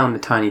tweak it down a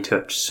tiny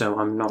touch so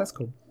I'm not That's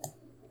cool.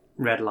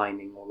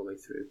 redlining all the way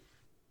through.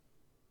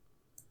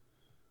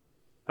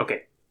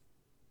 Okay.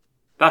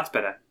 That's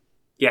better.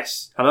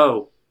 Yes.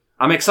 Hello.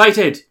 I'm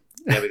excited.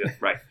 There we go.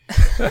 Right.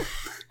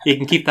 You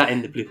can keep that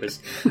in the bloopers.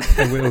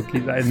 I will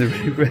keep that in the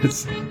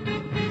bloopers.